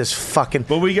done with this fucking.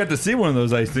 But we got to see one of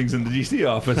those ice things in the DC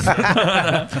office.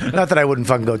 Not that I wouldn't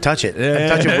fucking go touch it. I'd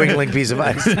touch a wiggling piece of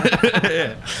ice.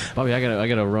 Bobby, I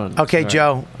gotta run. Okay, Sorry.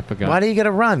 Joe. I forgot. Why do you gotta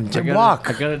run? Walk.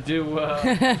 I gotta do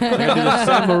the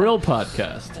Sam Morril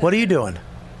podcast. What are you doing?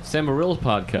 Sam Morril's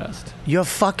podcast. You're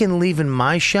fucking leaving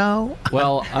my show?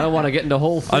 Well, I don't want to get into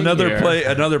whole thing Another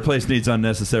here. place needs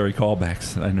unnecessary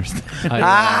callbacks. I understand.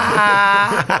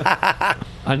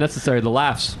 Unnecessary. The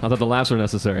laughs. I thought the laughs were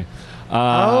necessary. But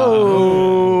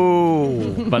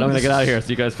I'm going to get out of here so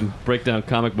you guys can break down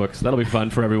comic books. That'll be fun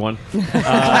for everyone.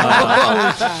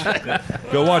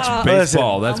 Go watch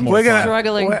baseball. That's more fun.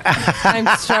 Struggling.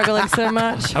 I'm struggling so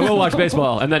much. I will watch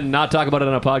baseball and then not talk about it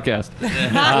on a podcast.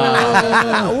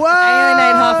 I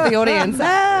alienate half the audience.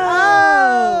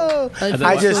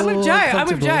 I'm with Joe. I'm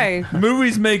with Joe.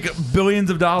 Movies make billions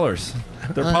of dollars.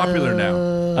 They're popular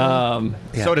now.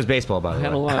 So does baseball, by the way.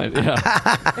 Had a line.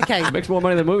 Yeah. Okay. It makes more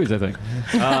money than movies, I think.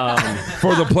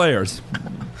 For the players.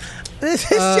 This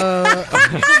is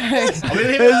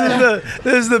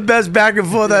the best back and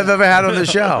forth I've ever had on the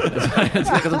show. It's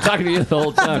because I'm talking to you the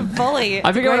whole time. Volley.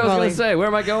 I forget what I was Volley. going to say. Where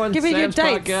am I going? Give me your Sam's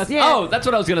dates. podcast? Yeah. Oh, that's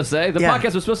what I was going to say. The Yeah.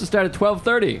 podcast was supposed to start at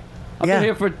 12:30. I've Yeah. been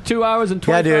here for 2 hours and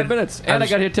 25 dude. minutes, and I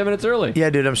got here 10 minutes early. Yeah,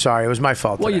 dude, I'm sorry. It was my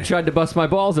fault. Well, you today. tried to bust my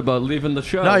balls about leaving the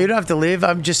show. No, you don't have to leave.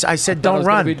 I said I don't was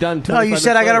gonna run. be done No, you 25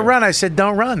 said I got to minutes run. I said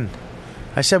don't run.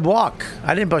 I said walk.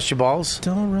 I didn't bust your balls.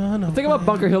 Don't run. The thing about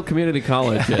Bunker Hill Community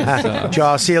College is... Joe,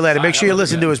 I'll see you later. Make sure you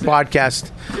listen to his podcast.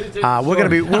 We're going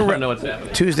to be I don't know what's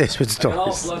happening. Tuesdays with I got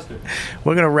all stories. flustered.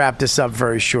 We're going to wrap this up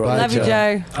very shortly. Love you,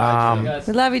 Joe. Um,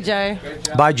 We love you, Joe.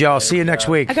 bye, Joe. I'll see you next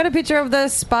week. I got a picture of the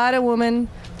Spider Woman.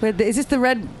 Is this the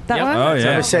red? That Yep. one? Oh, yeah.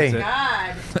 Let me see.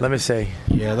 God. Let me see.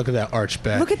 Yeah, look at that arch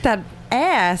back. Look at that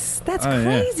ass. That's Oh, yeah.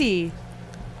 crazy.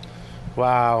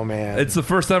 Wow, man. It's the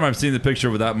first time I've seen the picture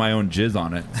without my own jizz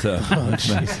on it. So.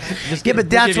 Yeah, but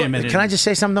that's give you a what. minute. Can I just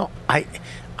say something though?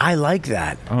 I like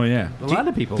that. Oh yeah. A lot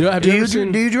of people. Have Do you you ever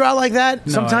seen? do you draw like that?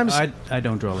 No, Sometimes I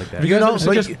don't draw like that. you know. ever-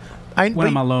 but just you- when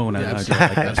I'm alone, I draw like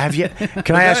that. Have you?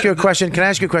 Can I ask you a question? Can I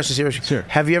ask you a question? Seriously? Sure.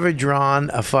 Have you ever drawn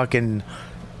a fucking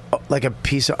like a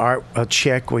piece of art, a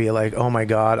chick where you're like, oh my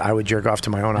god, I would jerk off to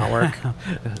my own artwork?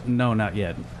 No, not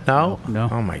yet. No. No.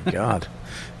 Oh my god.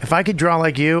 If I could draw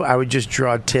like you, I would just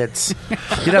draw tits.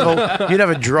 You'd have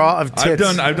a draw of tits.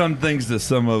 I've done things to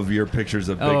some of your pictures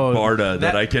of Big Barda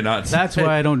that I cannot. That's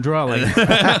why I don't draw like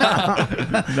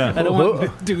that. No. I don't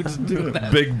want dudes to do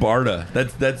that. Big Barda.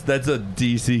 That's a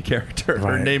DC character.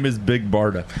 Her Right. name is Big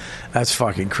Barda. That's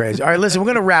fucking crazy. All right, listen, we're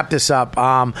going to wrap this up.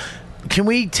 Can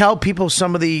we tell people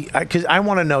some of the, because I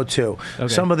want to know too,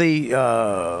 some of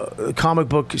the comic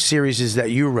book series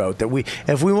that you wrote that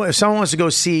if someone wants to go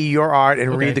see your art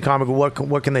and read the comic,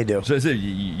 what can they do? So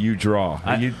you draw.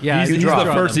 You he's draw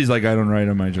the first. them. He's like, I don't write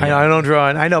them. I draw. I know I don't draw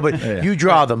it. I know, but Yeah. you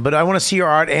draw them. But I want to see your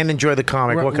art and enjoy the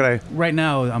comic. Right- What could I? Right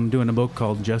now, I'm doing a book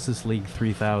called Justice League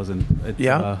 3000. It's,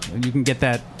 Yeah? you can get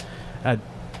that.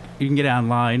 You can get it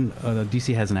online.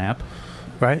 DC has an app,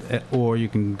 Right. Or you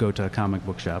can go to a comic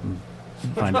book shop and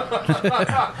find it.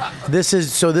 This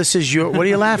is your. What are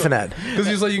you laughing at? Because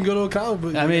he's like, you can go to a comic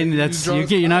book. I mean,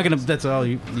 you're not gonna. That's all.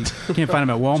 You can't find them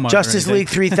at Walmart. or Justice anything. League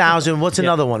 3000. What's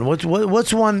another one?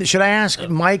 What's one? Should I ask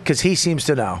Mike because he seems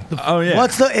to know? Oh yeah.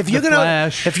 What's if you're The gonna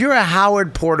Flash. if you're a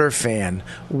Howard Porter fan,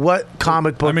 what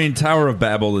comic book? I mean, Tower of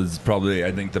Babel is probably,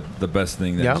 I think, the best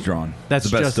thing that Yeah. he's drawn. That's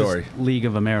the best Justice story. League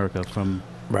of America from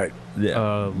right.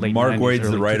 Yeah. late Mark 90s, Waid's the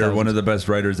early writer, 2000s. one of the best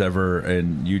writers ever,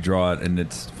 and you draw it, and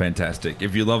it's fantastic.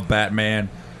 If you love Batman,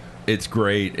 it's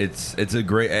great. It's a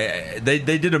great. They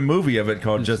did a movie of it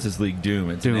called Justice League Doom.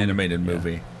 It's Doom. an animated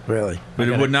movie. Really? But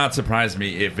it would not surprise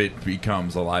me if it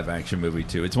becomes a live action movie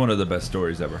too. It's one of the best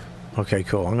stories ever. Okay,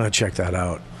 cool. I'm gonna check that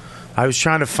out. I was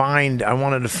trying to find. I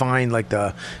wanted to find like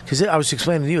because I was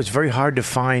explaining to you, it's very hard to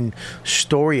find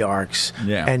story arcs.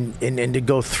 Yeah. And to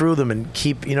go through them and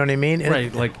keep. You know what I mean? And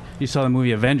Right, like you saw the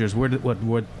movie Avengers. Where did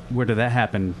that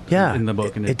happen? Yeah, in the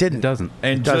book, and it didn't. It doesn't.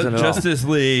 And It doesn't at all. Justice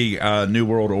League New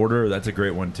World Order, that's a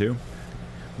great one too.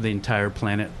 The entire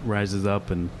planet rises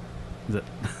up, and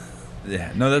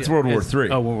Yeah, no, that's World War III.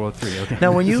 Oh, World War III. Okay.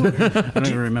 Now, when you, I don't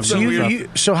even remember.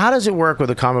 so how does it work with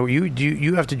a comic?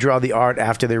 You have to draw the art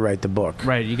after they write the book,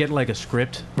 Right, you get like a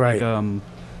script, Right. Like,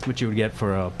 which you would get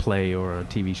for a play or a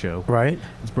TV show. right?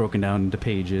 It's broken down into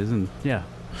pages, and yeah,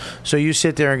 So you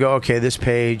sit there and go, okay, this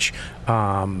page,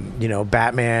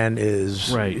 Batman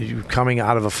is coming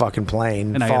out of a fucking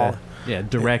plane. and I fall- gotta,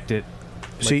 direct it,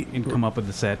 So and come up with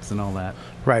the sets and all that.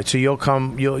 Right, so you'll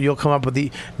come up with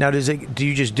the now. Do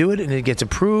you just do it and it gets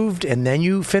approved and then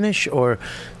you finish, or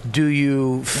do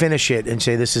you finish it and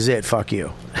say this is it? Fuck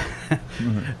you.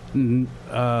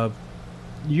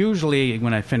 Usually,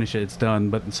 when I finish it, it's done.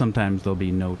 But sometimes there'll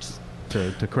be notes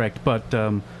to correct. But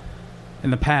in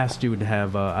the past, you would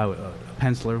have a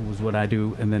penciler was what I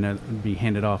do, and then it'd be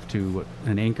handed off to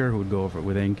an inker who would go over it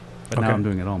with ink. But now Okay. I'm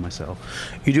doing it all myself.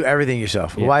 You do everything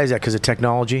yourself. Yeah. Why is that? Because of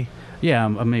technology. Yeah,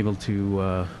 I'm able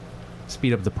to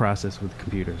speed up the process with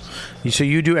computers. So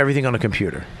you do everything on a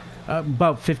computer.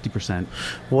 About 50%.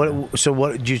 What? So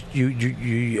what?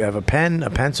 You have a pen, a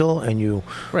pencil, and you.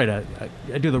 Right.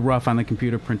 I do the rough on the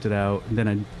computer, print it out, and then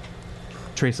I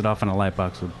trace it off on a light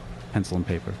box with pencil and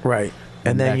paper. Right.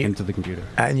 And then back you, into the computer.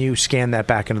 And you scan that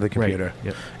back into the computer.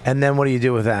 Yep. And then what do you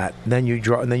do with that? Then you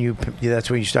draw, and then that's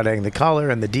where you start adding the color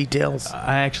and the details.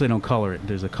 I actually don't color it.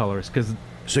 There's a colorist because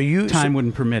time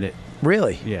wouldn't permit it.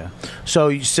 Really? Yeah.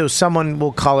 So someone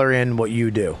will color in what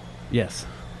you do. Yes.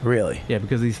 Really? Yeah,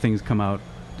 because these things come out.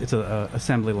 It's a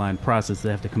assembly line process. They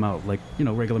have to come out like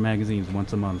regular magazines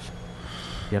once a month.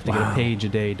 You have to get Wow. a page a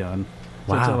day done.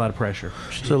 So it's a Wow. lot of pressure.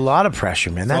 It's a lot of pressure,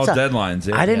 man. It's all That's deadlines,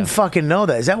 yeah. I didn't Yeah. fucking know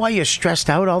that. Is that why you're stressed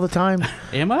out all the time?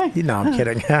 Am I? No, I'm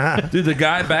kidding. Dude, the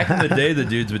guy back in the day, the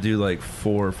dudes would do like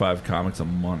 4 or 5 comics a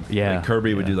month. Yeah. Like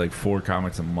Kirby would do like 4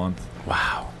 comics a month.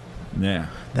 Wow. Yeah.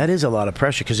 That is a lot of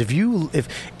pressure because if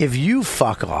you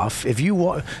fuck off, if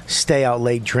you stay out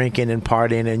late drinking and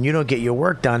partying and you don't get your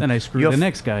work done, And I screw you're the f-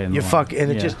 next guy in the you line. fuck,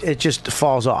 and Yeah. it just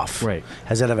falls off. Right.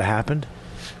 Has that ever happened?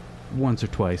 Once or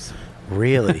twice.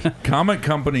 Really? Comic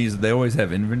companies, they always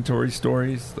have inventory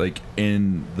stories, like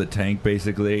in the tank,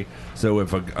 basically. So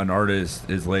if an artist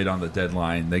is late on the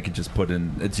deadline, they could just put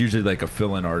in. It's usually like a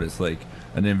fill-in artist, like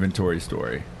an inventory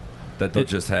story that they'll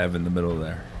just have in the middle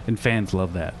there. And fans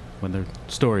love that when their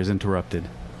story is interrupted.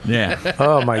 Yeah.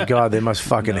 Oh my God, they must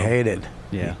fucking hate it.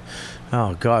 Yeah.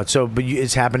 Oh God. So, but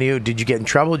it's happened to you. Did you get in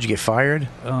trouble? Did you get fired?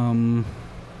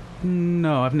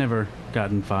 No, I've never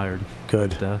gotten fired.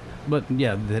 Good. But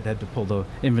yeah, they had to pull the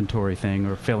inventory thing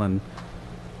or fill in.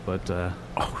 But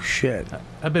oh shit,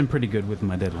 I've been pretty good with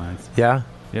my deadlines. Yeah.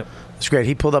 Yep. It's great.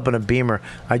 He pulled up in a Beamer.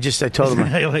 I told him.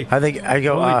 I go.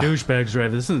 Only douchebags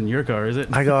drive. This isn't your car, is it?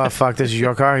 I go, oh, fuck, this is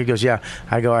your car? He goes, yeah.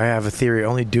 I go, I have a theory.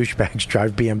 Only douchebags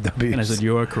drive BMWs. And I said,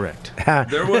 you are correct.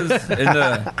 There was in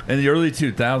the early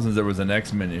 2000s, there was an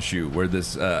X-Men issue where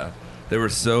this they were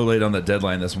so late on the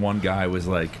deadline. This one guy was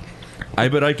like, I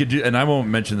bet I could do, and I won't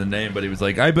mention the name, but he was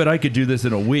like, I bet I could do this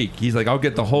in a week. He's like, I'll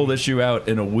get the whole issue out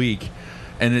in a week,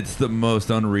 and it's the most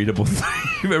unreadable thing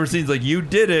you've ever seen. It's like, you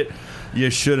did it, you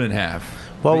shouldn't have.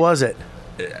 What was it?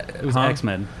 It was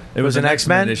X-Men. It was an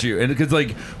X-Men issue, and because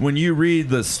like when you read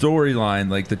the storyline,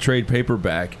 like the trade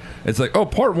paperback, it's like, oh,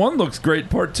 part 1 looks great,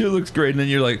 part 2 looks great, and then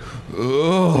you're like,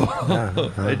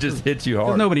 oh, it just hits you hard.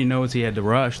 Because nobody knows he had to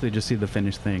rush. They just see the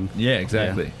finished thing. Yeah,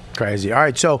 exactly. Crazy. All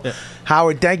right, so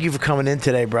Howard, thank you for coming in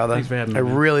today, brother. Thanks for having me, I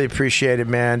man. really appreciate it,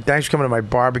 man. Thanks for coming to my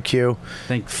barbecue.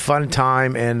 Thanks. Fun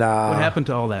time, and What happened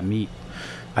to all that meat?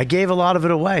 I gave a lot of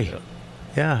it away.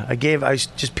 Yeah,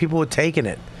 people were taking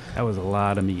it. That was a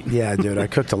lot of meat. Yeah, dude, I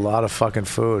cooked a lot of fucking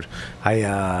food.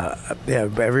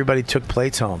 Everybody took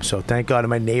plates home, so thank God. And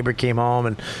my neighbor came home,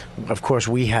 and of course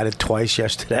we had it twice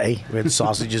yesterday. We had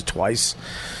sausages twice.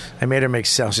 I made her make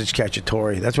sausage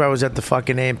cacciatore. That's why I was at the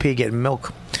fucking A&P getting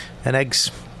milk and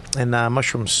eggs and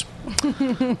mushrooms.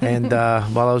 And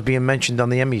while I was being mentioned on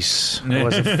the Emmys, I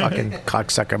was a fucking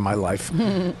cocksucker in my life.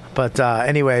 But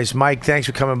anyways, Mike, thanks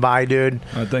for coming by, dude.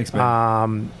 Thanks,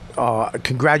 man.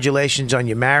 Congratulations on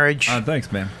your marriage.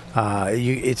 Thanks, man.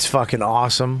 It's fucking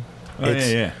awesome. Oh,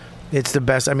 yeah. It's the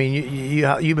best. I mean,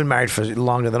 you've been married for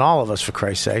longer than all of us, for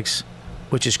Christ's sakes,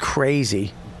 which is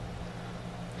crazy.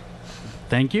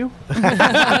 Thank you.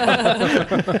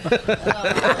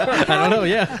 I don't know.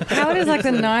 Yeah. Howard is like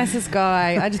the nicest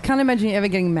guy. I just can't imagine you ever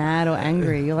getting mad or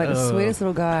angry. You're like the sweetest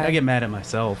little guy. I get mad at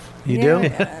myself. You do?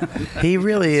 He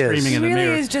really is. Screaming in the He really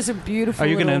mirror. is just a beautiful. Are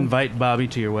you going to little- invite Bobby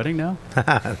to your wedding now?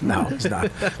 No, he's not.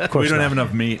 Of course We don't not. have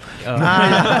enough meat.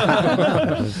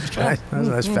 That's a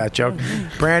nice fat joke.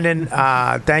 Brandon,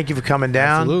 thank you for coming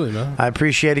down. Absolutely, man. I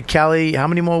appreciate it. Kelly, how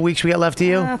many more weeks we got left to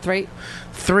you? 3.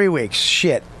 3 weeks.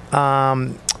 Shit. All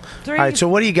 3. right, so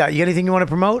what do you got? You got anything you want to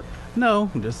promote?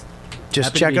 No, just Just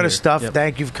Happy to check be out his here. stuff. Yep.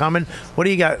 Thank you for coming. What do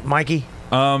you got, Mikey?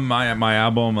 My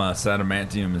album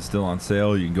Sadamantium is still on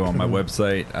sale. You can go on my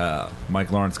website,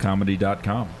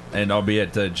 MikeLawrenceComedy.com, and I'll be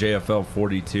at JFL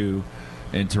 42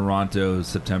 in Toronto,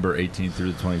 September 18th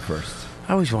through the 21st.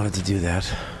 I always wanted to do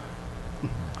that.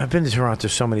 I've been to Toronto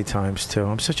so many times too.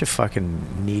 I'm such a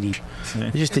fucking needy. I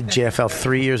just did JFL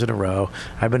 3 years in a row.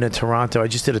 I've been to Toronto. I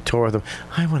just did a tour with them.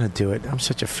 I want to do it. I'm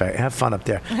such a have fun up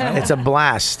there. It's a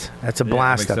blast. That's a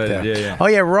blast I'm up excited. there. Yeah. Oh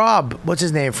yeah, Rob. What's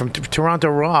his name from Toronto?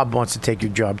 Rob wants to take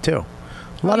your job too.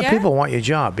 A lot Oh, of yeah? people want your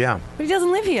job. Yeah, But he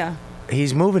doesn't live here.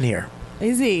 he's moving here.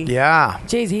 Is he? Yeah.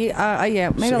 Jeez,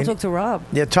 yeah. Maybe I'll talk to Rob.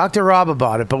 Yeah, talk to Rob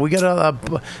about it. But we got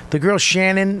the girl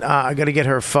Shannon. I got to get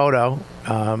her photo.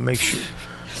 Make sure.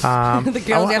 The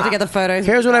girls have to get the photos.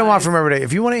 Here's what I want from everybody.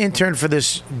 If you want to intern for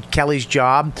this Kelly's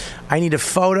job, I need a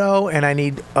photo and I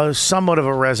need somewhat of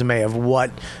a resume of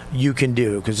what you can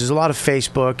do, because there's a lot of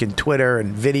Facebook and Twitter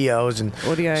and videos and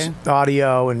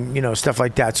audio and stuff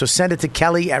like that. So send it to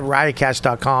Kelly at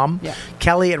riotcast.com. Yeah.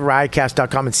 Kelly at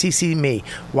riotcast.com and CC me,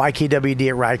 YKWD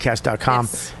at riotcast.com,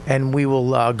 and we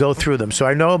will go through them. So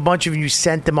I know a bunch of you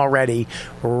sent them already.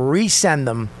 Resend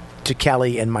them to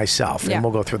Kelly and myself, and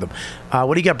we'll go through them.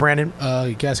 What do you got, Brandon?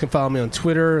 You guys can follow me on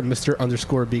Twitter,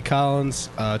 Mr._B Collins.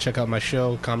 Check out my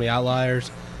show,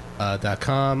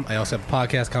 ComedyOutliers.com. I also have a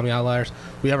podcast, Comedy Outliers.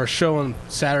 We have our show on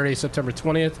Saturday, September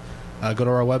 20th. Go to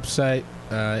our website,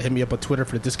 hit me up on Twitter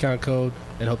for the discount code,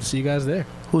 and hope to see you guys there.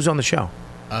 Who's on the show?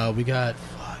 We got...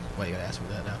 Why you gotta ask me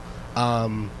that now?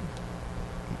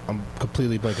 I'm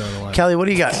completely blanking on the line. Kelly, what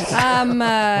do you got? Um,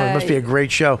 Well, it must be a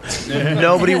great show.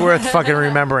 Nobody worth fucking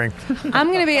remembering. I'm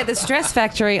going to be at the Stress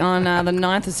Factory on the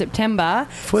 9th of September.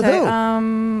 With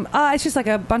who? It's just like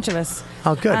a bunch of us.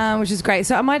 Oh, good. Which is great.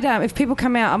 So I might, if people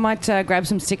come out, I might grab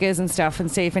some stickers and stuff and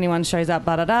see if anyone shows up.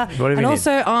 Whatever And you need.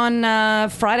 also on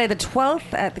Friday the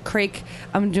 12th at the Creek,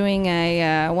 I'm doing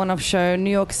a one-off show, New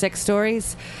York Sex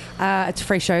Stories. It's a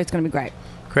free show. It's going to be great.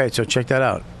 Great, so check that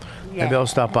out. Yeah. Maybe I'll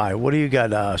stop by. What do you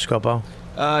got, Scopo?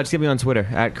 Just get me on Twitter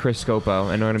at Chris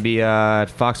Scopo, and I'm going to be at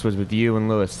Foxwoods with you and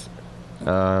Lewis,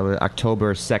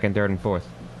 October 2nd, 3rd, and 4th.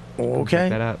 Okay. Check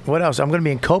that out. What else? I'm going to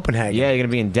be in Copenhagen. Yeah, you're going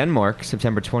to be in Denmark,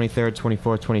 September 23rd,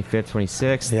 24th, 25th,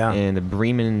 26th, in the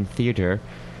Bremen Theater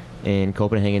in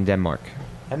Copenhagen, Denmark.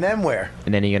 And then where?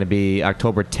 And then you're going to be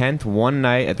October 10th, one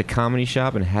night at the Comedy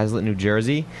Shop in Hazlitt, New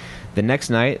Jersey. The next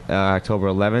night, October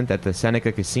 11th, at the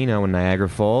Seneca Casino in Niagara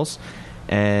Falls.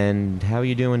 And how are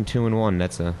you doing 2 and 1?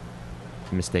 That's a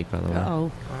mistake, by the way.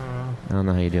 Uh-oh. I don't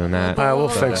know how you're doing that. All right, we'll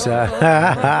fix that.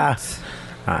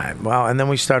 All right, well, and then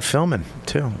we start filming,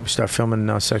 too. We start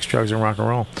filming Sex, Drugs, and Rock and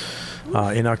Roll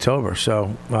in October.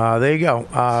 So there you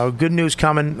go. Good news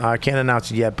coming. I can't announce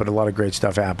it yet, but a lot of great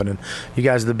stuff happening. You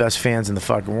guys are the best fans in the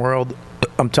fucking world.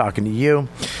 I'm talking to you.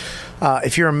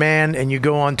 If you're a man and you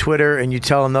go on Twitter and you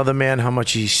tell another man how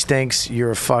much he stinks,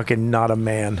 you're fucking not a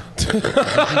man.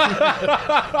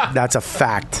 That's a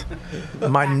fact.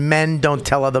 Men don't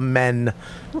tell other men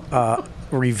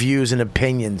reviews and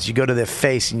opinions. You go to their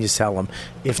face and you tell them.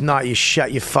 If not, you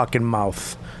shut your fucking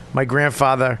mouth. My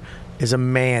grandfather is a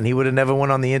man. He would have never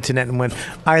went on the internet and went,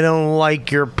 I don't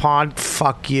like your pod.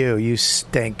 Fuck you. You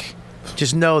stink.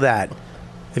 Just know that.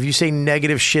 If you say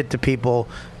negative shit to people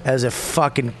as a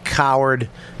fucking coward,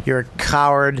 you're a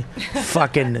coward,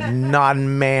 fucking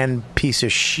non-man piece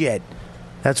of shit.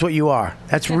 That's what you are.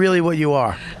 That's really what you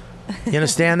are. You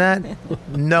understand that?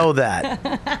 Know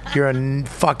that. You're a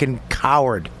fucking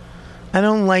coward. I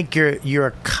don't like you're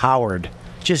a coward.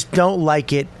 Just don't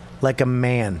like it like a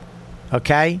man.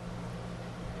 Okay?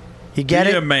 You get Be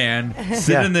it? a man,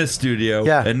 sit in this studio,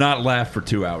 and not laugh for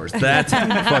 2 hours. That's how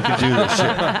you fucking do this shit.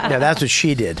 Yeah, that's what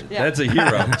she did. Yeah. That's a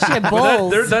hero. She had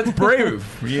balls. That's brave,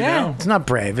 you know? It's not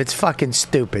brave. It's fucking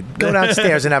stupid. Go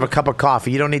downstairs and have a cup of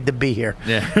coffee. You don't need to be here.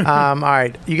 Yeah. All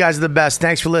right. You guys are the best.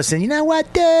 Thanks for listening. You know what,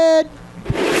 dude?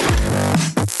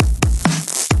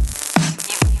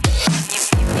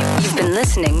 You've been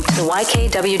listening to the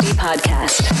YKWD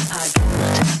podcast.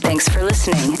 Thanks for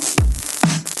listening.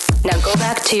 Now go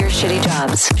back to your shitty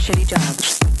jobs. Shitty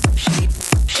jobs. Shitty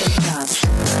jobs.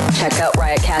 Check out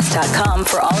riotcast.com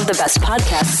for all of the best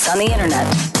podcasts on the internet.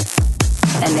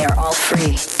 And they're all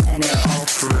free.